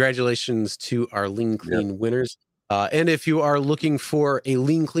 So congratulations to our Lean Clean winners. And if you are looking for a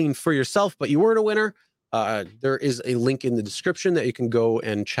Lean Clean for yourself, but you weren't a winner, there is a link in the description that you can go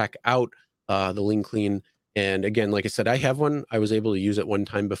and check out the Lean Clean. And again, like I said, I have one. I was able to use it one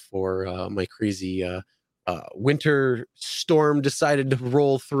time before my crazy winter storm decided to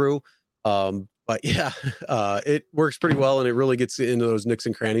roll through. But yeah, it works pretty well, and it really gets into those nooks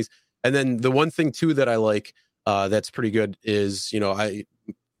and crannies. And then the one thing too that I like that's pretty good is,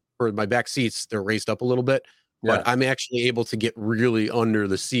 for my back seats, they're raised up a little bit, but I'm actually able to get really under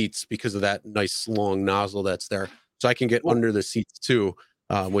the seats because of that nice long nozzle that's there. So I can get under the seats too,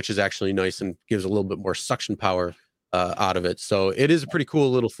 which is actually nice and gives a little bit more suction power out of it. So it is a pretty cool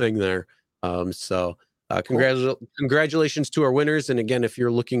little thing there. Congratulations to our winners. And again, if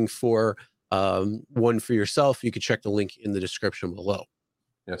you're looking for one for yourself, you can check the link in the description below.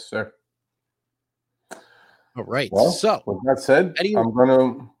 Yes, sir. All right. Well, so with that said,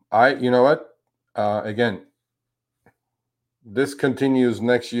 you know what? Again, this continues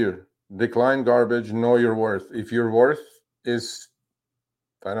next year. Decline garbage, know your worth. If your worth is,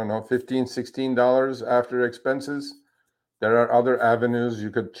 I don't know, $15, $16 after expenses, there are other avenues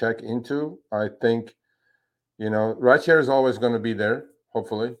you could check into. I think, rideshare is always going to be there,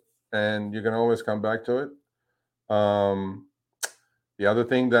 hopefully, and you can always come back to it. The other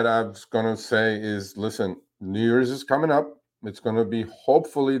thing that I was going to say is, listen, New Year's is coming up. It's going to be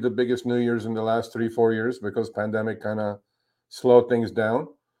hopefully the biggest New Year's in the last 3-4 years because pandemic kind of slowed things down.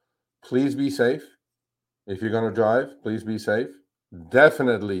 Please be safe. If you're going to drive, please be safe.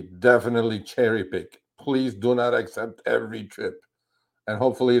 Definitely cherry pick. Please do not accept every trip. And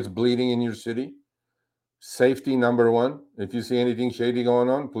hopefully it's bleeding in your city. Safety number one. If you see anything shady going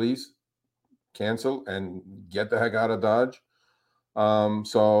on, please cancel and get the heck out of Dodge.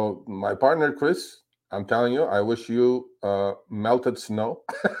 So my partner, Chris, I'm telling you, I wish you melted snow.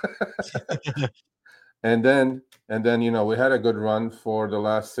 and then, we had a good run for the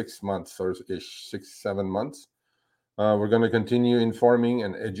last 6 months or ish, 6-7 months. We're going to continue informing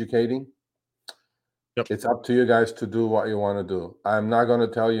and educating. Yep. It's up to you guys to do what you want to do. I'm not going to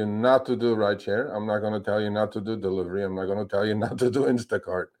tell you not to do rideshare. I'm not going to tell you not to do delivery. I'm not going to tell you not to do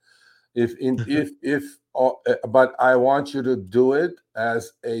Instacart. But I want you to do it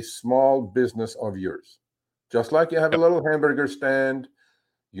as a small business of yours. Just like you have a little hamburger stand,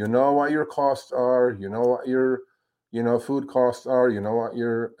 you know what your costs are, you know what your, food costs are, you know what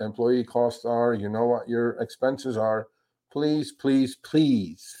your employee costs are, you know what your expenses are. Please, please,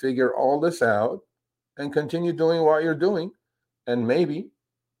 please figure all this out and continue doing what you're doing. And maybe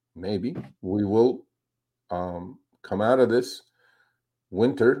we will come out of this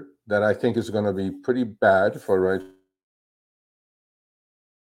winter that I think is going to be pretty bad for right.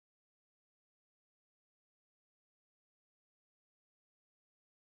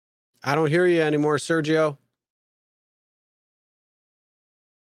 I don't hear you anymore, Sergio.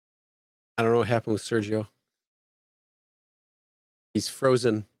 I don't know what happened with Sergio. He's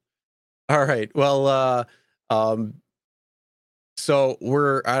frozen. All right. Well, so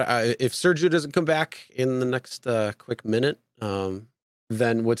we're if Sergio doesn't come back in the next quick minute,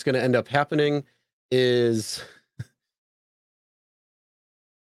 then what's going to end up happening is,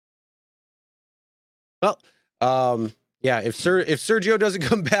 well, yeah, if Sergio doesn't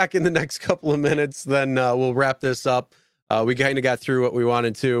come back in the next couple of minutes, then we'll wrap this up. We kind of got through what we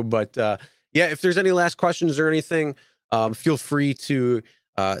wanted to, but yeah, if there's any last questions or anything, feel free to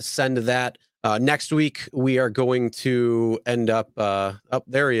send that. Next week, we are going to end up,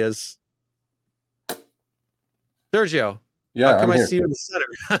 there he is. Sergio. Yeah, how come I see you in the center?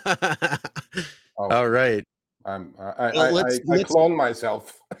 All right. I clone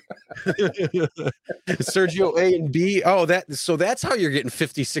myself. Sergio A and B. Oh, that's how you're getting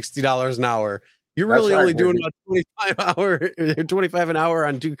 $50-$60 an hour. You're really only doing about 25 an hour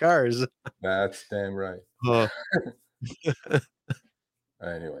on 2 cars. That's damn right.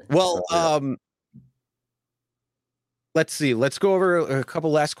 Anyway. Well, Yeah. let's see. Let's go over a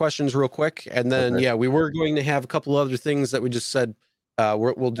couple last questions real quick, and then Okay. we were going to have a couple other things that we just said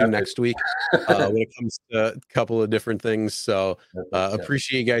we'll do That's it. next week when it comes to a couple of different things. So Yeah.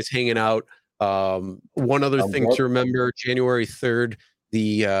 appreciate you guys hanging out. One other Thumbs thing up. to remember: January 3rd,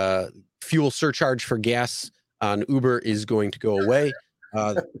 the fuel surcharge for gas on Uber is going to go away.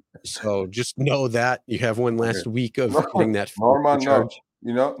 So just know that you have one last week of getting that fuel Norma, no. surcharge.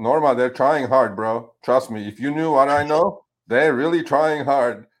 You know, Norma, they're trying hard, bro. Trust me. If you knew what I know, they're really trying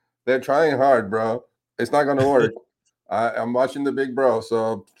hard. They're trying hard, bro. It's not gonna work. I'm watching the big bro,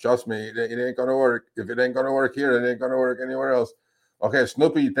 so trust me, it ain't gonna work. If it ain't gonna work here, it ain't gonna work anywhere else. Okay,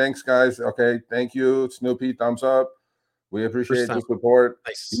 Snoopy, thanks, guys. Okay, thank you, Snoopy. Thumbs up. We First appreciate time. the support.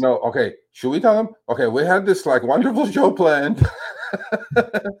 Nice. You know, okay, should we tell them? Okay, we had this like wonderful show planned.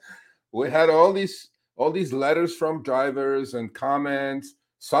 We had all these letters from drivers and comments,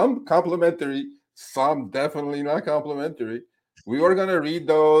 some complimentary, some definitely not complimentary. We were going to read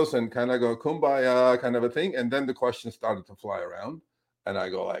those and kind of go kumbaya kind of a thing, and then the questions started to fly around, and I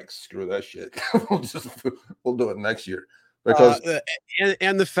go like, screw that shit. we'll do it next year. Because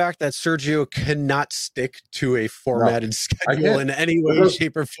and the fact that Sergio cannot stick to a formatted schedule in any way,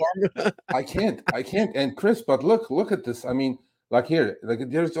 shape, or form. I can't. And Chris, but look at this. I mean, like here, like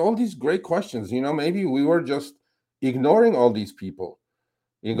there's all these great questions. You know, maybe we were just ignoring all these people.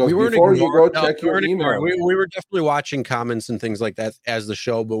 He goes, before you go check your email. We were definitely watching comments and things like that as the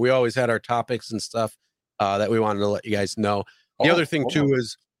show, but we always had our topics and stuff that we wanted to let you guys know. The other thing too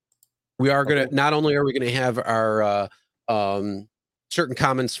is we are gonna not only are we gonna have our certain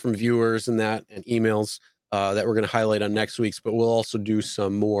comments from viewers and that and emails that we're gonna highlight on next week's, but we'll also do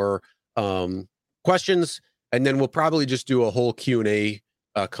some more questions, and then we'll probably just do a whole Q&A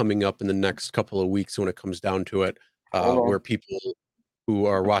coming up in the next couple of weeks when it comes down to it, where people who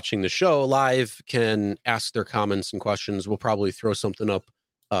are watching the show live can ask their comments and questions. We'll probably throw something up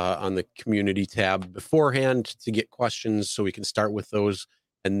on the community tab beforehand to get questions so we can start with those,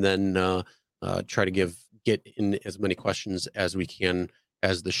 and then try to get in as many questions as we can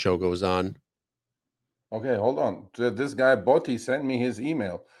as the show goes on. Okay, hold on. This guy Boti sent me his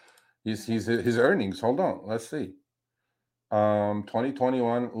email. His earnings. Hold on. Let's see.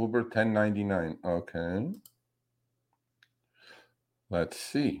 2021 Uber 1099. Okay. Let's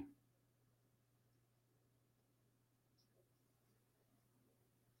see.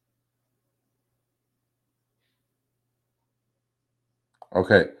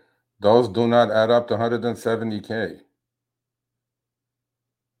 Okay. Those do not add up to 170K.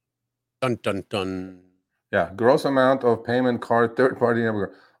 Dun, dun, dun. Yeah. Gross amount of payment card, third party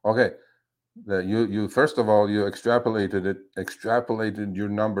number. Okay. You first of all, you extrapolated your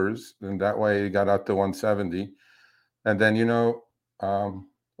numbers, and that way you got up to 170. And then,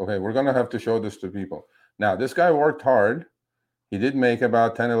 okay, we're going to have to show this to people. Now, this guy worked hard. He did make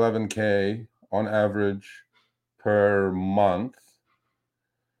about 10, 11K on average per month.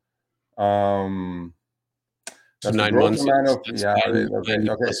 So 9 months. Okay. It's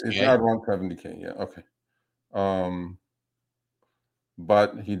not 170K. Yeah. Okay.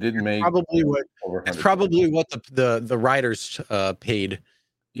 But he did make probably what the riders paid.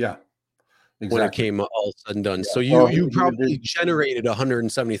 Yeah. Exactly. When it came all said and done. Yeah. So you probably generated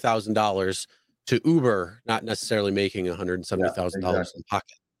 $170,000 to Uber, not necessarily making $170,000 in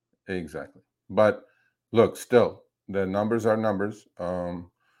pocket. Exactly. But look, still, the numbers are numbers.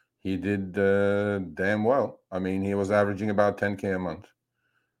 He did damn well. I mean, he was averaging about 10K a month,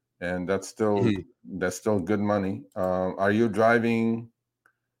 and that's still good money. Are you driving?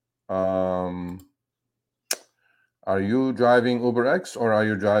 Are you driving UberX, or are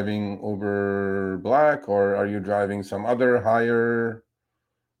you driving Uber Black, or are you driving some other higher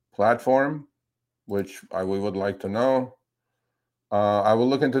platform, which we would like to know? I will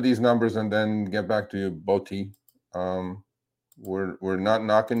look into these numbers and then get back to you, Boti. We're not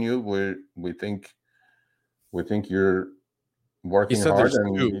knocking you. We think you're working hard.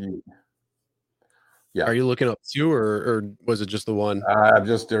 And yeah. Are you looking up two, or was it just the one?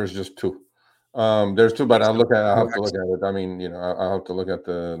 There's just two. There's two, but I'll have to look at it. I mean, I'll have to look at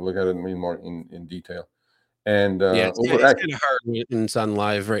it more in detail. And it's kind of hard when it's on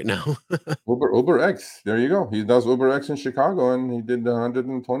live right now. UberX, there you go. He does UberX in Chicago, and he did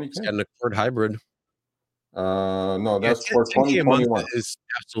 120K. He's got an Accord hybrid. No, that's for 2021. Is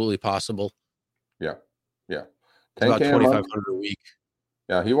absolutely possible. Yeah. It's about 2,500 a week.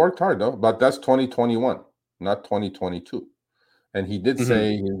 Yeah, he worked hard though, but that's 2021, not 2022. And he did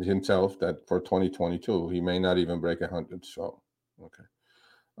say himself that for 2022 he may not even break 100. So, okay.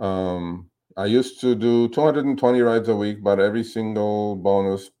 I used to do 220 rides a week, but every single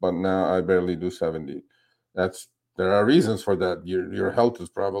bonus. But now I barely do 70. There are reasons for that. Your health is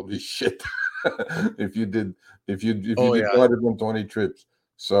probably shit if you Oh did yeah. 220 trips.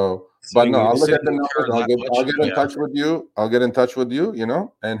 So, but no, I'll look Sitting at the in the car numbers. that I'll much. get in Yeah. touch with you. I'll get in touch with you.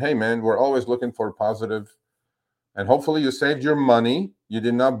 And hey, man, we're always looking for positive. And hopefully, you saved your money. You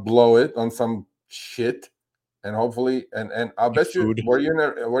did not blow it on some shit. And hopefully, and I'll bet you, Food. were you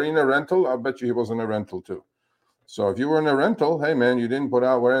in a rental? I'll bet you he was in a rental too. So if you were in a rental, hey man, you didn't put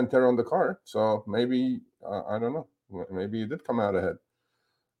out wear and tear on the car. So maybe I don't know. Maybe you did come out ahead.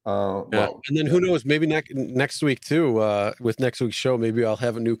 Yeah. Well, And then yeah. who knows? Maybe next week too. With next week's show, maybe I'll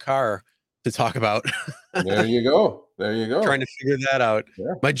have a new car to talk about. There you go. There you Trying go. to figure that out.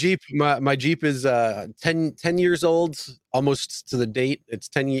 Yeah. My Jeep is 10 years old, almost to the date. It's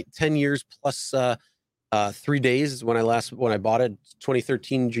 10 years plus 3 days is when I bought it.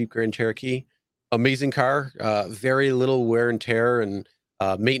 2013 Jeep Grand Cherokee. Amazing car. Very little wear and tear, and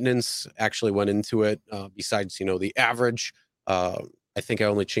maintenance actually went into it. Besides, the average. I think I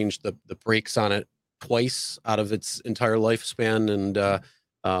only changed the brakes on it twice out of its entire lifespan, and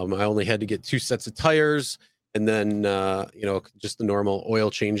I only had to get 2 sets of tires, and then just the normal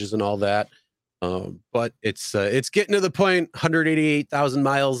oil changes and all that. But it's getting to the point. 188,000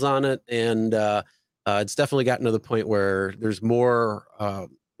 miles on it, and it's definitely gotten to the point where there's more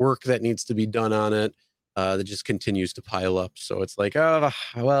work that needs to be done on it. That just continues to pile up. So it's like, oh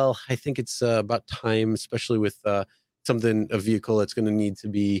well, I think it's about time, especially with a vehicle that's going to need to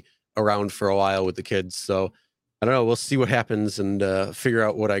be around for a while with the kids. So I don't know. We'll see what happens and figure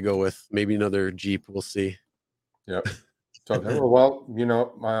out what I go with. Maybe another Jeep. We'll see. Yep. So well,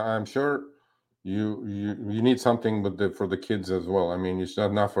 I'm sure you need something for the kids as well. I mean, it's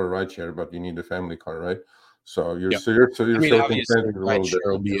not for a ride share, but you need a family car, right? So your Yep. your Obviously, circumstances are a ride little share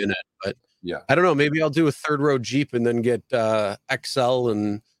will different. be in it, but Yeah. I don't know. Maybe I'll do a third row Jeep and then get XL and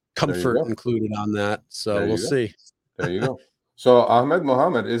There you comfort go. included on that. So There we'll you go. see. There you go. So Ahmed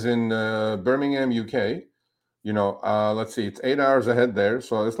Mohammed is in Birmingham, UK. Let's see, it's 8 hours ahead there,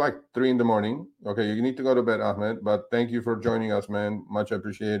 so it's like 3 in the morning. Okay, you need to go to bed, Ahmed. But thank you for joining us, man. Much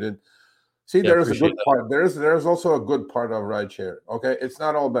appreciated. See, Yeah, there is a good appreciate that. part. There's also a good part of rideshare. Okay, it's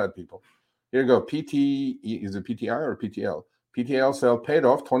not all bad, people. Here you go. Is it PTI or PTL? PTL sale paid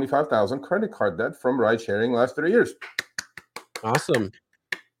off 25,000 credit card debt from ride sharing last 3 years. Awesome.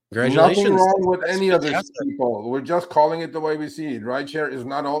 Nothing Congratulations. wrong with That's any of this, fantastic. people. We're just calling it the way we see it. Rideshare is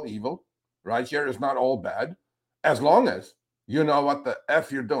not all evil. Rideshare is not all bad, as long as you know what the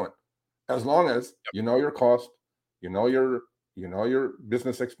f you're doing. As long as you know your cost, you know your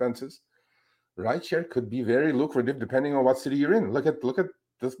business expenses. Rideshare could be very lucrative depending on what city you're in. Look at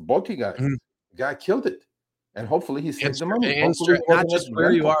this Botti guy. Mhm. The guy killed it, and hopefully he saved the money. And Hopefully it not wasn't just a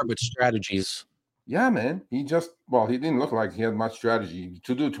where you rental. are, but strategies. Yeah, man. He didn't look like he had much strategy.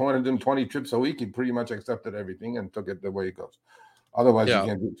 To do 220 trips a week, he pretty much accepted everything and took it the way it goes. Otherwise, you Yeah.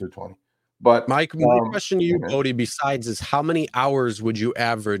 can't do 220. But My question to you, yeah, Bodie, besides is how many hours would you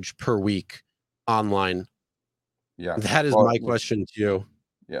average per week online? yeah. That is Well, my question to you.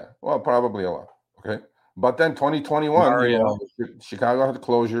 yeah. Well, probably a lot. Okay. But then 2021, Mario. Chicago had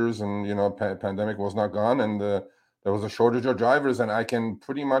closures and, pandemic was not gone. And there was a shortage of drivers. And I can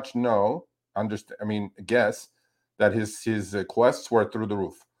pretty much guess that his quests were through the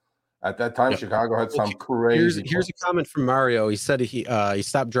roof. At that time, Yep. Chicago had Well, some crazy. here's a comment from Mario. He said he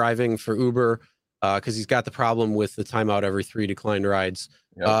stopped driving for Uber because he's got the problem with the timeout every 3 declined rides.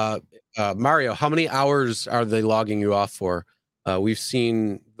 Yep. Mario, how many hours are they logging you off for? We've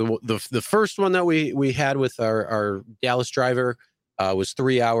seen the first one that we had with our Dallas driver was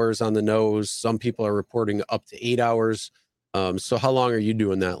 3 hours on the nose. Some people are reporting up to 8 hours. So how long are you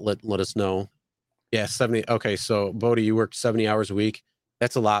doing that? Let us know. Yeah, 70. Okay, so Bodie, you work 70 hours a week.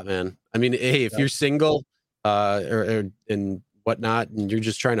 That's a lot, man. I mean, hey, if you're single, and whatnot, and you're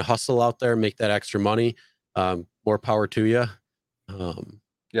just trying to hustle out there, make that extra money, more power to you.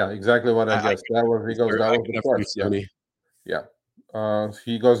 Yeah, exactly what I guess. That was because that was the part. Yeah.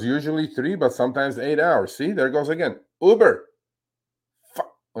 He goes usually 3, but sometimes 8 hours. See, there goes again. Uber.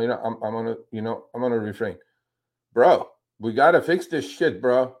 Fuck. I'm gonna refrain. Bro, we gotta fix this shit,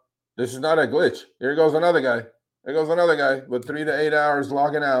 bro. This is not a glitch. Here goes another guy. There goes another guy with 3 to 8 hours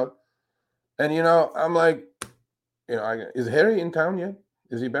logging out. And I'm like, is Harry in town yet?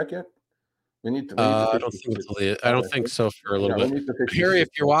 Is he back yet? We need to. I don't think so for a little bit. We need to fix Harry, if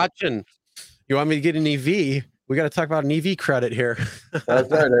you're watching, you want me to get an EV? We got to talk about an EV credit here. That's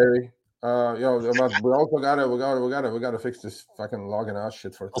right, Harry. We also gotta fix this fucking logging out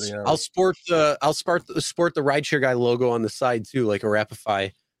shit for 3 hours. I'll sport the rideshare guy logo on the side too, like a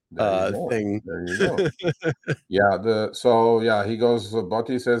Rapify. There you go. thing. There you go. Yeah, he goes.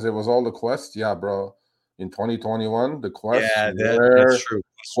 Buddy says it was all the quests. Yeah, bro. In 2021, the quests Yeah, that's were true.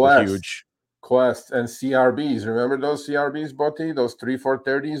 Quests were quests, huge. quests, and CRBs. Remember those CRBs, buddy? Those 3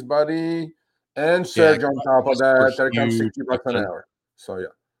 430s, buddy, and Yeah, surge on top of quests were that. There comes huge $60 back an then. hour. So yeah,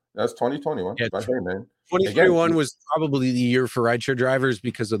 that's 2021. Yeah, But hey, man, again, 2021 was probably the year for rideshare drivers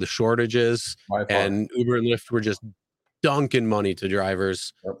because of the shortages, by far. and Uber and Lyft were just dunking money to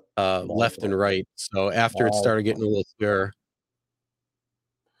drivers left and right. So after it started getting a little clearer.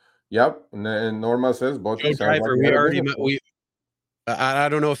 Yep. And Norma says, Joe Driver, we already met. I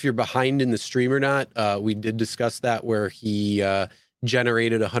don't know if you're behind in the stream or not. We did discuss that where he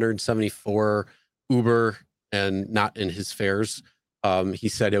generated 174 Uber and not in his fares. He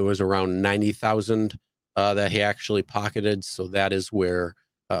said it was around 90,000 that he actually pocketed. So that is where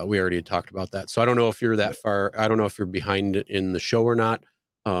we already had talked about that. So I don't know if you're that far. I don't know if you're behind in the show or not.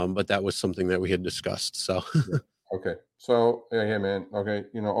 But that was something that we had discussed. So okay. So yeah, man. Okay,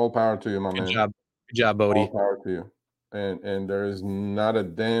 all power to you, my man. Good job, Bodie. All power to you. And there is not a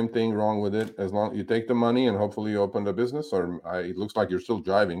damn thing wrong with it as long you take the money and hopefully you open the business. Or it looks like you're still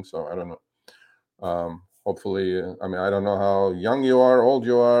driving, so I don't know. Hopefully, I mean, I don't know how young you are, old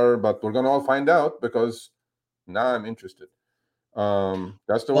you are, but we're gonna all find out because now I'm interested.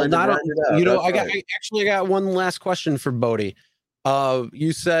 That's the way to grind it out. I got one last question for Bodie.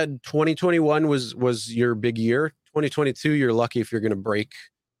 You said 2021 was your big year. 2022, you're lucky if you're going to break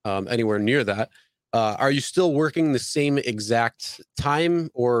anywhere near that. Are you still working the same exact time,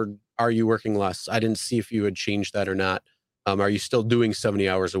 or are you working less? I didn't see if you had changed that or not. Are you still doing 70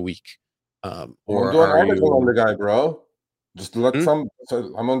 hours a week? Or I'm doing an article on the guy, bro. Just let I'm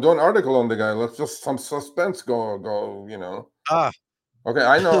gonna do an article on the guy. Let's just some suspense go. Okay,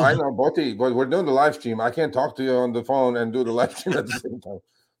 I know, Boti, but we're doing the live stream. I can't talk to you on the phone and do the live stream at the same time.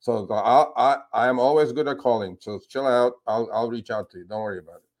 So I am always good at calling. So chill out. I'll reach out to you. Don't worry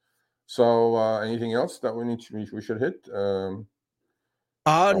about it. So anything else that we should hit? No,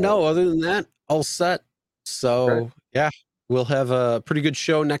 other than that, all set. So yeah, we'll have a pretty good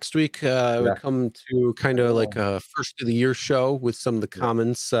show next week. We come to kind of like a first of the year show with some of the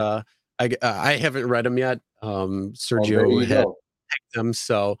comments. I haven't read them yet. Sergio had picked them,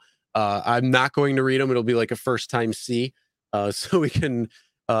 so I'm not going to read them. It'll be like a first time see, so we can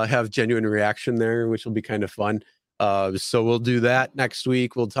have genuine reaction there, which will be kind of fun. So we'll do that next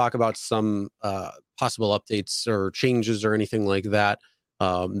week. We'll talk about some possible updates or changes or anything like that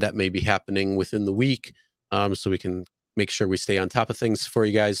that may be happening within the week, so we can make sure we stay on top of things for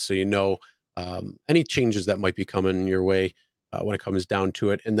you guys, so any changes that might be coming your way when it comes down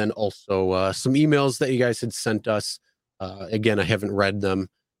to it. And then also some emails that you guys had sent us. Again, I haven't read them,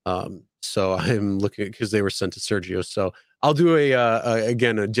 so I'm looking because they were sent to Sergio. So I'll do a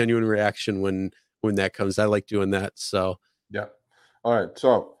genuine reaction when that comes. I like doing that. So yeah. All right.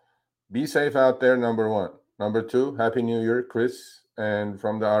 So be safe out there. Number one. Number two, Happy New Year, Chris, and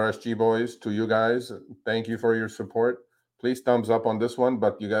from the RSG boys to you guys. Thank you for your support. Please thumbs up on this one,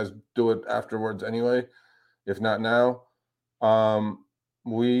 but you guys do it afterwards anyway. If not now,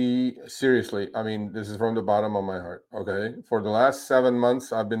 we seriously, I mean, this is from the bottom of my heart. Okay. For the last 7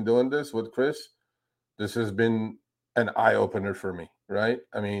 months, I've been doing this with Chris. This has been an eye opener for me, right?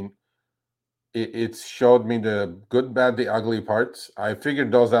 I mean, it showed me the good, bad, the ugly parts. I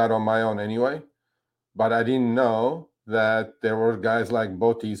figured those out on my own anyway, but I didn't know that there were guys like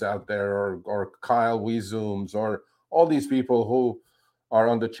Botis out there or Kyle WeZooms or all these people who are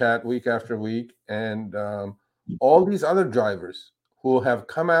on the chat week after week, and all these other drivers who have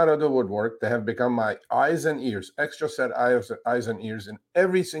come out of the woodwork. They have become my eyes and ears, extra set eyes and ears in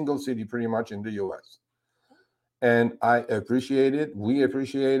every single city pretty much in the US. And I appreciate it. We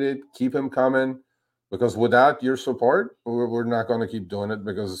appreciate it. Keep them coming, because without your support, we're not going to keep doing it,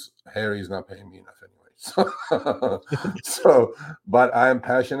 because Harry's not paying me enough anyway. So, but I am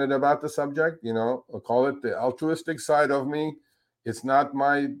passionate about the subject. I'll call it the altruistic side of me. It's not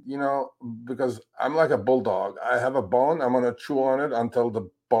my, because I'm like a bulldog. I have a bone. I'm going to chew on it until the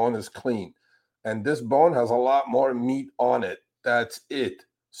bone is clean. And this bone has a lot more meat on it. That's it.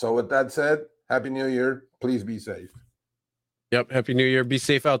 So with that said, Happy New Year. Please be safe. Yep. Happy New Year. Be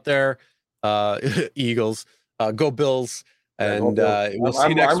safe out there. Eagles. Go Bills. And we'll see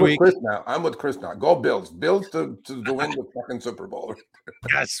you next week. I'm with Chris now. Go Bills. Bills to win the fucking Super Bowl.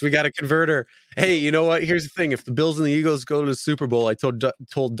 Yes, we got a converter. Hey, you know what? Here's the thing. If the Bills and the Eagles go to the Super Bowl, I told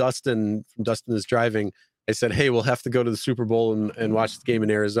Dustin from Dustin is Driving, I said, hey, we'll have to go to the Super Bowl and watch the game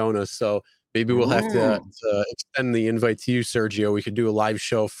in Arizona. So maybe we'll have to extend the invite to you, Sergio. We could do a live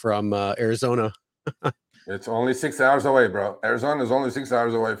show from Arizona. It's only 6 hours away, bro. Arizona is only 6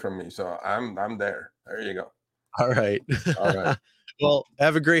 hours away from me, so I'm there. There you go. All right. All right. Well,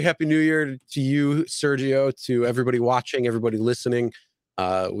 have a great Happy New Year to you, Sergio, to everybody watching, everybody listening.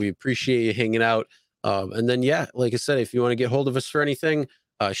 We appreciate you hanging out. And then, yeah, like I said, if you want to get hold of us for anything,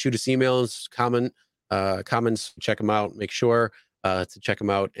 shoot us emails, comments, check them out. Make sure to check them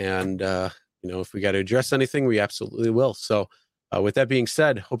out. And, if we got to address anything, we absolutely will. So with that being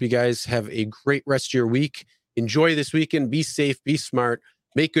said, hope you guys have a great rest of your week. Enjoy this weekend. Be safe, be smart,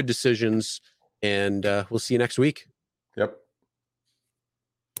 make good decisions. And we'll see you next week. Yep.